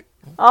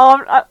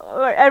 Look,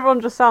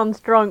 everyone just sounds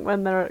drunk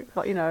when they're,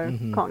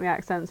 Cockney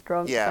accents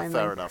drunk. Yeah, same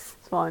fair thing. enough.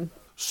 It's fine.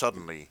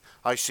 Suddenly,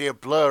 I see a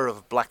blur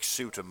of black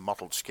suit and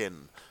mottled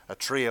skin. A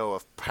trio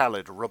of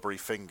pallid, rubbery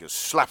fingers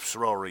slaps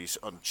Rory's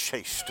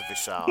unchaste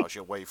visage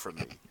away from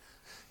me.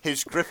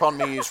 His grip on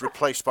me is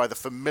replaced by the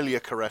familiar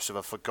caress of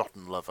a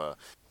forgotten lover.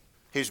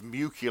 His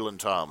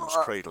muculent arms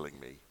cradling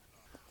me.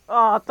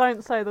 Oh,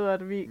 don't say the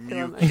word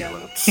muculent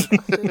again.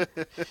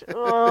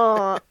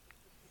 Muculent.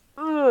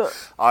 Ugh.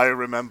 I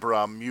remember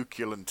our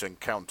muculent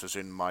encounters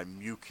in my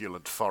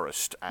muculent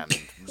forest and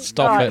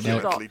Stop it, Nick.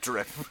 muculently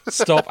drip.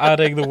 Stop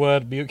adding the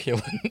word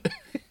muculent.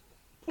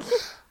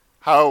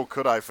 How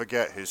could I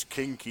forget his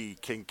kinky,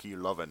 kinky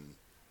lovin'?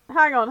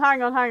 Hang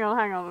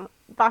on.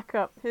 Back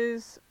up.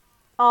 His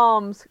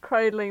arms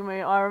cradling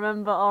me. I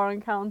remember our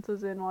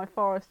encounters in my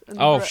forest. And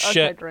Oh, okay,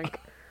 shit. drink.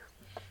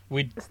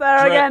 It's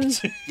there again.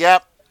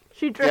 Yep,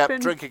 She dripping.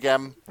 yep, drink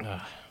again.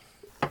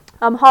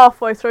 I'm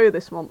halfway through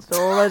this monster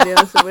already.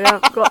 Listen,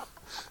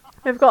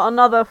 we've got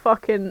another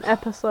fucking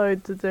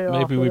episode to do.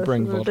 Maybe after we this.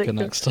 bring It's vodka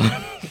ridiculous. next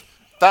time.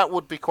 That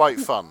would be quite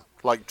fun,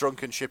 like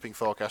drunken shipping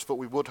forecast, but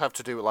we would have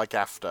to do it like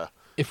after.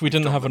 If we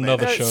didn't have Don't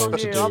another make it. show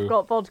Notes to on do, you. I've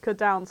got vodka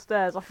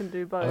downstairs. I can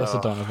do both. unless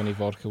I don't have any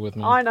vodka with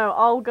me. I know.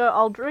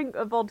 I'll drink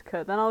a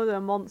vodka, then I'll do a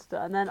monster,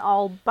 and then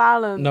I'll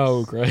balance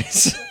No,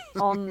 Grace.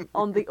 on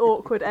the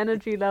awkward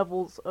energy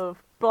levels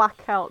of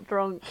blackout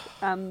drunk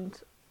and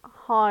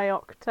high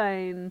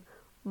octane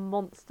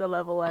monster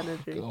level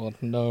energy. God,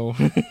 no.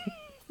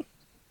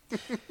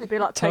 It'd be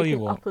like Tell you taking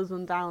what, uppers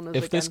and downers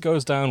If again. this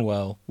goes down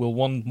well,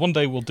 one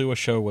day we'll do a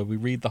show where we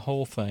read the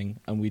whole thing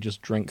and we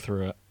just drink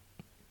through it.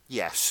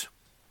 Yes.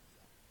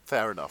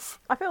 Fair enough.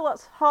 I feel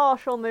that's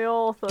harsh on the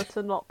author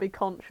to not be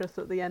conscious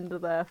at the end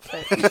of their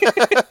fic.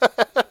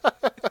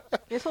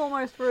 It's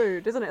almost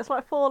rude, isn't it? It's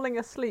like falling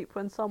asleep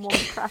when someone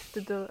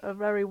crafted a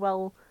very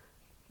well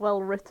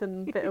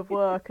written bit of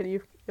work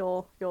and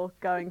you're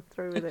going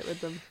through with it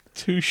with them.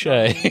 Touche.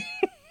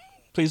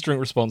 Please drink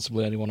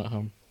responsibly, anyone at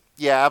home.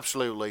 Yeah,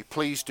 absolutely.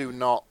 Please do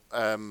not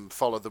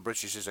follow the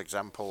British's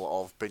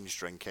example of binge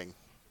drinking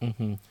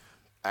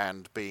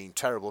and being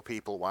terrible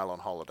people while on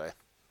holiday.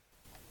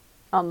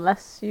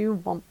 Unless you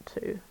want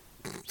to.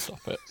 Stop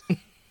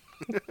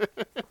it.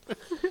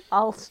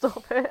 I'll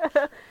stop it.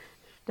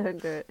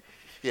 Don't do it.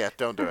 Yeah,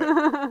 don't do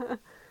it.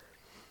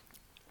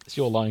 It's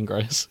your line,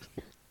 Grace.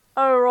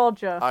 Oh,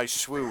 Roger. I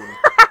swoon.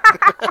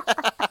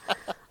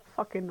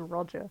 Fucking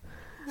Roger.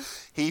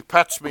 He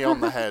pats me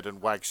on the head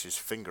and wags his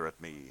finger at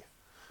me.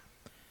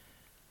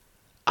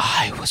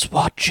 I was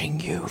watching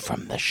you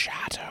from the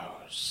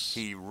shadows,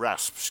 He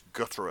rasps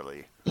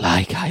gutturally.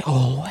 like I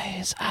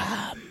always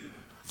am.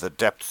 The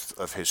depth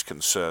of his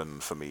concern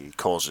for me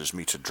causes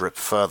me to drip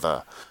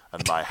further,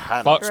 and my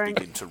hands Fuck.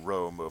 begin to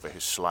roam over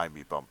his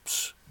slimy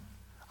bumps.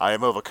 I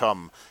am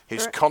overcome.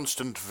 His Drink.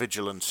 constant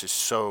vigilance is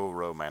so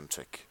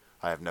romantic.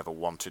 I have never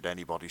wanted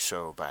anybody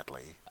so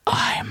badly.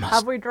 I must.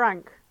 Have we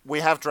drank?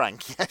 We have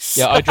drank, yes.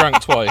 Yeah, I drank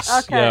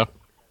twice. Okay.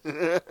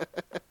 Yeah.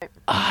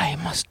 I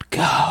must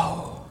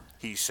go,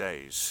 He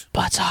says.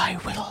 but I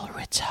will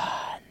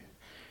return,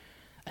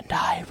 and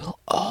I will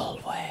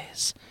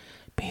always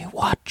be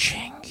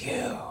watching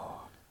you.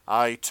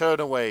 I turn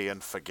away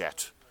and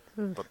forget,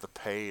 but the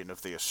pain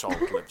of the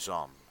assault lives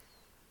on.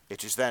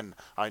 It is then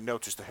I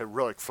notice the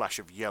heroic flash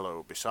of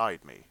yellow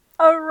beside me.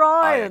 Oh, I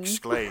Ryan!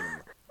 exclaim.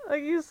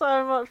 Thank you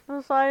so much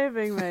for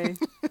saving me.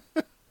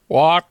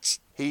 What?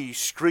 He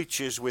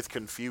screeches with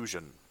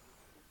confusion.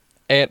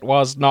 It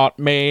was not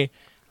me,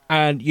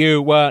 and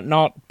you were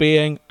not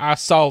being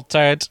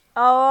assaulted.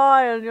 Oh,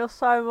 Ryan, you're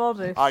so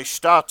modest. I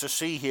start to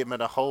see him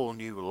in a whole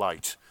new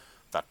light.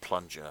 That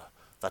plunger,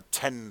 that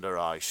tender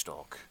eye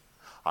stalk.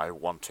 I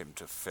want him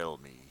to fill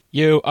me.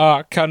 You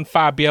are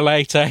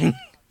confabulating.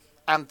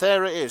 And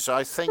there it is.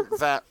 I think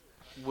that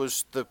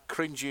was the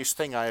cringiest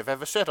thing I have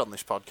ever said on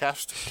this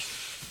podcast.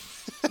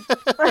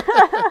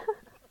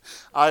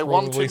 I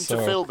want him to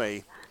fill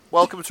me.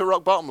 Welcome to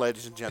Rock Bottom,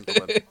 ladies and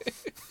gentlemen.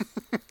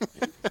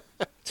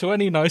 To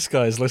any nice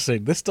guys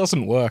listening, this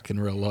doesn't work in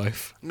real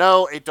life.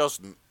 No, it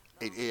doesn't.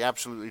 It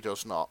absolutely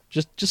does not.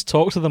 Just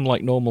talk to them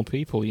like normal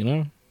people, you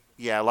know?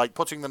 Yeah, like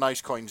putting the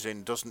nice coins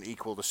in doesn't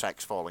equal the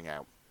sex falling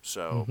out.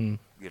 So,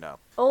 you know.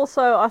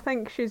 Also, I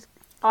think she's,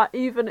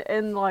 even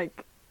in,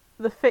 like,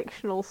 the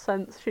fictional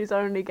sense, she's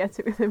only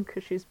getting with him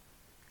because she's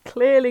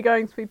clearly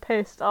going to be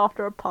pissed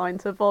after a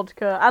pint of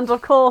vodka. And,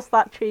 of course,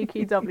 that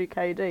cheeky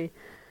WKD.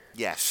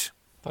 Yes.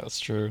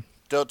 That's true.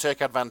 Don't take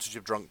advantage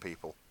of drunk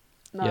people.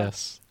 No.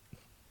 Yes.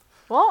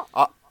 What?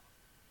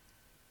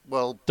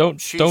 Well, Don't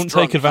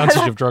take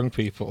advantage of drunk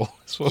people.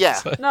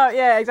 Yeah. No,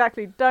 yeah,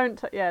 exactly.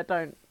 Don't.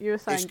 You were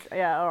saying,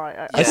 yeah, all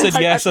right. I said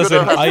yes, as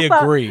in I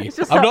agree.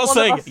 I'm not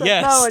saying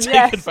yes.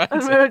 Take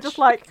advantage. And we were just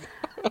like,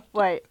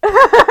 wait.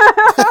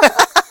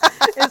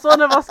 It's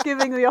one of us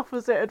giving the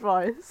opposite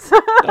advice.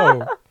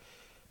 No,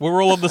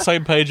 we're all on the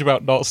same page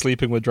about not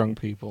sleeping with drunk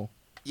people.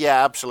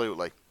 Yeah,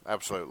 absolutely,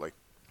 absolutely.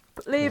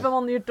 But leave them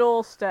on your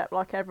doorstep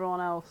like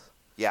everyone else.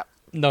 Yeah.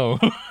 No.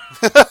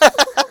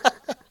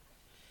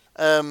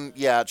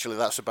 Yeah, actually,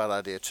 that's a bad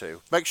idea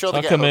too. Make sure they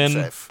Tuck get him home in,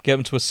 safe. get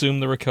him to assume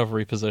the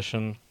recovery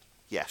position.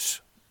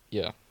 Yes.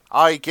 Yeah.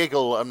 I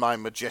giggle and my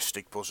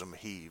majestic bosom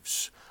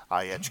heaves.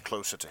 I edge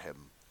closer to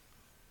him.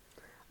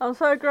 I'm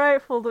so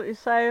grateful that you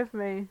saved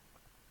me.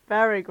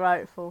 Very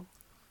grateful.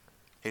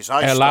 His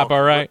eye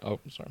Elaborate. Oh,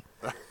 sorry.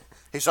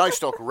 His eye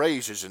stalk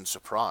raises in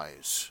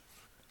surprise.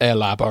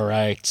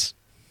 Elaborate.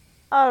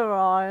 Oh,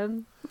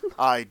 Ryan.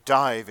 I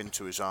dive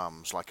into his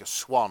arms like a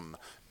swan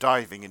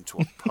diving into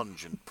a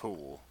pungent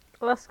pool.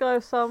 Let's go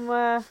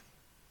somewhere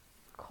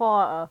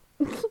quieter.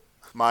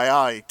 My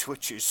eye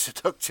twitches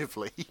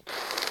seductively.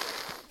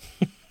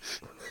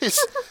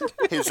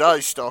 His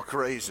eye stalk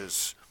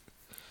raises.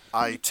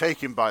 I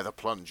take him by the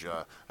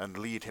plunger and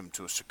lead him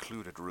to a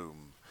secluded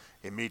room.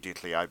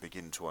 Immediately I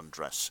begin to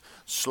undress,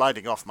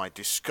 sliding off my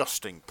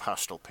disgusting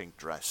pastel pink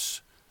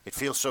dress. It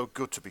feels so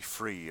good to be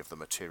free of the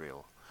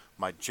material.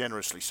 My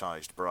generously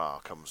sized bra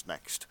comes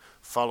next,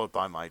 followed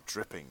by my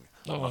dripping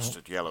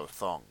mustard yellow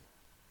thong.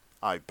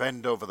 I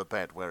bend over the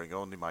bed wearing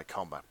only my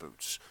combat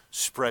boots,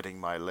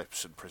 spreading my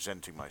lips and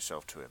presenting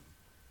myself to him.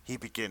 He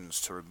begins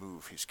to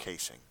remove his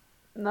casing.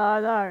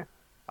 No.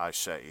 I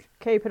say,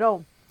 Keep it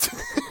on.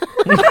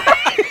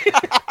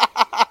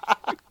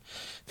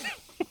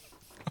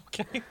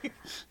 Okay.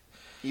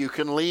 you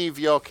can leave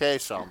your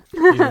case on.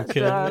 You can...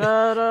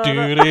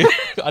 Duty.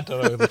 I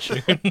don't know the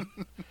tune.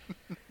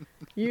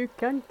 You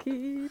can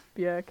keep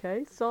your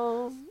case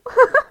on.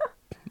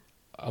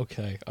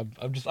 Okay,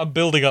 I'm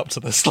building up to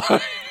this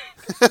line.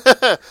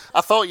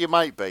 I thought you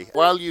might be.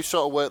 While you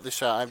sort of work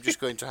this out, I'm just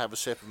going to have a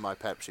sip of my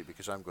Pepsi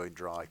because I'm going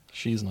dry.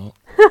 She's not.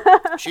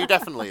 She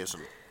definitely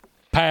isn't.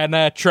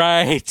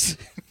 Penetrate.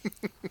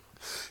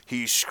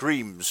 He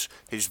screams,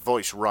 his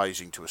voice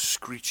rising to a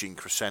screeching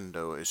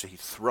crescendo as he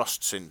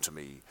thrusts into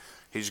me,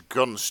 his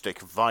gun stick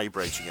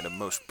vibrating in a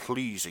most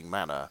pleasing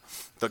manner,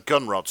 the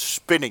gun rod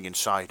spinning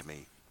inside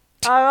me.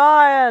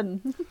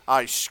 Orion!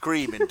 I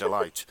scream in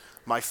delight,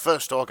 my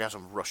first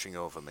orgasm rushing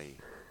over me.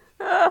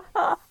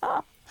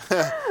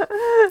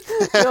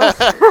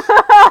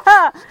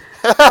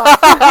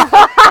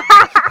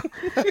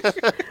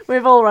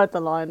 We've all read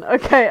the line.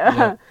 Okay,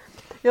 Yeah.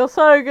 You're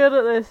so good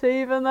at this,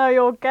 even though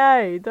you're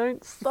gay.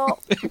 Don't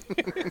stop.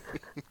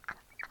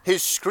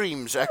 His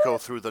screams echo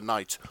through the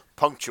night,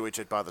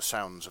 punctuated by the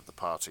sounds of the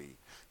party.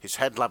 His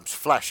headlamps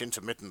flash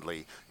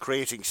intermittently,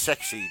 creating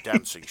sexy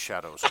dancing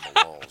shadows on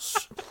the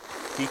walls.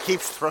 He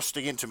keeps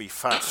thrusting into me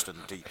fast and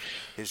deep,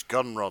 his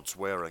gun rods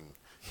whirring.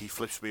 He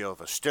flips me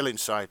over, still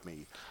inside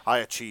me. I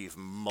achieve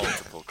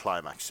multiple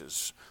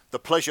climaxes, the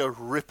pleasure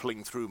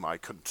rippling through my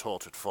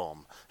contorted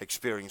form,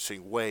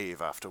 experiencing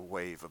wave after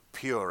wave of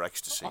pure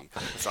ecstasy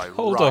as I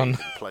Hold writhe on. in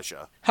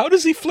pleasure. How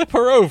does he flip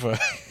her over?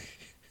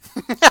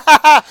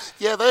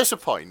 Yeah, there's a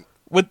point.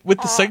 With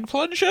the sing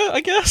plunger,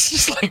 I guess?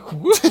 Just like,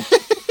 whoop.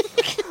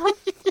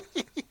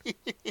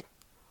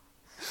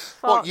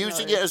 What, Fuck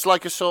using no. it as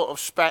like a sort of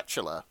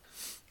spatula?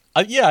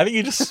 Yeah, I think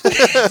you just...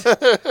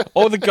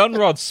 or the gun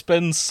rod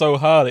spins so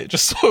hard it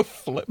just sort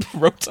of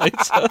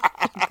rotates her.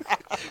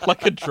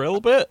 Like a drill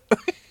bit.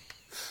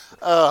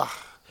 I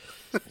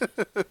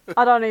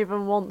don't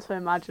even want to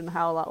imagine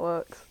how that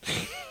works.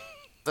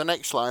 The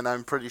next line,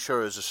 I'm pretty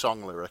sure, is a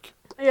song lyric.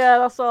 Yeah,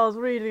 that's what I was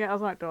reading it. I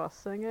was like, do I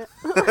sing it?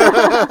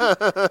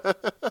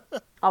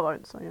 I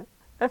won't sing it.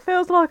 It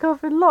feels like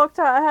I've been locked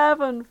out of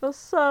heaven for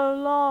so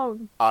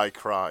long. I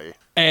cry.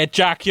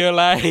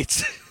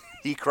 Ejaculate.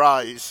 He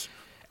cries.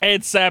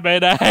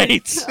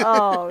 Inseminate.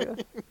 Oh,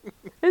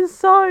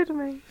 inside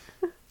me.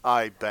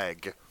 I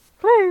beg.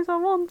 Please, I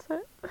want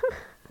it.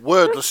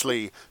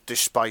 Wordlessly,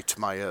 despite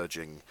my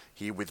urging,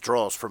 he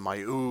withdraws from my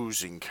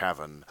oozing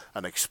cavern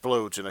and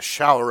explodes in a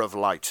shower of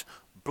light,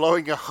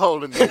 blowing a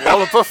hole in the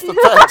wall above the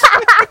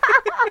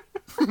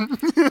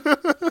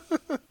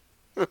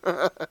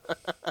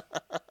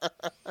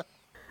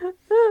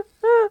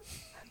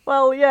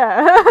Well,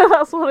 yeah,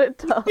 that's what it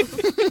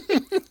does.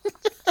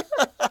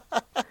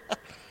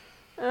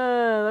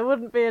 There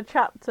wouldn't be a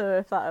chapter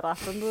if that had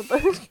happened, would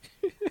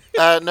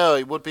there? No,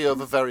 it would be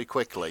over very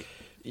quickly.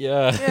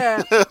 Yeah.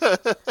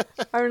 Yeah.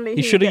 Only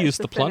He should have gets used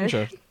to the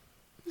plunger.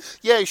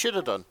 Yeah, he should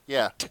have done.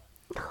 Yeah. finish.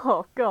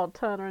 Oh, God,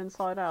 turn her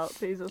inside out.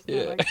 Jesus. no,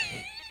 Yeah.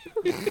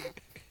 thanks.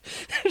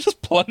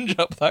 Just plunge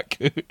up that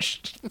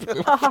cooch.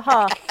 Ha ha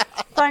ha.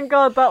 Thank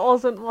God that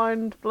wasn't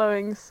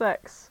mind-blowing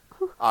sex.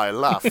 I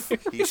laugh.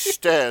 He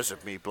stares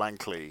at me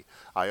blankly.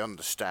 I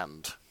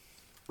understand.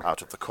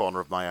 Out of the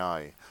corner of my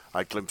eye,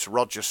 I glimpse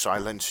Roger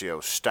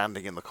Silencio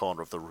standing in the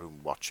corner of the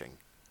room watching.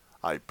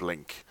 I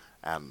blink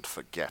and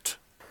forget.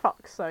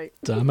 Fuck's sake.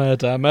 Damn it,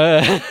 damn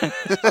it.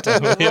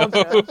 Damn it.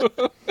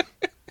 Roger.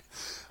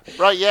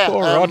 Right, yeah.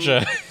 Poor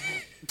Roger.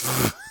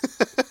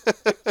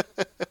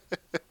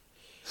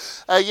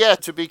 Yeah,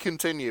 to be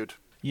continued.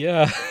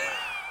 Yeah.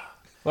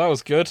 That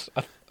was good.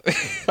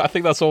 I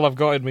think that's all I've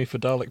got in me for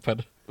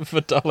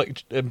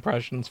Dalek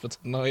impressions for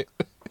tonight.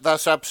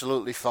 That's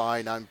absolutely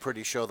fine. I'm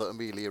pretty sure that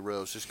Amelia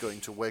Rose is going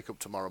to wake up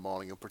tomorrow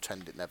morning and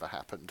pretend it never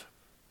happened.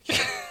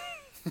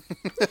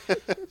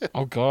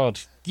 Oh God,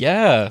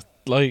 yeah.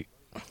 Like,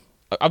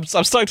 I'm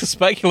starting to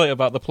speculate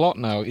about the plot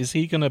now. Is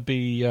he going to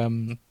be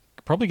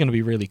probably going to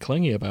be really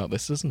clingy about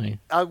this, isn't he?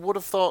 I would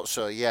have thought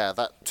so, yeah.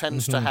 That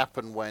tends to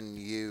happen when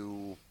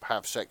you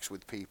have sex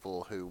with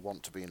people who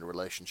want to be in a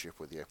relationship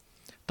with you.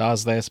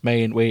 Does this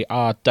mean we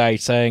are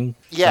dating?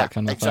 Yeah, That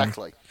kind of thing.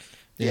 exactly.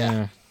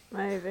 Yeah.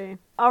 Maybe.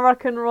 I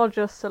reckon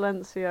Roger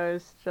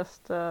Silencio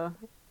just, or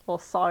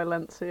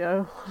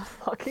Silencio,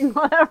 fucking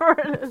whatever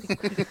it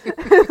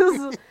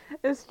is,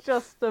 is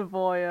just a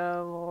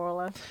voyeur, more or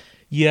less.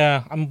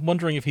 Yeah, I'm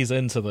wondering if he's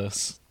into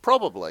this,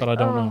 Probably. but I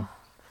don't know.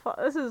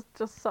 This is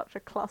just such a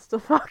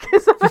clusterfuck,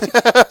 isn't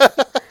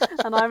it?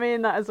 And I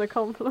mean that as a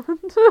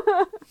compliment.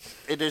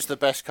 It is the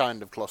best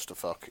kind of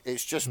clusterfuck.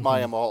 It's just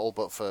My Immortal,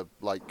 but for,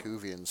 like,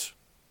 Kuvians.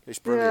 It's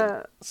brilliant.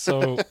 Yeah.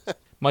 So,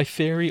 my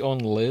theory on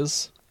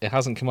Liz, it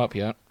hasn't come up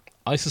yet.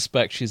 I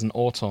suspect she's an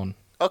Auton.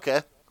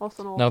 Okay. What's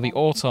an Now, the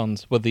awful-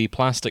 Autons were the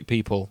plastic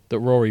people that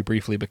Rory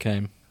briefly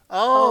became.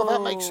 Oh,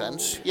 that makes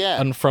sense. Yeah.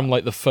 And from,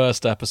 like, the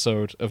first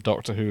episode of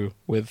Doctor Who,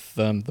 with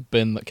the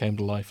bin that came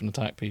to life and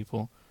attacked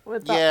people.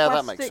 With that Yeah,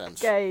 that plastic makes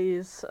sense.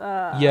 gaze.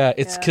 Yeah,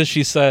 it's because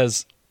she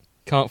says,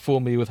 can't fool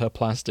me with her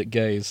plastic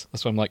gaze.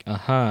 That's why I'm like,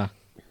 aha,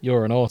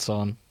 you're an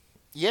Auton.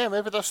 Yeah,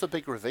 maybe that's the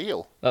big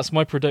reveal. That's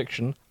my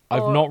prediction.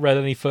 I've Or- not read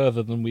any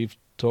further than we've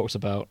talked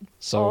about,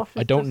 so Or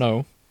she's I don't just-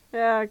 know.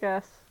 Yeah, I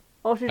guess.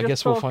 Or she I just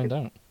guess we'll talking-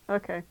 find out.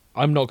 Okay.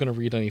 I'm not going to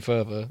read any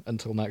further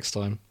until next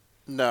time.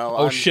 No.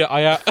 Oh shit!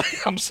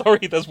 I'm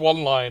sorry. There's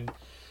one line.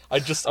 I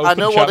just opened I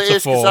know chapter what it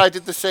is because 4. I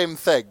did the same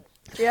thing.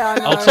 Yeah, I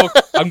know. I'll talk.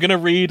 I'm going to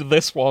read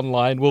this one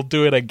line. We'll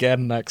do it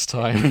again next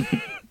time.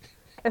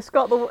 It's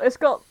got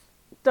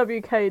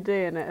WKD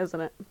in it,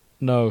 isn't it?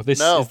 No, this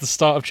No. is the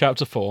start of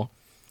chapter 4.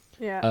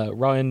 Yeah.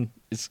 Ryan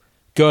is.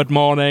 Good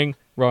morning.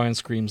 Ryan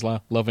screams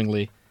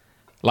lovingly.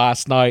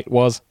 Last night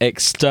was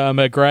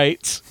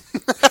exterminate.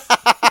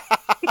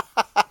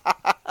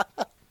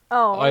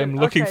 Oh, I am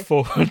looking okay.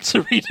 forward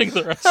to reading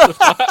the rest of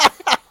that.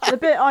 The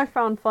bit I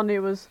found funny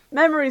was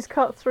memories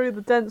cut through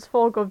the dense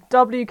fog of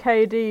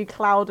WKD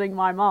clouding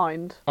my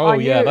mind. Oh, I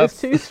knew yeah, it was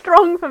too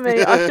strong for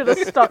me. I should have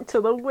stuck to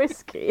the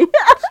whiskey.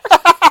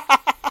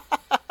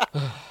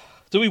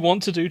 Do we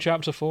want to do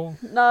chapter 4?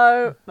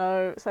 No,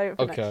 save it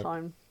for Okay. next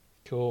time.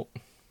 Cool.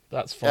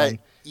 That's fine.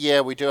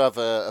 Yeah, we do have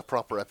a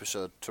proper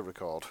episode to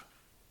record.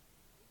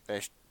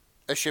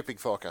 A shipping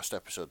forecast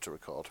episode to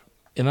record.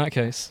 In that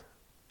case,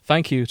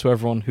 thank you to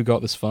everyone who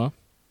got this far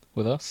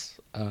with us.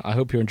 I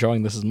hope you're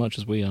enjoying this as much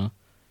as we are.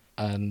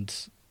 And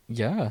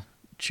yeah,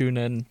 tune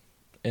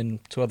in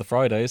to other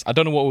Fridays. I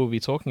don't know what we'll be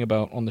talking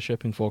about on the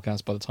shipping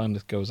forecast by the time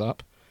this goes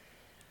up.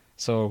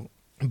 So,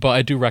 but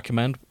I do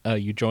recommend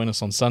you join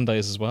us on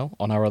Sundays as well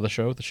on our other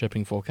show, the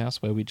Shipping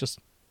Forecast, where we just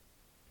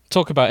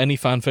talk about any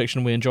fan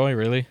fiction we enjoy,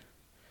 really.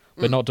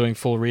 We're not doing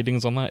full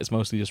readings on that. It's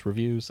mostly just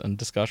reviews and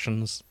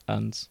discussions.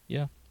 And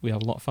yeah, we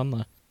have a lot of fun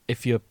there.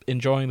 If you're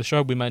enjoying the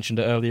show, we mentioned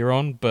it earlier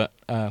on, but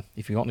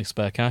if you've got any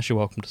spare cash, you're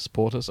welcome to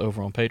support us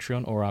over on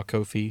Patreon or our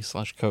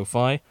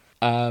Ko-fi/Ko-fi.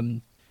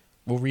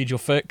 We'll read your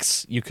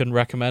fics. You can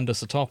recommend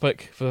us a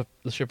topic for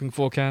the shipping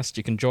forecast.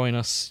 You can join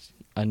us,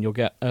 and you'll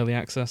get early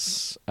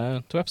access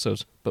to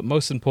episodes. But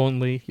most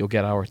importantly, you'll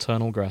get our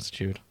eternal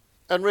gratitude.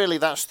 And really,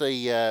 that's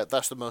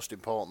the most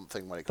important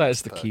thing when it comes That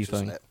is to the key perks,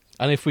 isn't thing. it?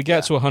 And if we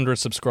get to 100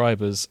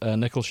 subscribers,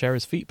 Nick will share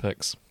his feet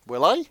pics.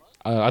 Will I?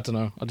 I don't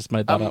know. I just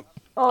made that up.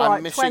 All I'm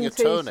right, missing 20 a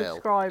toenail.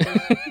 subscribers.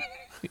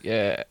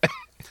 Yeah.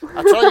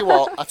 I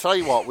tell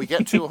you what, we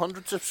get to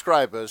 100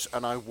 subscribers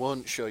and I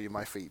won't show you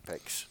my feet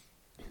pics.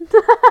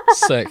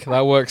 Sick.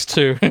 That works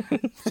too.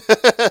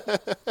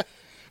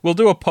 We'll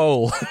do a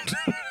poll.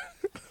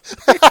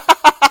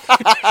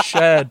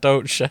 Share,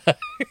 don't share.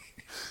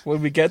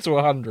 When we get to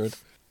 100.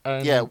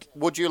 And Yeah,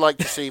 would you like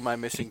to see my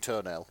missing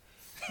toenail?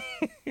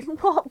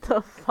 What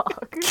the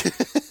fuck?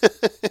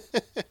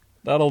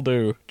 That'll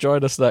do.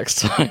 Join us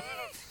next time.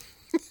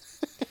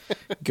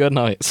 Good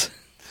night.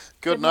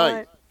 Good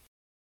night.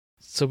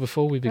 So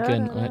before we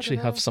begin, I actually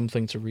have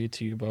something to read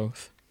to you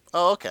both.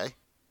 Oh, okay.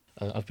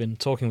 I've been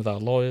talking with our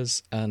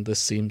lawyers, and this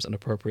seems an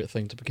appropriate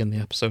thing to begin the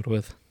episode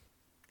with.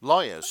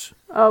 Lawyers?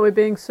 Oh, we're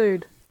being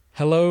sued.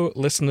 Hello,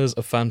 listeners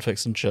of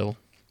Fanfics and Chill.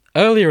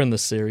 Earlier in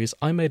this series,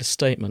 I made a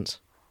statement.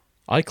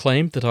 I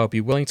claimed that I would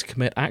be willing to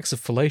commit acts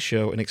of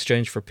fellatio in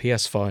exchange for a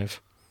PS5.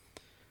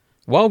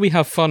 While we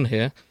have fun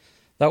here,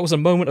 that was a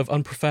moment of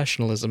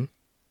unprofessionalism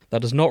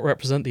that does not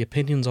represent the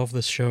opinions of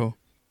this show.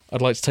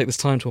 I'd like to take this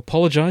time to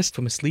apologise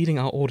for misleading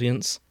our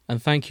audience,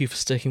 and thank you for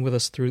sticking with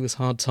us through this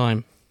hard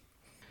time.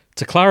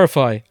 To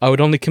clarify, I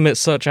would only commit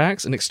such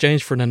acts in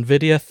exchange for an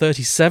NVIDIA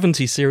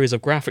 3070 series of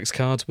graphics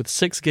cards with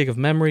 6 gig of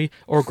memory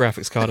or a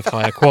graphics card of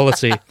higher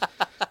quality.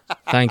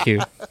 Thank you.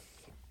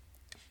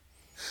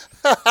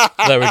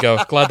 There we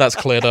go. Glad that's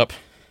cleared up.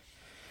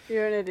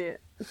 You're an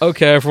idiot.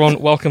 Okay, everyone,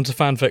 welcome to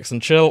Fanfics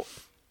and Chill.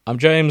 I'm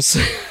James.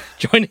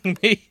 Joining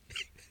me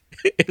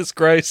is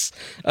Grace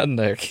and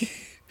Nick.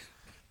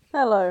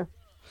 Hello.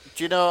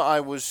 Do you know, I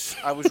was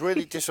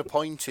really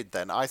disappointed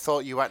then. I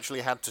thought you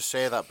actually had to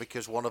say that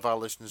because one of our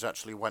listeners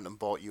actually went and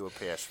bought you a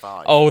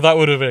PS5. Oh, that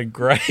would have been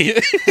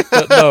great.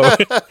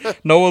 But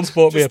no one's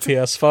bought me a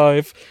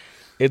PS5.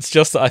 It's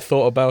just that I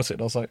thought about it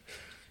and I was like,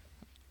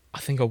 I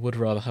think I would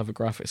rather have a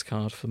graphics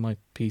card for my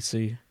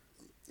PC.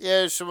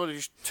 Yeah, somebody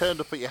just turned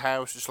up at your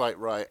house, just like,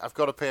 right, I've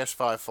got a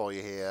PS5 for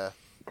you here.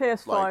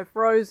 PS5, Like-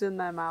 rose in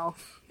their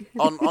mouth.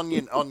 On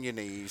your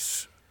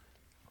knees.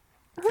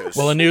 'Cause-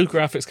 Well, a new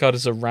graphics card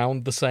is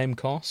around the same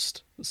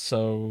cost,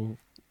 so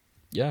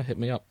yeah, hit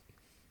me up.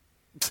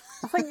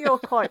 I think you're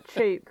quite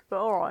cheap, but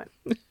alright.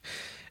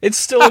 It's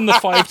still in the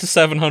 £500 to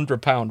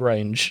 £700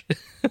 range.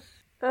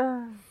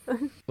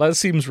 That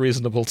seems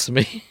reasonable to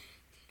me.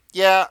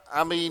 Yeah,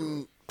 I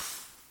mean,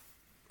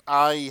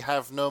 I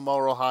have no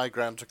moral high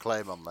ground to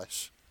claim on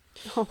this.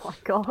 Oh my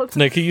god.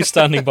 Nick, are you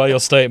standing by your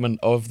statement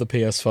of the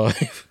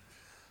PS5?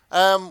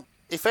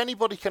 If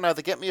anybody can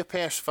either get me a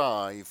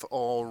PS5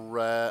 or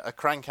a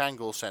crank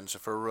angle sensor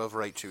for a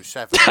Rover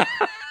 827,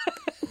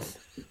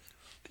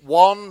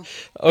 one,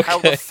 how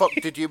the fuck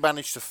did you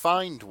manage to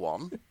find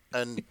one?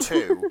 And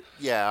two,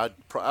 yeah,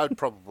 I'd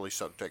probably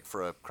suck dick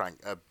for a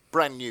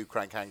brand new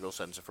crank angle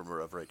sensor from a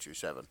Rover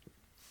 827.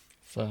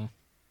 Fair.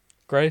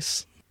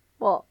 Grace?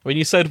 What? When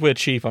you said we're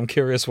cheap, I'm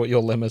curious what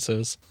your limit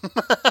is.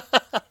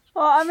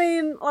 Well, I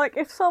mean, like,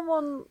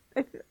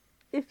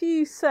 if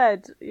you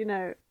said, you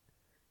know,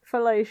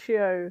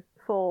 fellatio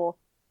for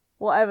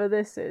whatever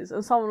this is,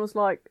 and someone was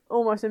like,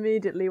 almost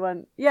immediately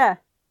went, yeah,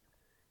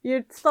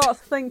 you'd start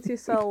to think to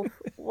yourself,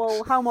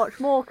 well, how much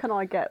more can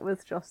I get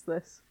with just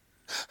this?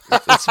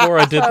 It's more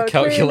I did the Clearly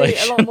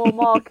calculation. a lot more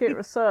market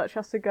research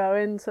has to go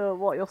into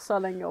what you're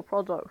selling your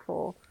product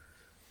for,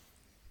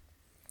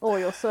 or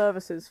your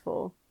services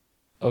for.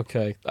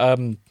 Okay.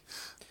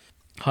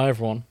 Hi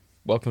everyone.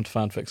 Welcome to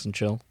Fanfics and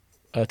Chill.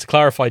 To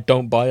clarify,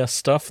 don't buy us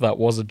stuff. That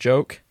was a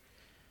joke.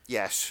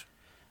 Yes.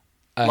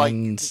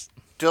 And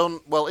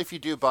If you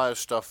do buy us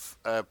stuff,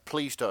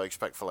 please don't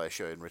expect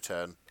fellatio in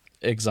return.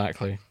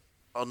 exactly.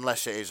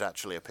 Unless it is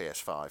actually a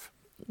PS5.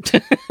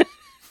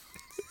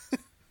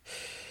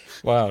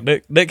 Wow,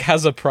 Nick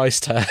has a price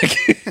tag.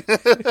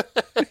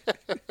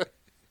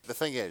 The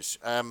thing is,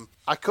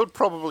 I could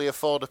probably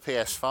afford a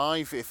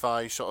PS5 if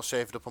I sort of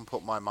saved up and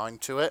put my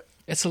mind to it.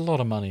 It's a lot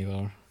of money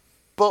though.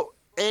 But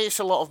A, it's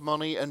a lot of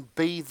money, and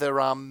B, there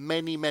are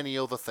many, many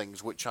other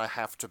things which I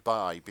have to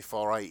buy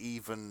before I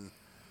even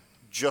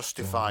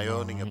justify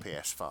owning a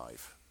PS5.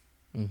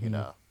 You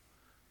know?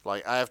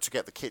 Like, I have to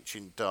get the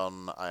kitchen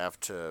done, I have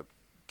to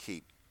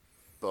keep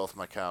both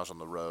my cars on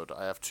the road,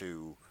 I have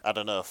to, I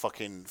don't know,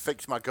 fucking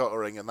fix my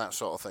guttering and that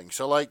sort of thing.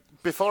 So, like,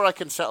 before I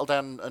can settle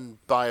down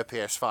and buy a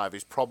PS5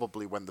 is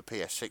probably when the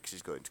PS6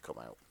 is going to come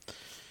out.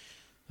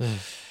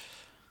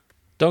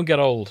 Don't get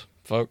old,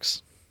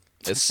 folks.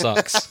 It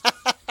sucks.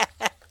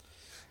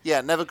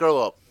 Yeah, never grow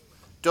up.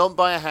 Don't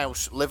buy a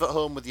house, live at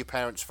home with your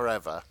parents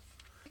forever.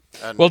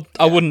 And, Well,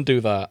 I wouldn't do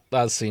that.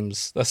 That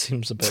seems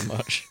a bit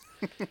much.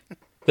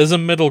 There's a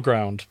middle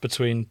ground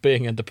between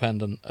being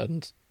independent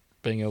and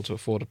being able to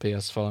afford a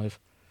PS5.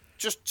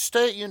 Just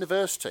stay at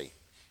university.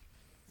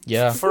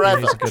 Yeah,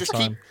 Forever. it's a good Just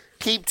time.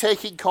 keep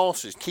taking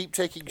courses, keep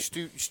taking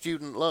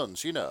student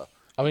loans, you know.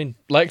 I mean,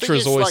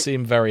 lecturers is, always like-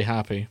 seem very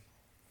happy.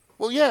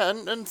 Well, yeah,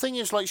 and thing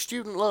is, like,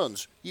 student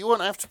loans, you won't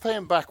have to pay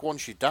them back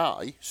once you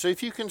die. So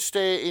if you can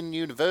stay in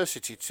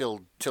university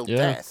till Yeah.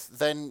 death,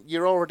 then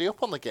you're already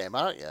up on the game,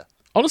 aren't you?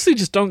 Honestly,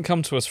 just don't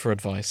come to us for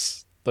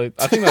advice. I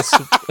think that's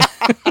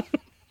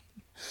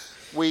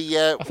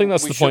I think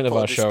that's the point of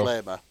our show.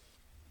 Disclaimer.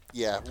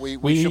 Yeah,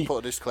 we should put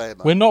a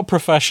disclaimer. we're not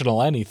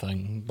professional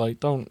anything. Like,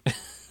 don't.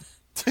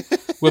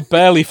 We're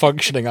barely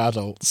functioning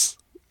adults.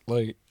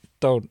 Like,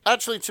 Don't.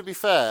 Actually, to be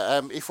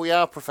fair, if we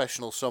are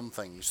professional, some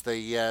things,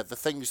 the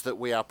things that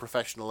we are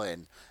professional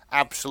in,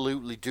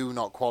 absolutely do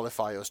not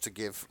qualify us to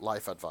give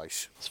life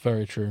advice. It's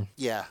very true.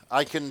 Yeah,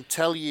 I can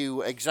tell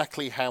you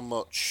exactly how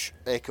much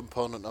a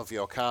component of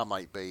your car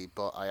might be,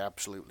 but I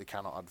absolutely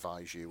cannot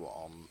advise you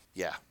on,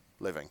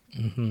 living.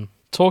 Mm-hmm.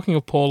 Talking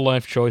of poor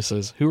life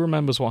choices, who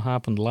remembers what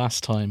happened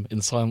last time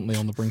in Silently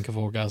on the Brink of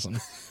Orgasm?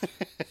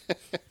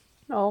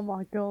 Oh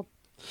my god.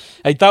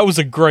 Hey, that was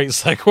a great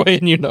segue,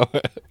 and you know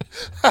it.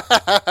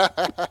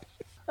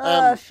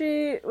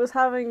 She was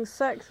having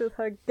sex with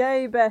her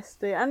gay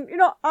bestie, and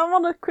I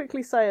want to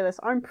quickly say this.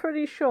 I'm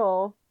pretty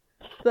sure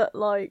that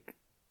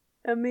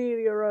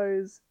Amelia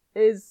Rose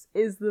is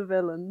the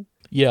villain.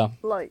 Yeah.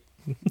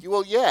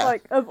 Well, yeah.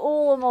 Of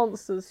all the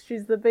monsters,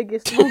 she's the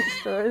biggest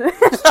monster in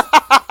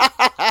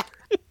it.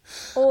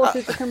 Or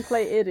she's a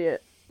complete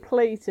idiot.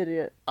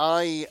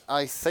 I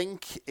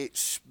think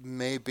it's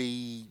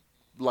maybe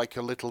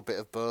a little bit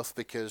of both,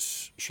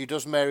 because she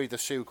does Mary the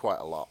Sue quite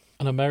a lot.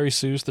 And are Mary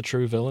Sue's the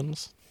true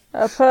villains?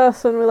 A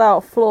person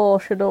without flaw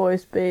should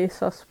always be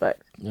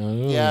suspect.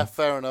 Oh. Yeah,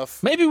 fair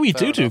enough. Maybe we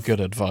Fair do enough. good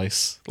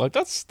advice.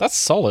 That's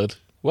solid.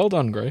 Well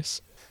done,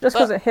 Grace. Just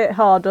because it hit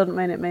hard doesn't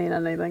mean it mean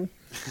anything.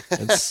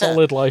 It's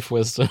solid life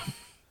wisdom.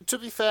 To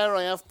be fair,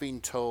 I have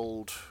been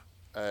told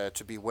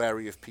to be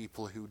wary of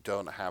people who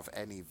don't have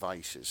any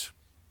vices.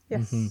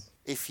 Yes. Mm-hmm.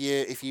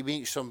 If you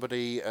meet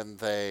somebody and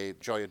they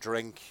enjoy a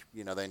drink,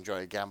 they enjoy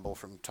a gamble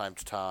from time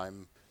to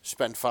time,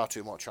 spend far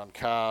too much on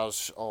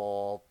cars,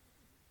 or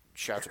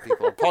shout at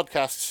people on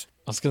podcasts.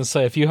 I was going to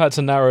say, if you had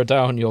to narrow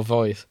down your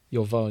vice,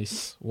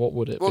 what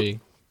would it be?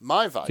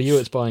 My vice. For you,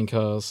 it's buying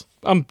cars.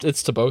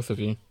 It's to both of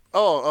you.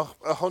 Oh,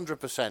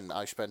 100%.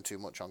 I spend too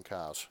much on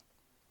cars,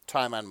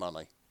 time and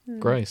money.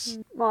 Grace.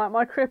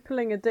 My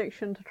crippling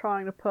addiction to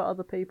trying to put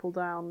other people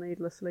down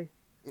needlessly.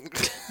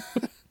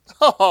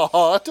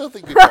 Oh, I don't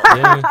think you do.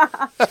 Yeah.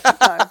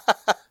 No.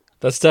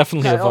 That's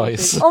definitely a No,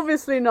 vice.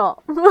 obviously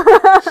not.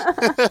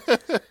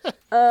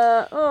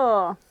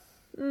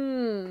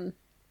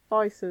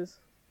 Vices.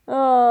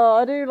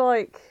 I do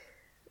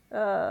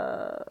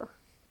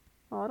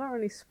I don't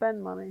really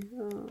spend money.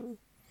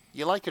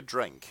 You like a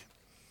drink.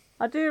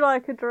 I do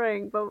like a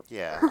drink, but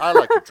Yeah, I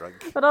like a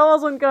drink. but I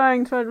wasn't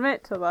going to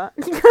admit to that.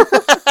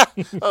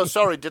 Oh,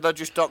 sorry, did I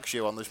just dox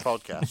you on this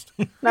podcast?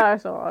 No,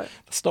 it's alright.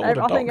 That's not what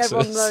a I think dox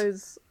everyone is.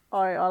 knows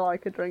I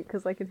like a drink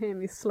because they can hear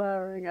me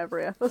slurring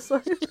every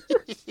episode.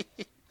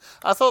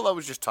 I thought that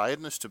was just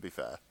tiredness, to be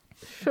fair.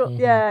 Sure.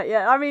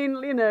 Yeah. I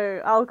mean,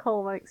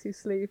 alcohol makes you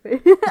sleepy.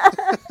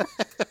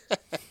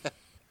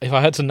 If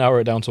I had to narrow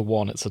it down to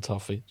one, it's a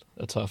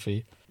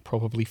toughie.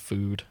 Probably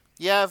food.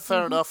 Yeah,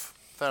 fair enough.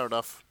 Fair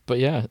enough. But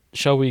yeah,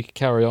 shall we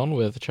carry on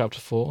with Chapter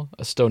 4,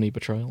 A Stony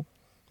Betrayal?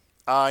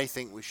 I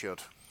think we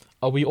should.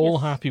 Are we all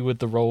happy with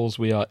the roles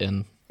we are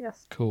in?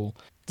 Yes. Cool.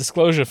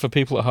 Disclosure for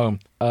people at home.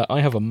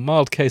 I have a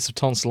mild case of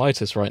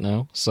tonsillitis right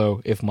now,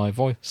 so if my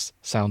voice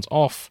sounds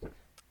off,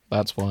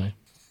 that's why.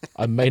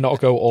 I may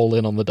not go all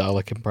in on the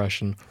Dalek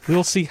impression.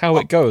 We'll see how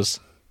it goes.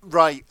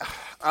 Right,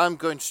 I'm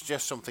going to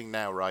suggest something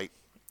now, right?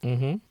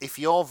 Mm-hmm. If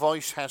your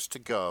voice has to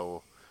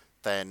go,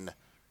 then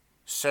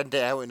send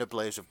it out in a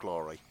blaze of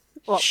glory.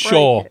 What,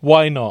 Sure, break it?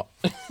 why not?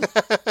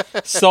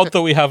 Sod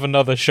that we have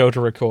another show to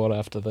record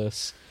after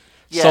this.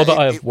 Yeah, Sod that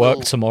I have it work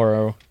will-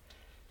 tomorrow.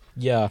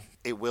 Yeah,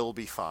 It will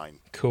be fine.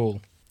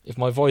 cool. If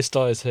my voice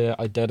dies here,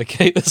 I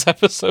dedicate this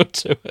episode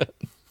to it.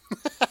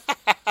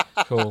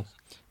 Cool.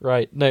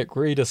 Right, Nick,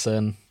 read us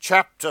in.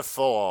 Chapter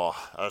 4,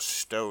 A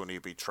Stony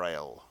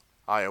Betrayal.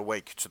 I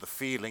awake to the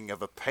feeling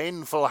of a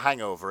painful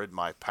hangover in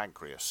my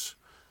pancreas.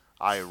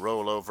 I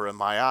roll over and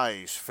my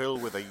eyes fill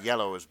with a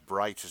yellow as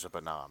bright as a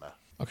banana.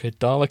 Okay,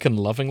 Dalek and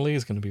lovingly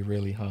is going to be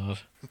really hard.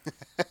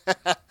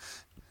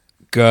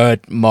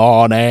 Good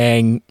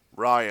morning.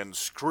 Ryan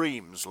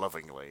screams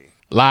lovingly.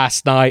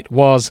 Last night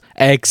was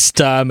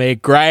extremely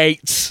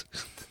great.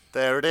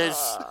 There it is.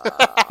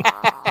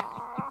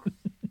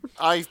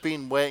 I've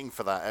been waiting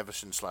for that ever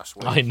since last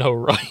week. I know,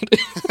 right?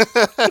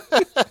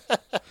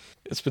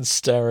 It's been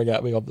staring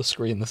at me on the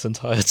screen this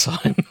entire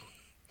time.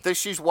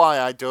 This is why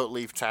I don't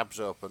leave tabs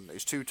open.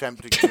 It's too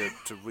tempting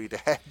to read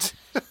ahead.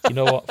 You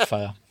know what?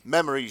 Fair.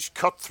 Memories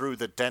cut through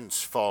the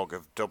dense fog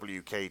of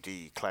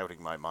WKD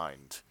clouding my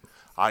mind.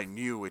 I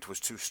knew it was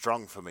too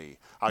strong for me.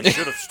 I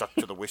should have stuck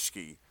to the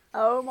whiskey.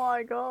 Oh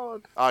my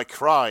god. I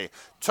cry,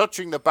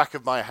 touching the back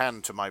of my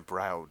hand to my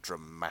brow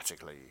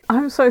dramatically.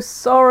 I'm so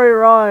sorry,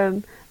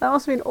 Ryan. That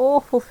must have been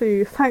awful for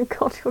you. Thank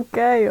God you're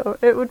gay, or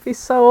it would be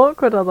so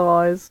awkward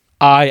otherwise.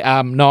 I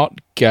am not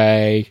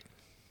gay,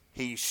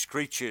 He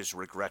screeches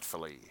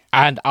regretfully.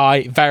 and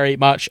I very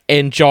much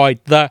enjoyed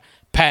the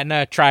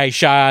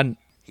penetration.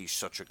 He's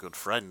such a good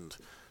friend,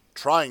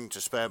 trying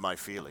to spare my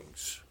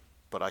feelings.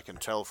 But I can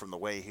tell from the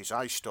way his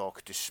eye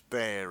stalk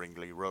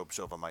despairingly robes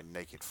over my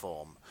naked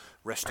form,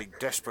 resting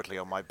desperately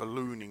on my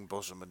ballooning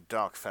bosom and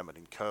dark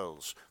feminine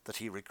curls, that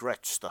he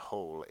regrets the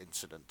whole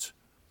incident.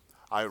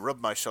 I rub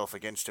myself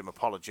against him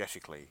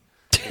apologetically.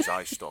 His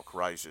eye stalk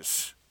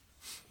rises.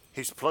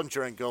 His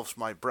plunger engulfs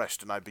my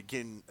breast, and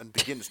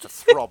begins to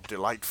throb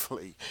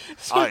delightfully.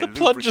 So the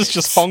plunger's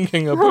just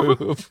honking a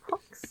boob.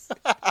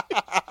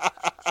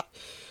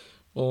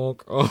 Oh,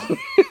 God.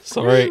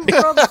 Sorry.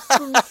 Rubs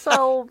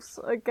themselves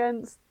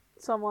against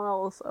someone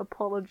else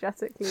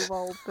apologetically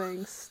while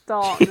being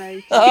stark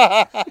naked.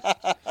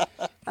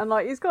 And,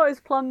 like, he's got his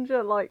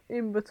plunger, like,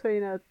 in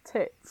between her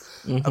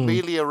tits. Mm-hmm.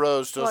 Amelia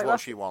Rose does Like, what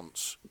she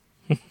wants.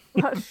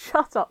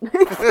 Shut up,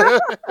 Nick.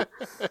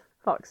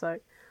 Fuck's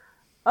sake.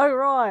 Oh,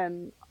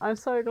 Ryan, I'm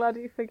so glad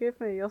you forgive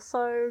me. You're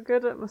so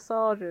good at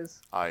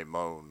massages. I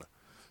moan.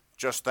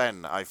 Just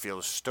then, I feel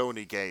a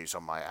stony gaze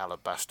on my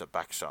alabaster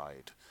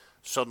backside.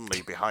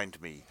 Suddenly,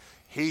 behind me,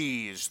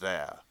 he is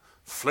there.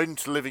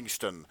 Flint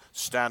Livingston,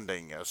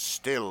 standing as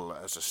still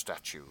as a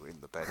statue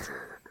in the bedroom.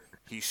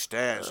 He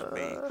stares at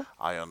me.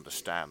 I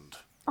understand.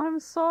 I'm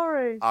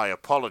sorry. I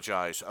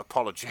apologize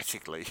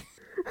apologetically.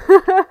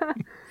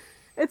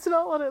 It's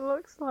not what it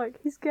looks like.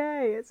 He's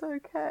gay. It's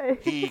okay.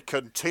 He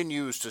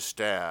continues to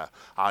stare.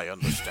 I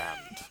understand.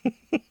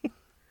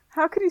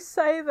 How could you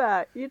say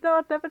that? You know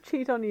I'd never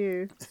cheat on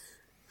you.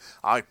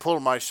 I pull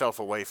myself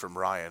away from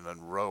Ryan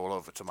and roll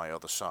over to my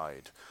other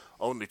side,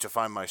 only to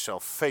find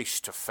myself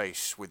face to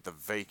face with the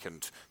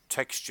vacant,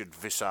 textured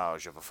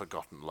visage of a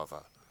forgotten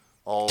lover.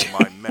 All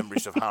my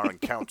memories of our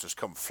encounters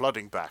come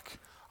flooding back.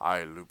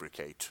 I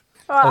lubricate.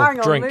 Hang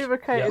on. drink.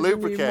 Lubricate Yeah. is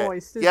Lubricate. the new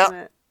moist, isn't Yep.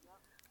 it?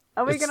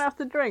 Are we going to have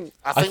to drink?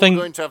 I think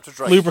we're going to have to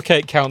drink.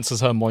 Lubricate counts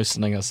as her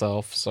moistening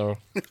herself, so...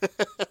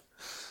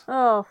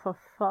 Oh, for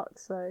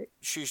fuck's sake.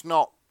 She's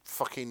not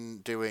fucking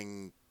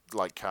doing,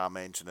 like, car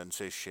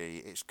maintenance, is she?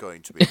 It's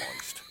going to be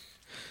moist.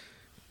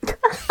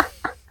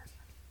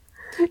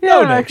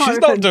 No, I Nick, can't she's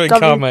even not say doing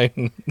car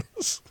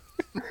maintenance.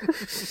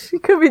 She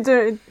could be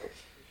doing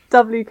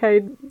not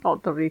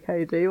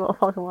WKD, what the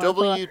fuck am I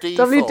saying? WD-40.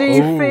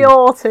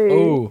 WD-40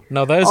 Oh,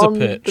 now there's a on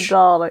the pitch.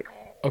 Dalek.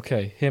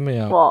 Okay, hear me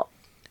out. What?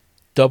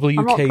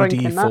 drinking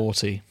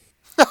WKD-40.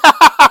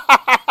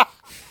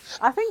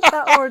 I think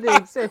that already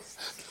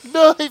exists.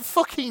 No, it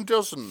fucking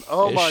doesn't.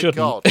 Oh It my shouldn't.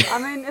 god. I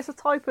mean, it's a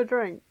type of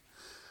drink.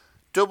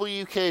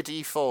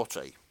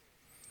 WKD-40.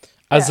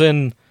 As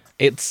in,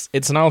 it's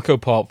an alco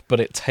pop, but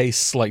it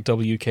tastes like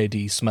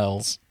WKD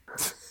smells.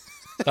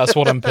 That's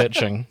what I'm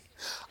pitching.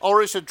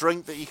 Or it's a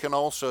drink that you can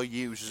also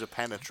use as a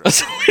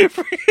penetrant.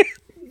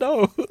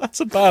 No, that's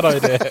a bad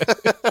idea.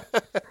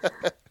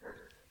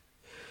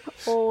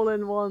 All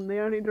in one, the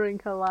only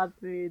drink a lad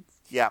needs.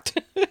 Yeah.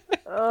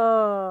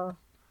 Oh,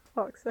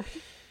 fuck's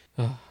sake.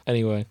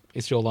 Anyway,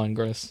 it's your line,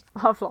 Grace.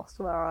 I've lost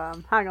where I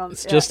am. Hang on.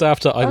 It's just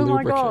after I Oh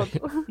my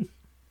lubricate. god.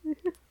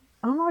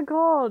 Oh my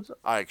god.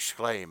 I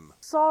exclaim.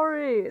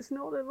 Sorry, it's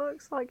not what it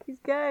looks like. He's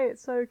gay.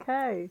 It's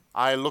okay.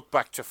 I look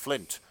back to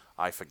Flint.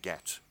 I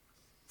forget.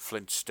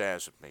 Flint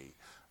stares at me.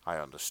 I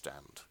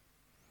understand.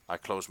 I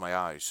close my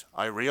eyes.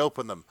 I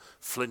reopen them.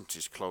 Flint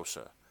is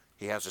closer.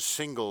 He has a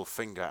single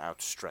finger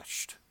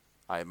outstretched.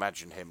 I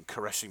imagine him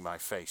caressing my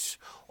face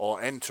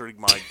or entering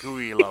my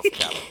gooey love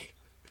cavern.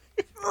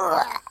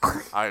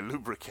 I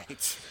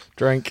lubricate.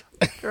 Drink.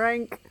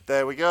 Drink.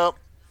 There we go.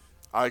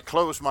 I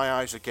close my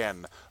eyes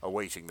again,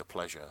 awaiting the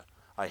pleasure.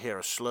 I hear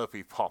a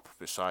slurpy pop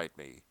beside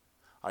me.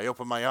 I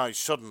open my eyes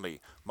suddenly,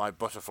 my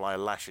butterfly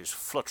lashes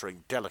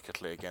fluttering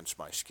delicately against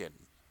my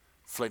skin.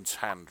 Flint's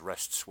hand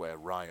rests where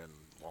Ryan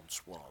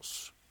once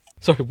was.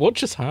 Sorry, what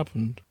just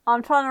happened?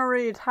 I'm trying to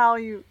read how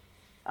you.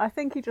 I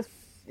think he just.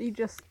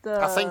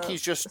 I think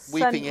he's just sent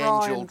weeping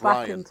angel back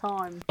Ryan. in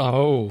time.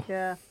 Oh,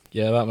 Yeah.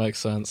 yeah, that makes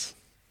sense.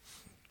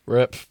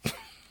 Rip.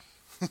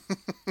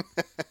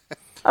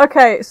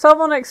 Okay,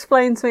 someone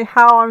explain to me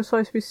how I'm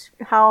supposed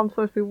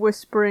to be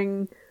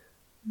whispering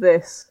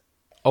this.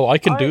 Oh, I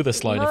can do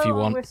this line if you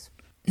want.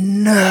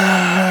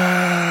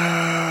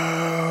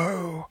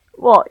 No.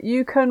 What?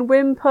 You can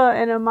whimper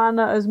in a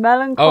manner as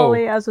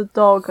melancholy as a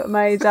dog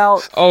made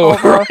out Oh,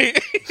 of a...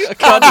 right. I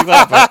can't do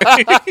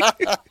that,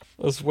 but...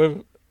 Let's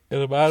swim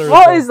in a matter of...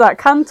 What is that?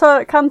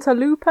 Cantaloupe?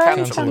 Cantaloupe.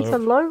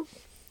 Cantaloupe?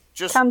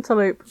 Just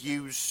Cantaloupe.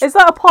 use... Is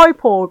that a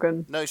pipe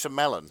organ? No, it's a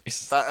melon.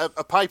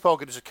 A pipe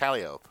organ is a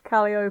calliope.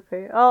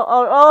 Calliope.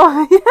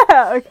 Oh,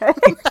 yeah, okay.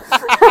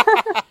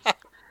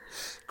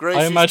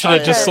 I imagine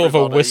it just sort of a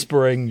everybody.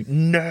 whispering,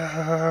 no.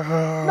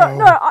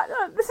 No,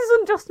 this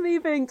isn't just me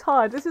being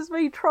tired. This is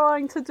me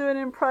trying to do an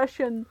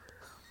impression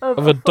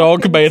of a dog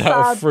fucking made out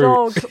of sad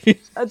fruit. Dog,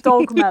 a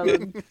dog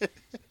melon.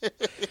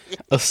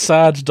 A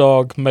sad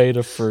dog made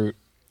of fruit.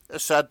 A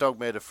sad dog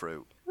made of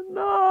fruit.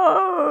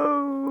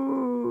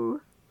 No.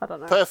 I don't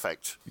know.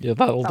 Perfect. Yeah,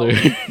 that'll do.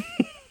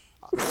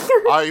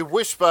 I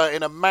whisper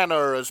in a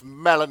manner as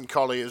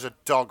melancholy as a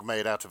dog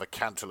made out of a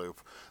cantaloupe,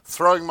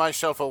 throwing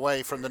myself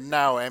away from the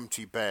now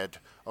empty bed,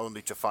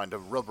 only to find a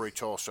rubbery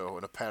torso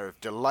and a pair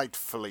of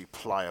delightfully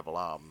pliable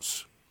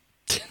arms.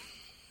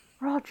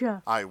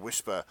 Roger. I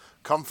whisper,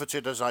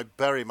 comforted as I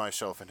bury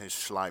myself in his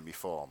slimy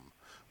form.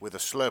 With a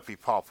slurpy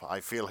pop,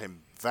 I feel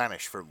him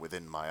vanish from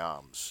within my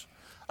arms.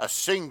 A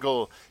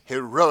single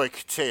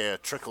heroic tear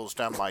trickles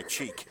down my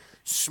cheek,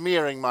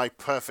 smearing my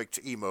perfect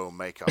emo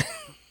makeup.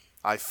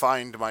 I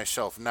find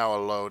myself now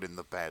alone in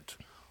the bed.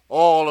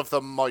 All of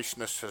the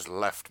moistness has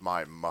left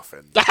my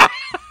muffin.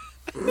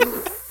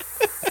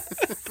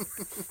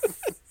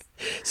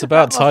 It's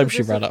about That time must she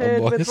have ran out of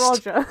disappeared with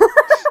moist. Roger.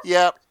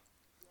 Yep.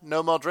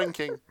 No more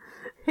drinking.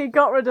 He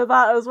got rid of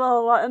that as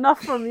well. Like,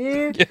 enough from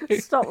you.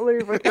 Stop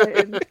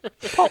lubricating.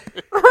 Pop.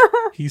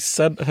 He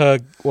sent her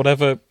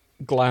whatever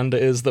gland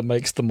it is that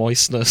makes the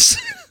moistness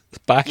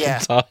back in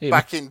time.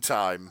 Back in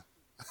time.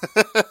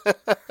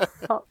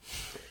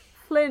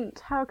 Flint,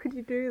 how could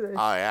you do this?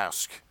 I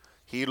ask.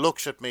 He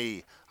looks at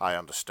me. I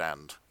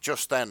understand.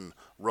 Just then,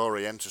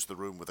 Rory enters the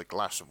room with a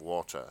glass of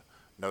water,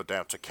 no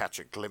doubt to catch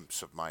a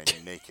glimpse of my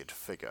naked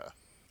figure.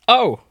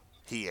 Oh,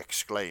 He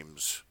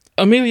exclaims.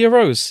 Amelia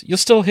Rose, you're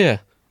still here.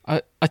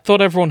 I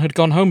thought everyone had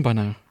gone home by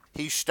now.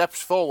 He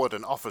steps forward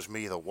and offers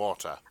me the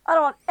water. I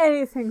don't want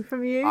anything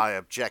from you. I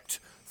object,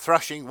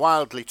 thrashing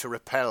wildly to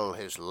repel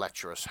his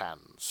lecherous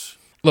hands.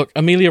 Look,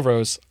 Amelia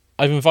Rose,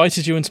 I've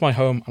invited you into my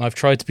home and I've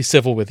tried to be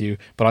civil with you,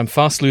 but I'm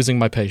fast losing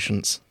my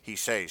patience. He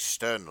says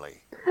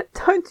sternly.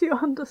 Don't you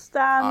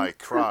understand? I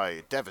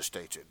cry,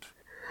 devastated.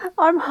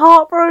 I'm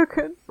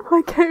heartbroken.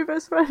 My gay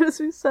best friend has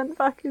been sent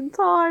back in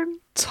time.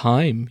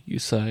 Time, you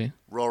say?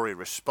 Rory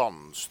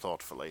responds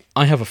thoughtfully.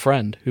 I have a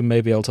friend who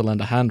may be able to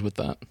lend a hand with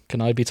that. Can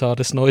I be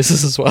TARDIS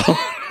noises as well?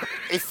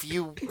 If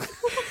you...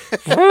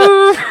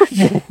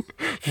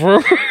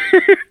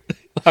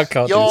 I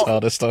can't do Your-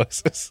 TARDIS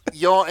noises.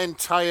 Your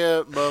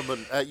entire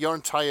moment,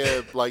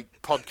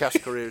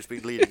 podcast career has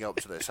been leading up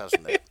to this,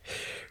 hasn't it?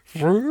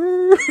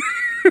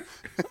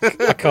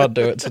 I can't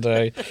do it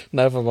today.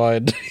 Never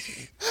mind.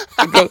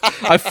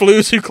 I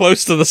flew too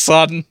close to the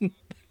sun.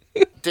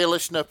 Dear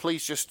listener,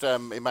 please just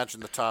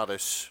imagine the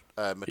TARDIS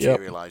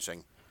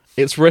materialising.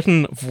 It's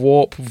written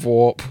VWARP,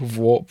 VWARP,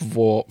 VWARP,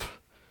 VWARP.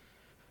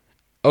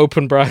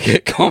 Open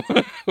bracket,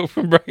 comma,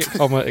 open bracket,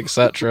 comma,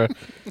 etc.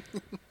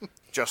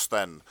 Just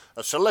then,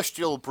 a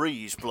celestial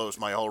breeze blows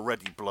my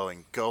already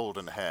blowing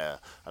golden hair,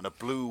 and a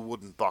blue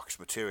wooden box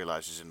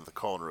materialises in the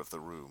corner of the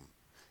room.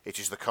 It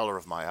is the colour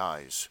of my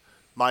eyes.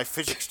 My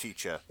physics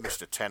teacher,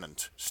 Mr.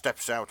 Tennant,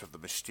 steps out of the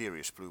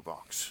mysterious blue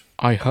box.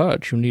 I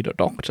heard you need a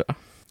doctor.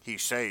 He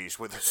says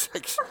with a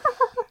sex...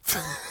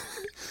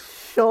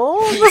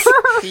 Sure.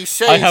 he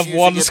says I have using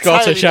one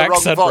entirely Scottish the wrong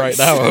accent right voice.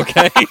 now,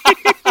 okay?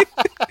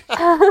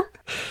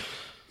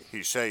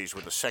 He says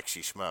with a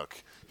sexy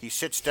smirk. He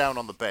sits down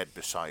on the bed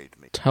beside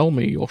me. Tell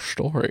me your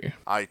story.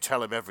 I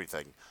tell him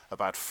everything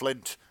about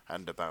Flint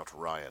and about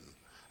Ryan.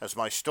 As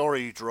my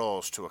story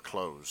draws to a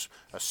close,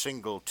 a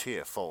single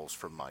tear falls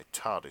from my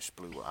TARDIS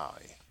blue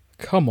eye.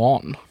 Come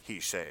on. He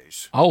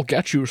says, I'll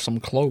get you some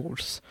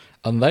clothes,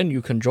 and then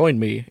you can join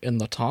me in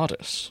the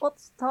TARDIS.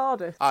 What's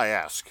TARDIS? I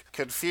ask,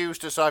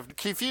 confused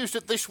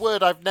at this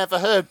word I've never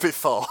heard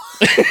before.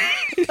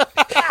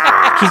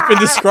 She's been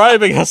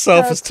describing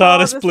herself as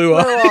TARDIS Blue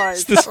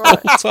Eyes this whole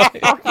time.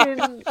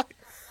 Fucking...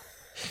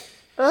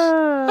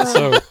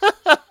 So,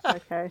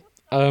 Okay.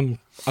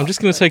 I'm just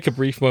going to take a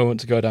brief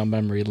moment to go down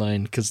memory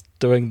lane, because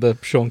doing the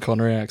Sean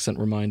Connery accent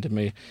reminded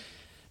me.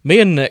 Me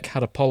and Nick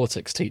had a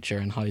politics teacher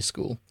in high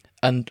school,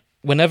 and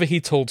whenever he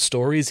told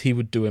stories, he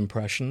would do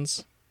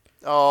impressions.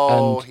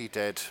 Oh, And- he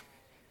did.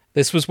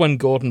 This was when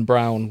Gordon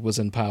Brown was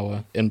in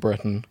power in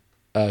Britain,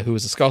 who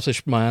was a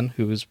Scottish man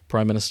who was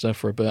Prime Minister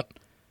for a bit.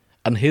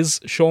 And his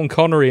Sean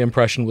Connery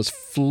impression was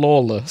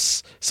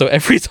flawless. So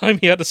every time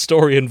he had a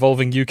story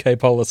involving UK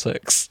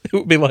politics, it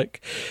would be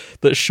like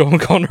that Sean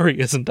Connery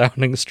is in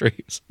Downing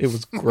Street. It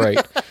was great.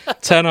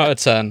 10 out of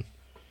 10.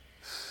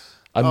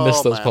 I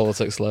miss those man.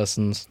 politics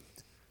lessons.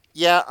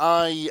 Yeah,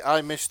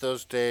 I miss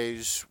those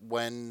days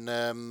when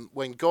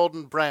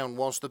Gordon Brown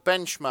was the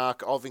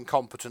benchmark of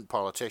incompetent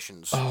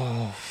politicians.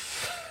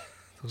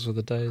 Those were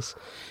the days.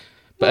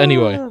 But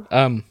anyway,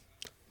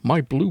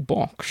 my blue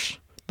box.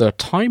 The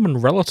time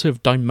and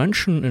relative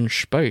dimension in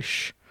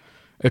space.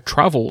 It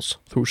travels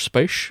through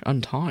space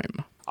and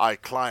time. I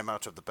climb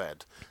out of the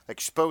bed,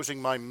 exposing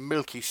my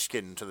milky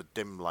skin to the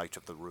dim light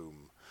of the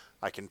room.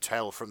 I can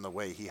tell from the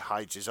way he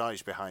hides his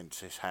eyes behind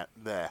his hat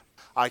there.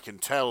 I can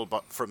tell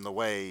but from the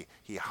way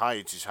he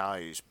hides his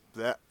eyes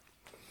there.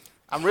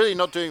 I'm really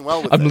not doing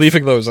well with I'm this.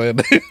 leaving those in.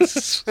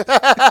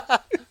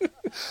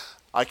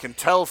 I can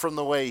tell from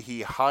the way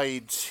he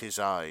hides his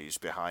eyes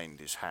behind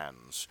his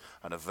hands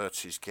and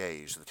averts his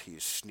gaze that he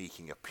is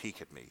sneaking a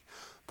peek at me,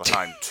 but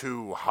I'm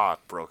too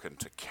heartbroken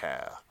to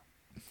care.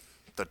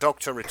 The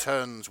doctor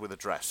returns with a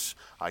dress.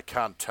 I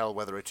can't tell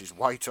whether it is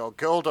white or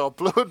gold or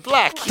blue and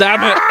black.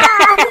 Damn it!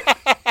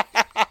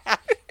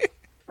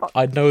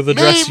 I know the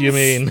dress you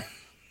mean.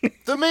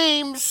 The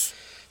memes!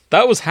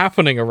 That was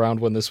happening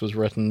around when this was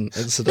written,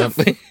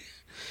 incidentally.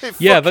 It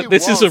Yeah, fucking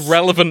this is a was.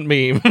 relevant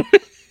meme.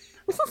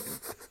 A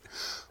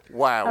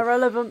Wow,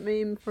 relevant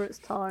meme for its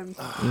time.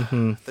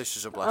 this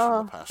is a blast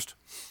from the past.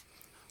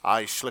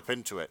 I slip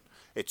into it.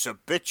 It's a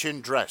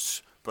bitchin'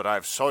 dress, but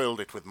I've soiled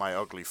it with my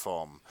ugly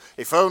form.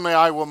 If only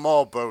I were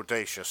more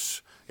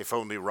bodacious. If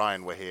only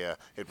Ryan were here,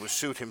 it would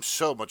suit him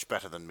so much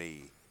better than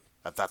me.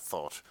 At that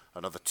thought,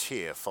 another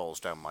tear falls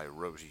down my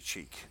rosy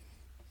cheek.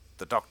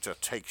 The doctor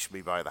takes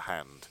me by the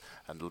hand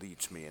and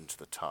leads me into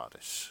the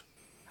TARDIS.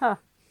 Huh.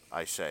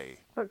 I say.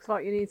 Looks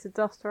like you need to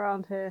dust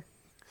around here.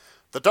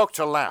 The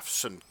doctor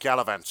laughs and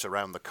gallivants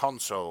around the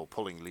console,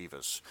 pulling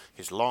levers,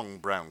 his long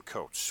brown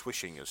coat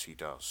swishing as he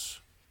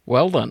does.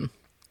 Well then,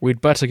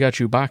 we'd better get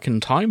you back in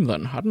time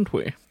then, hadn't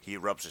we? He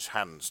rubs his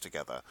hands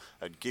together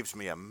and gives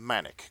me a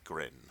manic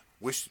grin.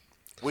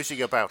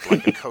 Whizzing about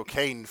like a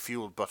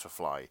cocaine-fueled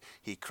butterfly,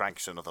 he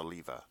cranks another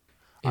lever.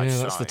 Yeah,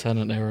 that's the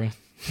Tennant era.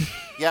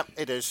 Yep,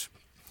 it is.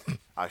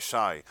 I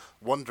sigh,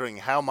 wondering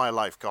how my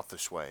life got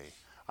this way.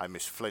 I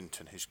miss Flint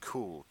and his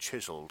cool,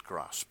 chiseled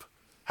grasp.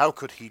 How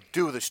could he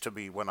do this to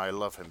me when I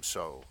love him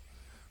so?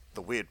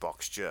 The weird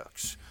box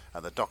jerks,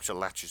 and the doctor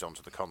latches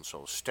onto the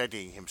console,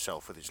 steadying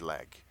himself with his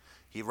leg.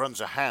 He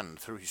runs a hand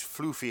through his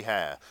floofy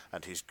hair,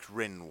 and his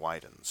grin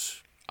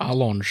widens.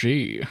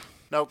 Allons-y.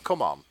 No,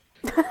 come on.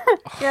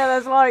 Yeah,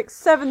 there's like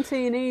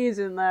 17 E's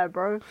in there,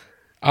 bro.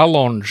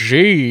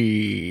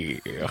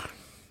 Allons-y.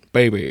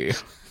 Baby.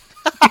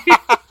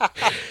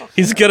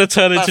 He's gonna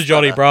turn into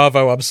Johnny better.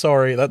 Bravo, I'm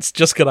sorry. That's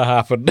just gonna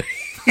happen.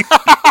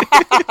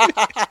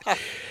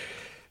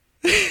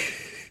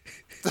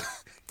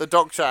 The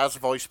doctor as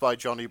voiced by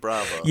Johnny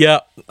Bravo.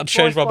 Yeah, I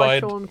changed my Voiced by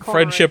mind. Sean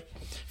Connery.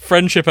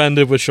 Friendship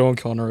ended with Sean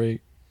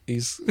Connery.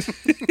 He's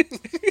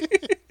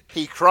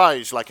He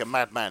cries like a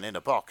madman in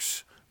a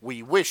box.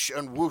 We wish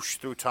and whoosh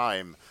through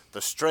time,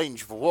 the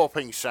strange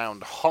warping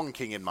sound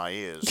honking in my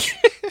ears.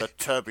 The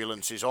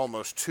turbulence is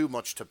almost too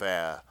much to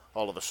bear.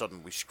 All of a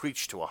sudden we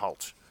screech to a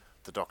halt.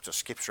 The doctor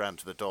skips round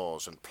to the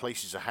doors and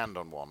places a hand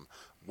on one,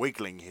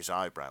 wiggling his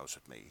eyebrows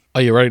at me.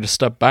 Are you ready to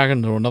step back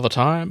into another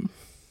time?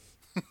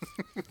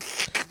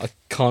 I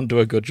can't do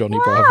a good Johnny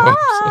Bravo.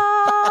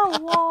 Ah,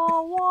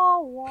 wah, wah,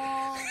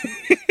 wah.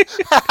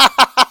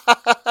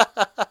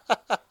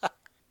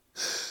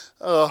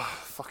 Oh,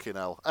 fucking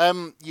hell.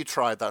 You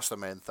tried, that's the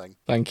main thing.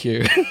 Thank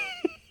you.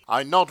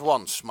 I nod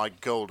once, my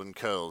golden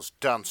curls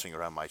dancing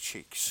around my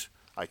cheeks.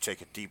 I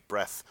take a deep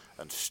breath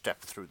and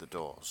step through the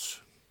doors.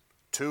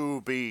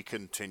 To be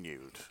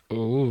continued.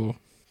 Ooh.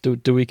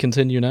 Do we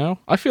continue now?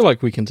 I feel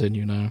like we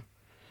continue now.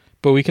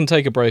 But we can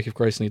take a break if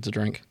Grace needs a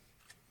drink.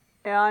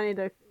 Yeah, I need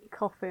a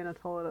coffee and a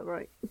toilet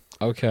break.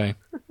 Okay.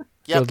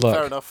 Yep, Good luck.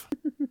 fair enough.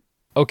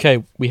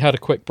 Okay, we had a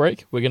quick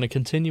break. We're going to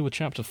continue with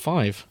Chapter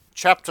 5.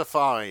 Chapter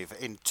 5,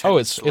 Intense Oh,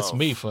 it's Love.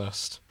 me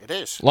first. It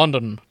is.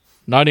 London,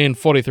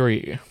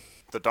 1943.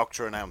 The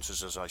doctor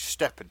announces as I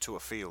step into a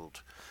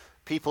field.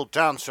 People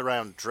dance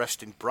around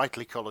dressed in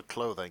brightly coloured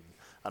clothing,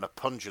 and a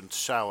pungent,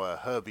 sour,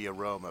 herby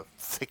aroma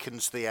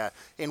thickens the air.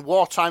 In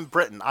wartime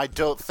Britain, I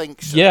don't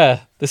think so.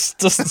 Yeah, this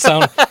doesn't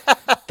sound...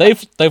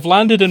 They've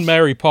landed in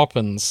Mary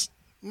Poppins.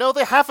 No,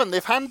 they haven't.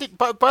 They've handed,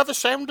 by the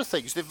sound of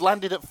things, they've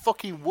landed at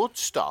fucking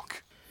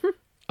Woodstock.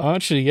 Oh,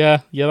 actually,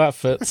 yeah, that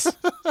fits.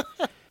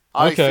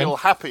 I Okay. feel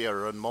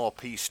happier and more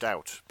pieced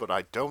out, but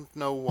I don't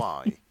know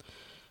why.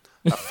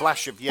 A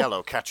flash of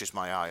yellow catches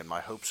my eye and my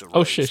hopes are raised.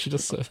 Oh shit, she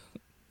just said...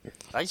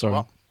 Hey, Sorry.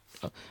 what?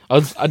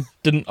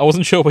 I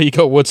wasn't sure where you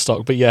got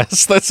Woodstock, but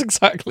yes, that's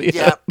exactly it.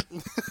 Yeah.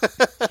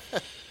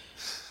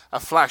 A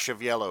flash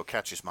of yellow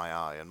catches my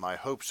eye and my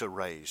hopes are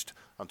raised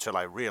until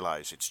I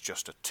realise it's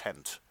just a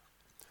tent.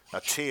 A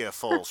tear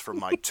falls from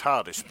my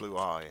TARDIS blue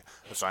eye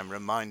as I'm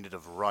reminded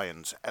of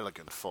Ryan's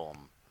elegant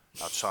form.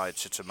 Outside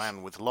sits a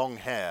man with long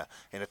hair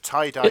in a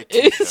tie-dye It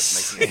t-shirt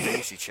is. making a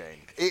daisy chain.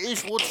 It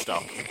is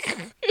Woodstock.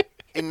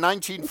 In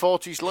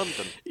 1940s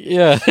London.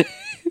 Yeah.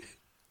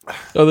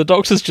 No, the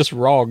doctor's just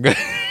wrong.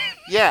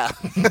 Yeah.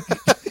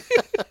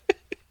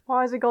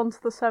 Why has he gone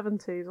to the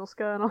 70s? What's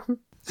going on?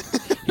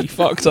 He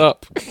fucked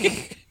up.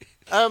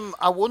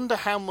 I wonder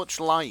how much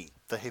light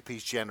the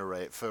hippies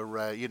generate for,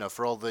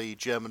 for all the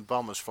German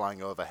bombers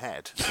flying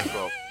overhead.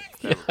 Well,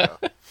 there we go.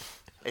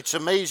 It's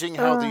amazing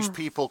how these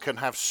people can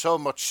have so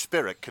much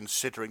spirit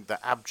considering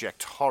the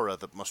abject horror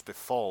that must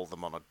befall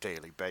them on a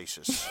daily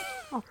basis.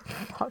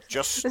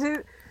 Just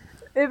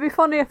It'd be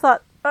funny if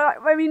that...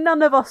 I mean,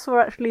 none of us were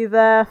actually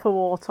there for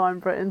wartime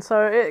Britain,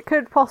 so it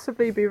could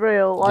possibly be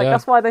real. Like, Yeah.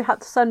 That's why they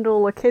had to send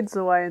all the kids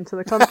away into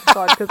the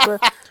countryside, because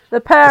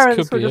the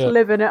parents could were be just it.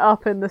 living it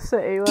up in the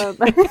city, weren't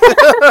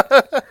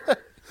they?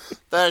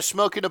 they're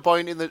smoking a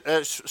joint in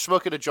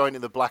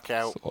the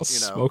blackout. Or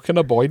smoking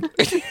a boy.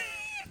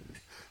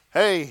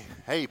 Hey,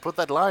 put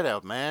that light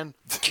out, man.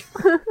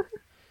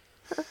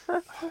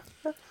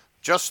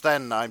 Just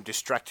then, I'm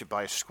distracted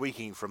by a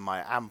squeaking from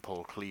my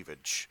ample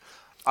cleavage.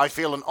 I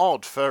feel an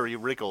odd, furry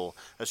wriggle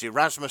as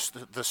Erasmus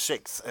the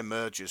Sixth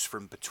emerges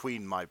from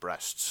between my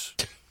breasts.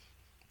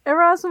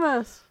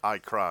 Erasmus, I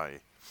cry.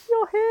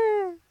 you're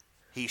here.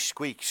 He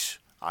squeaks.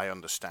 I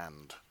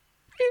understand.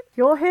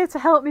 You're here to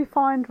help me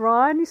find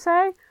Ryan, you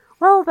say?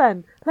 Well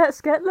then,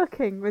 let's get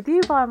looking. With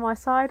you by my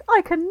side,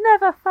 I can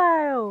never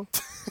fail.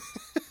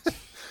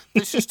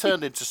 This has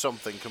turned into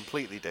something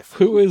completely different.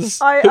 Who is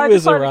I decided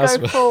to go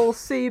Erasmus? full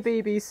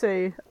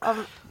CBBC.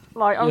 I'm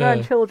Yeah.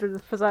 going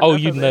children's presenter. Oh, for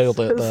you this. nailed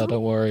it there,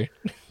 don't worry.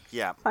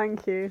 Yeah.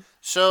 Thank you.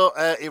 So,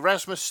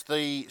 Erasmus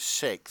the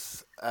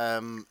Sixth,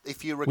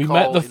 if you recall... We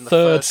met the in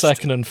third, first,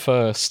 second, and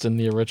first in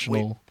the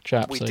original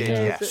chapter. We did,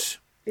 yeah. yes.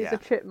 He's Yeah. a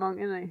chipmunk,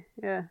 isn't he?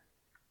 Yeah.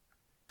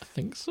 I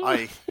think so.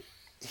 I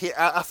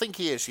I think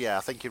he is, yeah.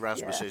 I think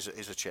Erasmus Yeah.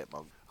 is a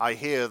chipmunk. I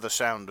hear the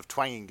sound of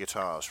twanging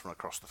guitars from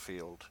across the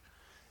field.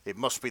 It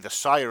must be the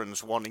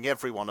sirens warning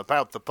everyone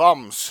about the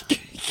bombs.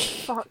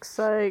 Fuck's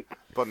sake.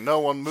 But no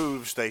one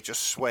moves, they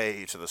just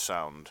sway to the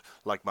sound,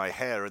 like my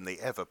hair in the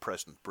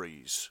ever-present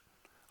breeze.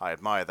 I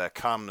admire their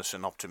calmness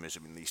and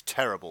optimism in these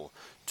terrible,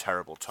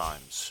 terrible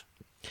times.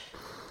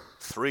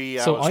 3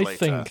 hours So I later...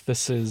 think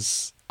this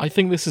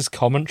is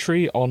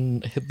commentary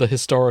on the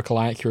historical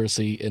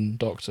accuracy in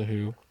Doctor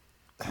Who.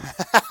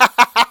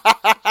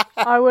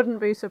 I wouldn't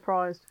be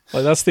surprised.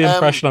 Like that's the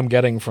impression I'm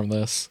getting from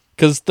this,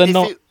 because they're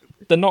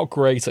not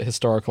great at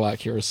historical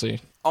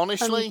accuracy.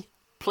 Honestly,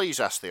 please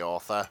ask the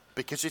author,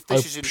 because if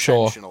this is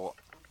Sure. intentional...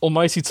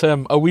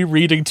 Almightytim, are we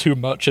reading too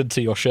much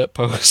into your shit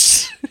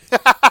posts?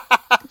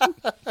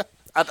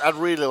 I'd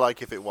really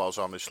like if it was,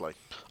 honestly.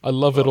 I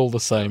love it all the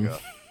same.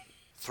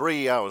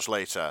 3 hours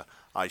later,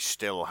 I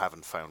still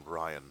haven't found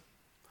Ryan.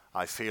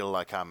 I feel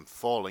like I'm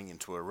falling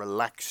into a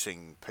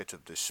relaxing pit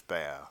of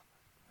despair.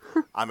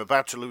 I'm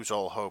about to lose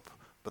all hope,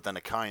 but then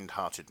a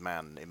kind-hearted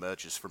man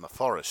emerges from a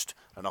forest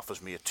and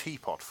offers me a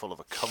teapot full of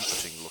a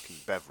comforting-looking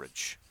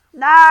beverage.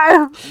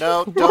 No!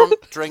 No,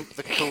 don't drink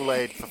the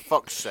Kool-Aid, for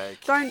fuck's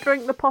sake. Don't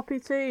drink the poppy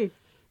tea.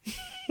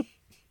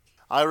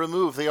 I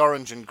remove the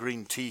orange and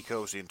green tea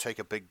cozy and take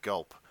a big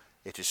gulp.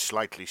 It is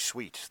slightly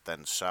sweet,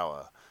 then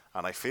sour,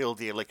 and I feel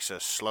the elixir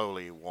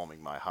slowly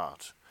warming my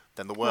heart.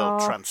 Then the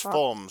world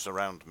transforms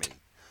around me.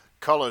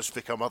 Colours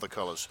become other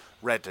colours,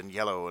 red and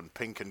yellow and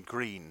pink and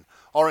green,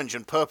 orange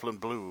and purple and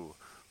blue.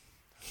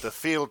 The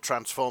field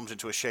transforms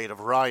into a shade of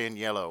Ryan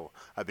yellow.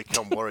 I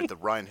become worried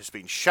that Ryan has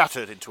been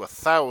shattered into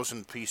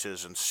 1,000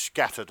 pieces and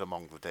scattered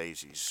among the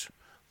daisies.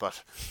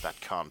 But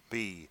that can't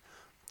be.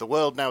 The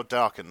world now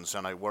darkens,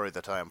 and I worry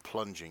that I am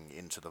plunging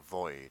into the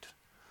void.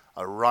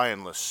 A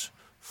Ryanless,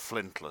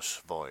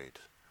 Flintless void.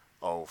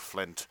 Oh,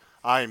 Flint,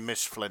 I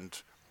miss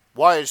Flint.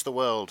 Why is the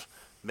world?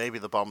 Maybe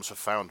the bombs have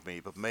found me,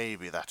 but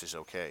maybe that is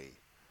okay.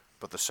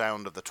 But the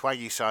sound of the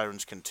twangy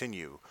sirens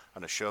continue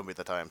and assure me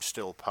that I am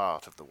still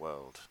part of the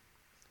world.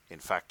 In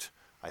fact,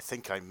 I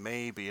think I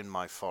may be in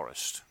my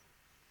forest.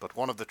 But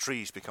one of the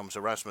trees becomes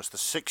Erasmus the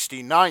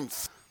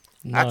 69th.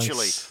 Nice.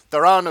 Actually,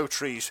 there are no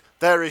trees.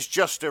 There is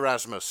just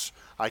Erasmus.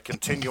 I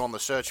continue on the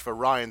search for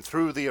Ryan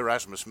through the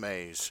Erasmus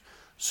maze.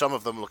 Some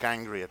of them look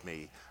angry at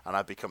me, and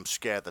I become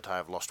scared that I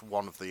have lost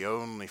one of the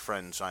only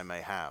friends I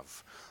may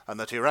have, and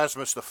that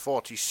Erasmus the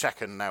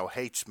 42nd now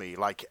hates me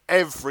like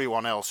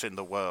everyone else in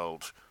the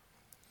world.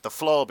 The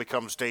floor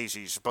becomes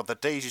daisies, but the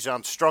daisies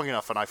aren't strong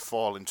enough, and I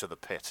fall into the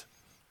pit.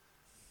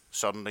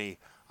 Suddenly,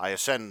 I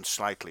ascend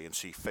slightly and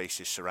see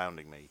faces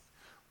surrounding me.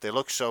 They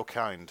look so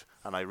kind,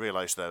 and I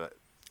realize that...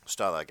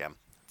 Start that again.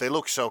 They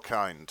look so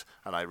kind,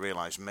 and I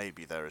realize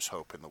maybe there is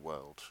hope in the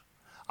world.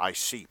 I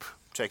seep.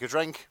 Take a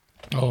drink?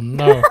 Oh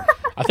no.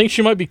 I think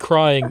she might be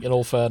crying, in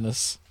all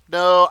fairness.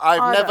 No,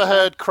 I've I never don't know.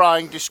 heard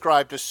crying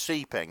described as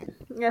seeping.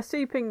 Yeah,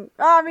 seeping.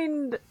 I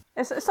mean,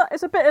 it's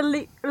a bit of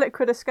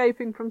liquid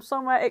escaping from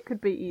somewhere. It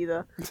could be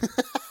either.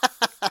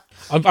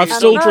 I'm And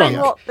still knowing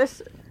drunk.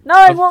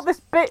 What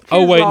this bitch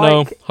Oh is wait, like,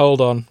 no.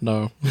 Hold on.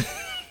 No.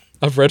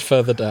 I've read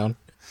further down.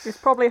 It's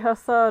probably her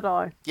third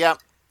eye. Yeah,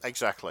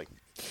 exactly.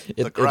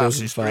 It The grass is,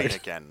 in is green fact.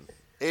 again.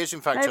 It is,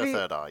 in fact, Maybe- her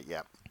third eye,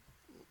 yeah.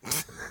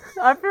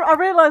 I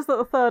realised that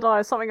the third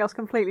eye is something else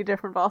completely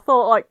different, but I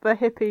thought like the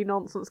hippie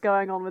nonsense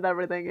going on with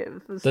everything.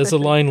 It was There's a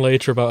fitting. line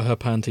later about her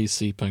panties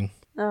seeping.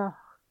 Oh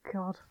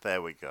God.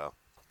 There we go.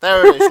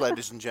 There it is,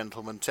 ladies and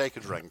gentlemen. Take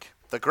a drink.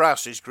 The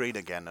grass is green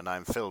again, and I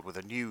am filled with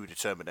a new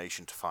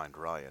determination to find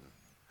Ryan.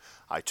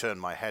 I turn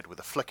my head with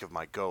a flick of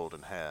my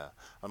golden hair,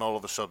 and all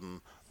of a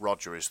sudden,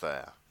 Roger is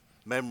there.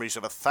 Memories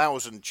of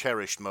 1,000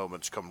 cherished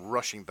moments come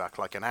rushing back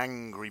like an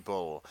angry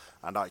bull,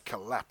 and I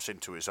collapse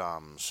into his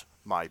arms,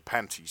 my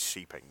panties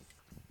seeping.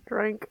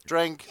 Drink.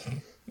 Drink.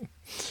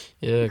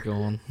 Yeah, go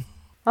on.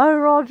 Oh,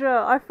 Roger,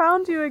 I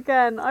found you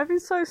again. I've been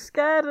so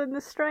scared in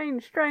this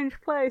strange,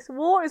 strange place.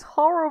 War is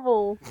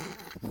horrible.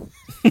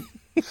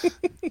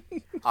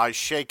 I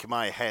shake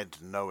my head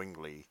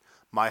knowingly,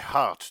 my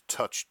heart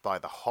touched by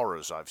the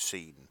horrors I've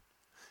seen.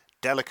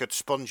 Delicate,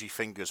 spongy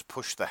fingers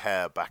push the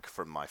hair back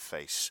from my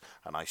face,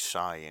 and I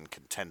sigh in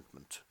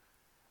contentment.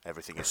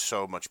 Everything is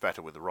so much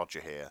better with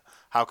Roger here.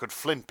 How could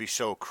Flint be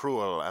so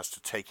cruel as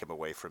to take him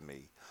away from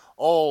me?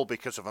 All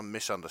because of a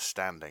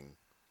misunderstanding.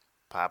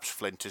 Perhaps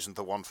Flint isn't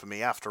the one for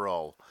me after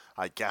all.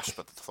 I gasp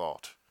at the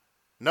thought.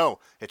 No,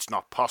 it's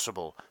not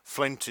possible.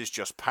 Flint is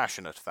just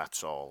passionate,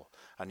 that's all.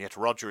 And yet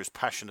Roger is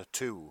passionate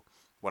too.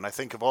 When I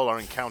think of all our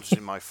encounters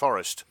in my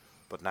forest,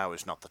 but now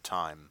is not the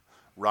time.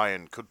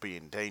 Ryan could be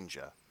in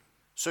danger.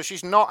 So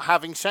she's not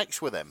having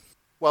sex with him.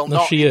 Well, No,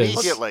 not she is.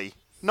 immediately.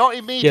 Not Yeah,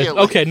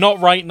 immediately. okay, not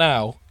right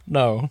now.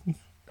 No.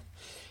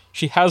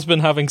 She has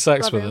been having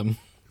sex with Brilliant.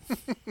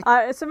 him.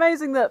 It's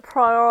amazing that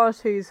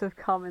priorities have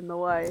come in the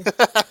way.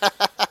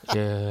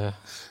 Yeah.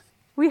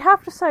 We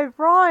have to save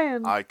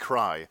Ryan. I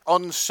cry,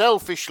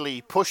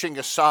 unselfishly pushing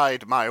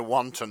aside my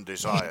wanton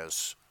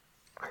desires.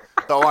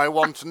 Though I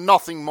want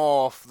nothing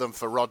more than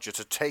for Roger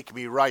to take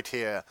me right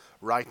here,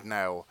 right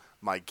now,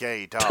 My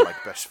gay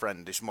Dalek best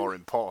friend is more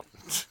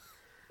important.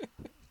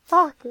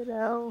 Fucking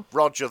hell.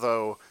 Roger,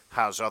 though,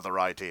 has other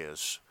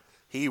ideas.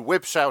 He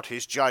whips out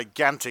his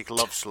gigantic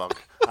love slug,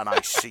 and I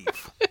seep.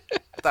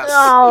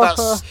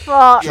 For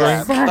fuck's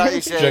Yeah, sake. that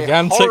is a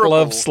Gigantic horrible,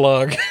 love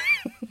slug.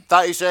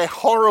 That is a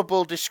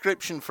horrible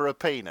description for a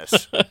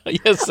penis.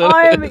 Yes, it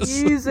I am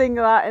is. using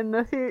that in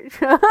the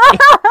future.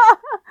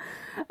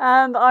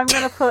 And I'm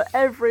going to put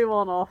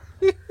everyone off.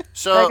 They're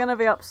So, going to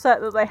be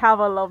upset that they have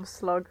a love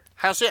slug.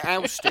 has it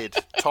ousted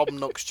Tom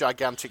Nook's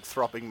gigantic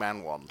throbbing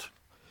man wand?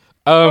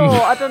 Oh,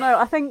 I don't know.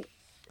 I think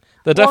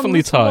They're definitely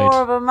one's more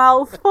tied. of a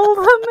mouthful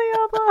than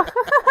the other.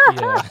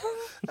 Yeah.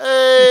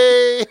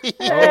 Hey!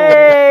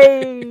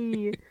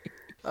 Hey!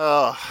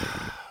 Oh,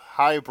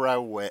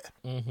 highbrow wit.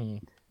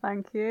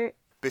 Thank you.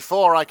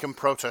 Before I can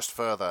protest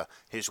further,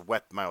 his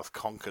wet mouth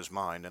conquers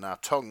mine, and our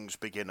tongues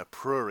begin a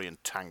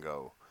prurient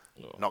tango.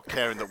 Not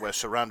caring that we're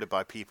surrounded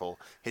by people,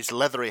 his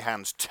leathery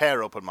hands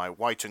tear open my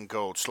white and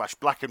gold /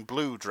 black and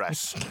blue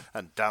dress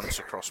and dance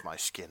across my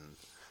skin.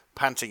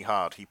 Panting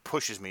hard, he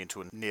pushes me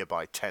into a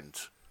nearby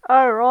tent.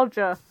 Oh,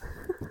 Roger.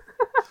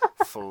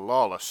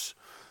 Flawless.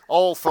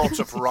 All thoughts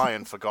of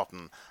Ryan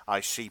forgotten,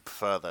 I seep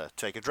further.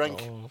 Take a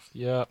drink. Oh,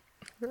 yeah.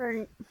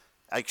 Drink.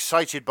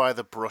 Excited by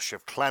the brush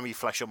of clammy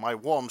flesh on my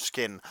warm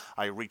skin,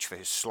 I reach for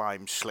his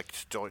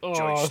slime-slicked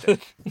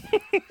joystick.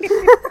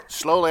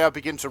 Slowly I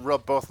begin to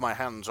rub both my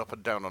hands up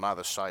and down on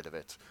either side of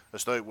it,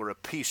 as though it were a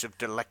piece of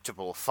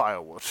delectable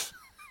firewood.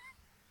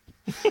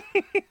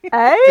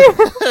 Eh?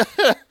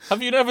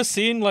 Have you never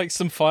seen like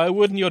some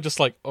firewood and you're just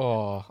like,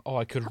 oh,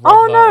 I could rub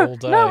Oh, that all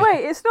day. no,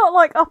 wait. It's not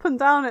like up and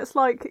down. It's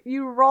like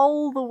you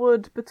roll the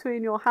wood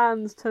between your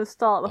hands to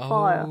start the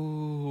fire.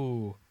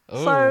 Oh.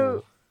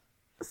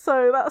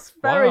 So that's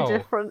very Wow.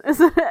 different,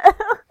 isn't it?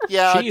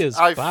 Yeah, She is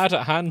I've bad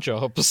at hand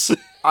jobs.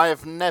 I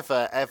have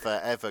never,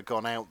 ever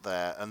gone out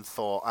there and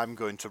thought, I'm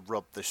going to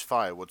rub this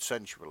firewood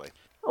sensually.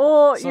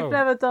 Or So- you've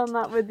never done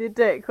that with your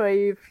dick where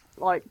you've,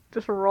 like,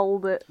 just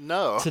rolled it.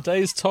 No.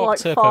 Today's top Like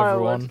tip,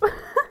 firewood. everyone.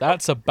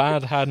 That's a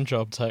bad hand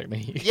job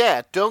technique.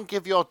 Yeah, don't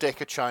give your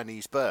dick a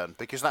Chinese burn,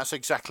 because that's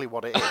exactly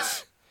what it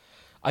is.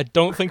 I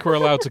don't think we're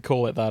allowed to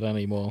call it that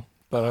anymore,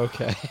 but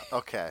okay.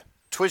 Okay.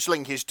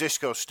 Twizzling his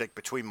disco stick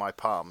between my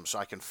palms,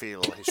 I can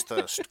feel his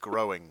thirst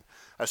growing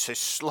as his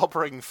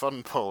slobbering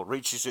fun pull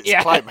reaches its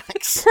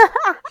climax.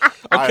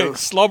 Okay,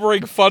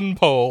 slobbering fun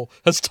pole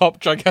has topped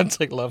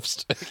gigantic love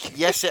stick.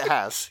 Yes, it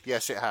has.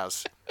 Yes, it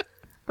has.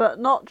 But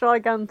not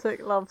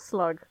gigantic love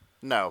slug.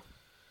 No.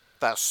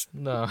 That's...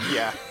 No,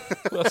 Yeah.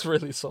 that's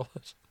really solid.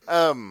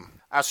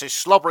 As his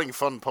slobbering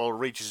fun pull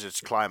reaches its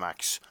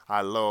climax,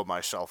 I lower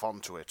myself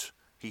onto it.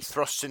 He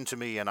thrusts into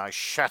me and I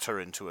shatter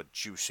into a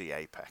juicy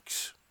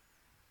apex.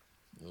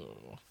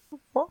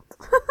 What?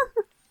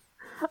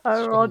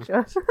 Oh,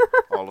 Roger.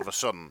 All of a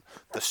sudden,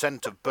 the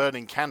scent of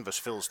burning canvas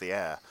fills the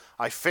air.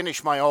 I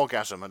finish my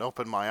orgasm and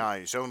open my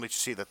eyes, only to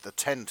see that the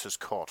tent has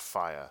caught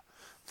fire.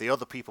 The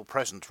other people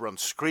present run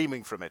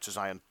screaming from it as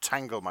I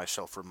untangle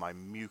myself from my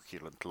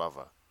muculent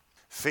lover.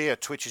 Fear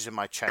twitches in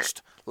my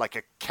chest like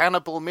a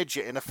cannibal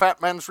midget in a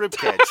fat man's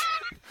ribcage.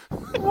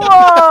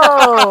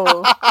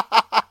 Whoa!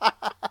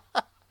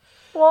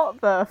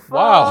 What the fuck?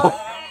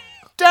 Wow,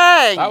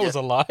 Dang! that was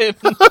a lie.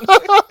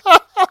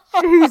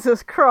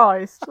 Jesus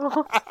Christ.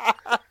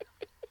 What?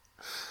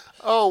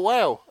 Oh,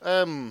 wow.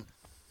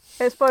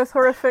 It's both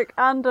horrific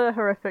and a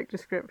horrific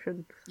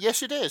description.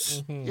 Yes, it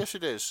is. Yes,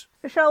 it is.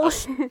 Shall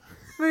we?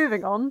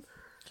 Moving on.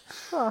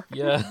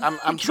 Yeah,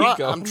 I'm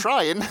going.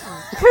 trying.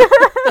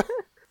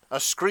 A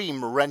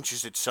scream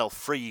wrenches itself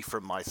free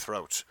from my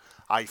throat.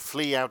 I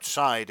flee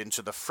outside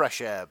into the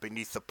fresh air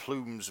beneath the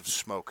plumes of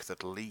smoke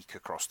that leak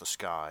across the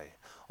sky.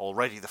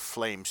 Already the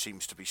flame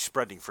seems to be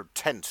spreading from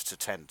tent to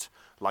tent,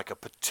 like a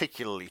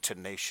particularly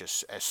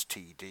tenacious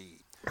STD.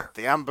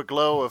 The amber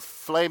glow of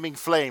flaming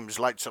flames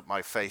lights up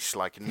my face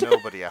like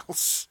nobody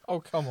else. Oh,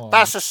 come on.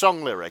 That's a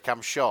song lyric,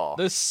 I'm sure.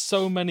 There's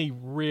so many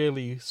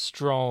really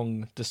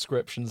strong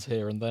descriptions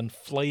here, and then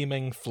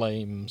flaming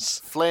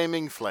flames.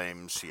 Flaming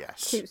flames,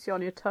 yes. Keeps you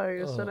on your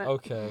toes, Oh, doesn't it?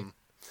 okay.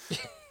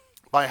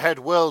 My head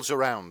whirls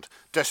around,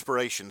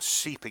 desperation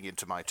seeping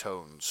into my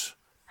tones.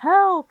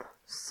 Help!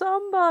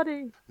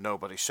 Somebody!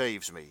 Nobody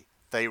saves me.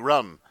 They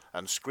run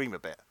and scream a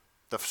bit.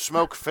 The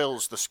smoke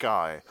fills the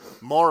sky.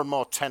 More and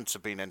more tents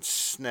have been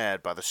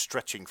ensnared by the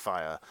stretching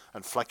fire,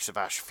 and flecks of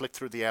ash flick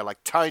through the air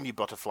like tiny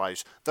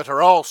butterflies that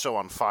are also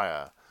on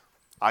fire.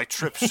 I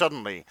trip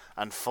suddenly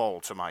and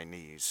fall to my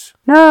knees.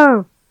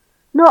 No!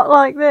 Not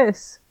like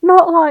this!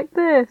 Not like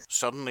this!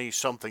 Suddenly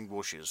something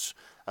whooshes.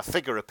 A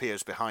figure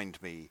appears behind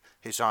me.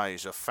 His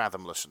eyes are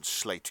fathomless and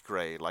slate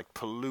grey, like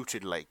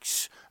polluted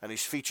lakes, and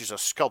his features are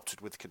sculpted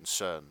with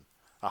concern.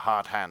 A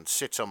hard hand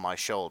sits on my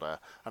shoulder,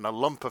 and a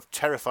lump of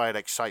terrified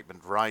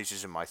excitement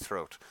rises in my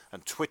throat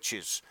and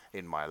twitches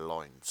in my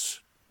loins.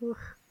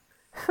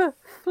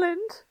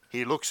 Flint?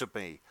 He looks at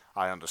me.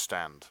 I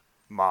understand.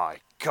 My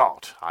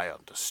God, I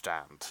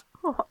understand.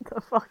 What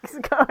the fuck is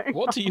going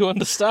What do you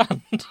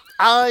understand?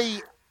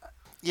 I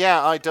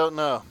don't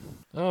know.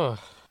 Oh,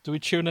 do we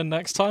tune in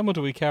next time or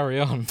do we carry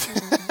on?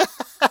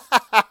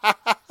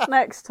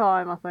 next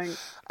time, I think.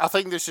 I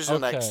think this is the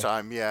Okay. next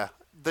time, yeah.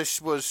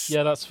 This was...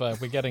 Yeah, that's fair.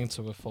 We're getting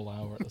to a full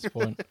hour at this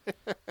point.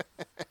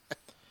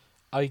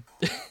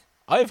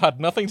 I've had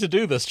nothing to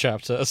do this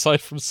chapter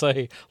aside from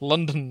say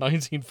London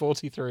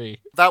 1943.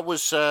 That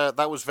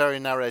was very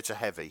narrator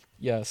heavy.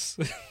 Yes.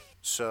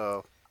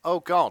 So, oh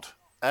god.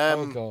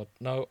 Oh god,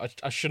 no!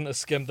 I shouldn't have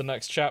skimmed the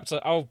next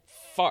chapter. Oh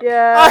fuck!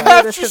 Yeah, I have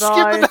neither to should skip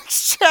I. the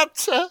next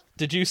chapter.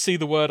 Did you see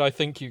the word I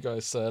think you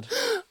guys said?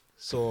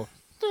 Saw.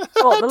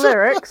 What, the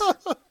lyrics?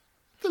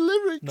 The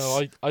lyrics.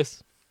 No,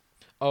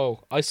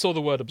 I saw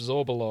the word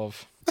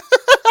absorbalov.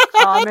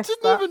 Oh, I I missed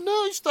didn't that. even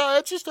notice that.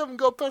 I just haven't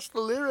got past the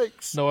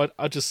lyrics. No,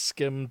 I just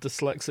skimmed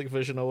dyslexic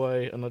vision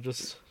away, and I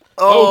just.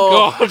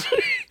 Oh. Oh god!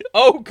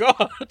 Oh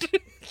god!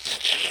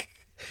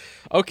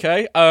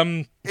 Okay.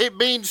 It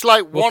means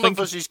like Well, one think of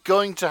us is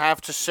going to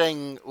have to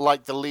sing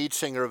like the lead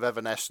singer of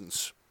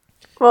Evanescence.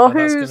 Well, And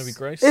that's who's gonna be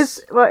Grace.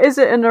 Is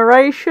it a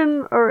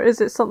narration or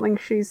is it something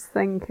she's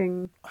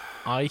thinking?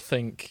 I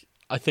think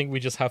we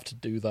just have to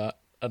do that,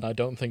 and I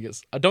don't think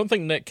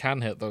Nick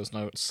can hit those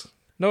notes.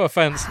 No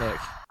offense, Nick.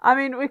 I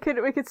mean, we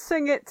could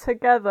sing it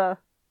together.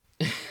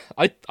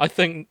 I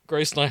think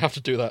Grace and I have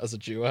to do that as a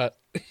duet,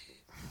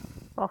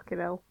 Fucking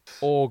hell.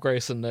 or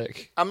Grace and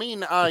Nick. I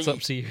mean, It's up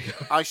to you.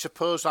 I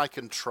suppose I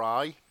can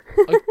try.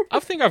 I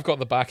think I've got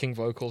the backing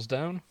vocals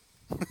down.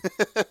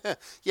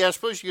 Yeah, I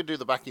suppose you could do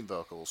the backing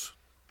vocals,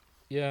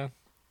 Yeah.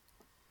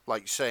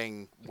 like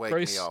saying "Wake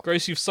Grace, me up."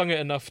 Grace, you've sung it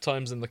enough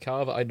times in the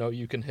car that I know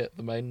you can hit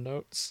the main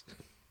notes.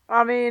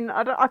 I mean,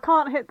 I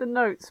can't hit the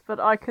notes, but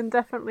I can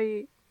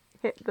definitely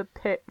hit the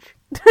pitch,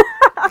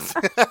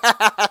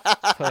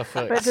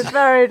 Perfect. which is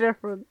very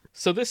different.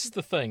 So this is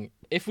the thing.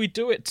 If we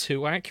do it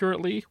too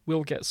accurately,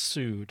 we'll get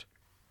sued.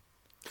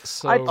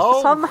 So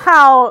Oh.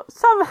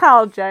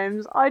 Somehow,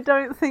 James, I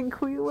don't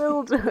think we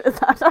will do it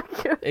that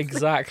accurately.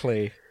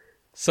 exactly.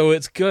 So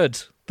it's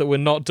good that we're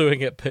not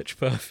doing it pitch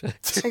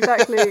perfect.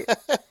 Exactly.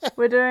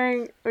 We're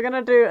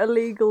gonna do a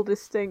legal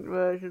distinct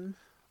version.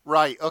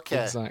 Right.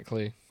 Okay.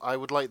 Exactly. I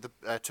would like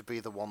to be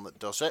the one that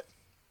does it.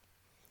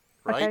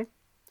 Right. Okay.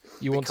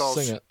 You want to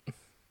Because- sing it?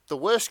 The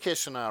worst case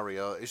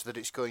scenario is that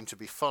it's going to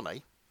be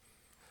funny.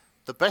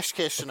 The best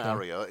case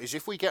scenario is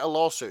if we get a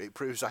lawsuit, it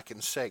proves I can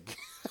sing.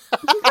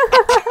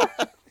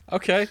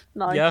 Okay.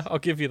 Nice. Yeah, I'll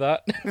give you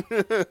that.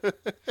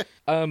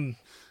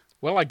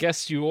 Well, I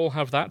guess you all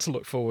have that to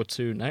look forward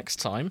to next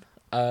time.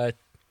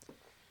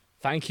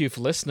 Thank you for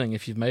listening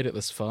if you've made it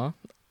this far.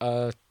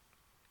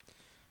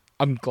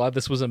 I'm glad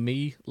this was a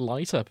me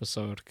light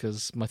episode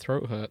because my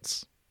throat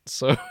hurts.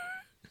 So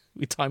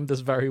we timed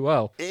this very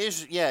well. It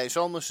is, yeah, it's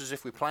almost as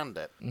if we planned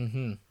it.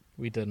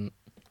 We didn't.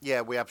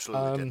 Yeah, we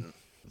absolutely didn't.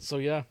 So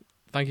yeah,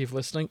 thank you for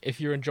listening. If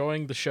you're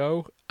enjoying the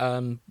show,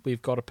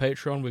 we've got a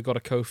Patreon, we've got a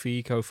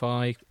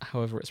Ko-fi,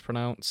 however it's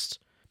pronounced.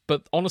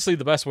 But honestly,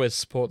 the best way to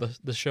support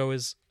the show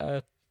is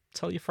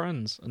tell your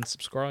friends and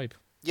subscribe.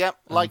 Yep,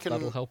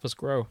 That'll help us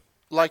grow.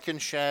 like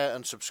and share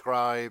and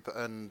subscribe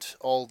and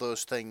all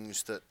those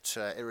things that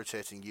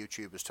irritating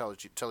YouTubers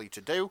tell you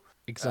to do.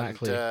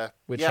 Exactly. And,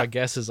 Which yeah. I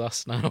guess is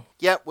us now.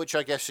 Yeah, which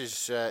I guess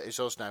is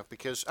us now,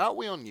 because aren't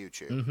we on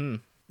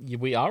YouTube?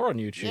 We are on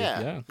YouTube.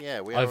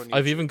 Yeah, we are on YouTube.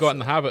 I've even got in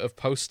the habit of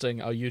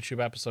posting our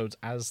YouTube episodes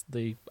as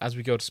we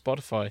go to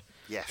Spotify.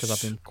 Yes. Because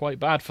I've been quite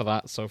bad for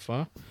that so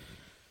far.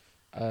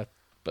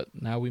 But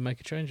now we make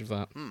a change of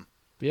that. But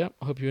yeah,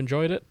 I hope you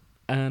enjoyed it,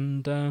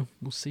 and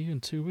we'll see you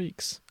in 2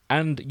 weeks.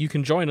 And you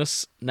can join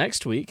us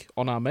next week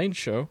on our main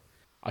show.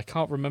 I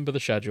can't remember the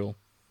schedule.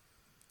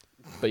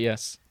 But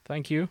yes,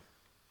 thank you.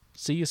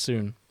 See you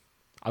soon.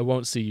 I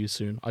won't see you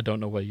soon. I don't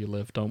know where you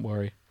live, don't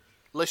worry.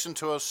 Listen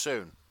to us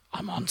soon.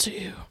 I'm on to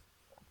you.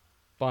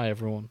 Bye,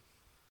 everyone.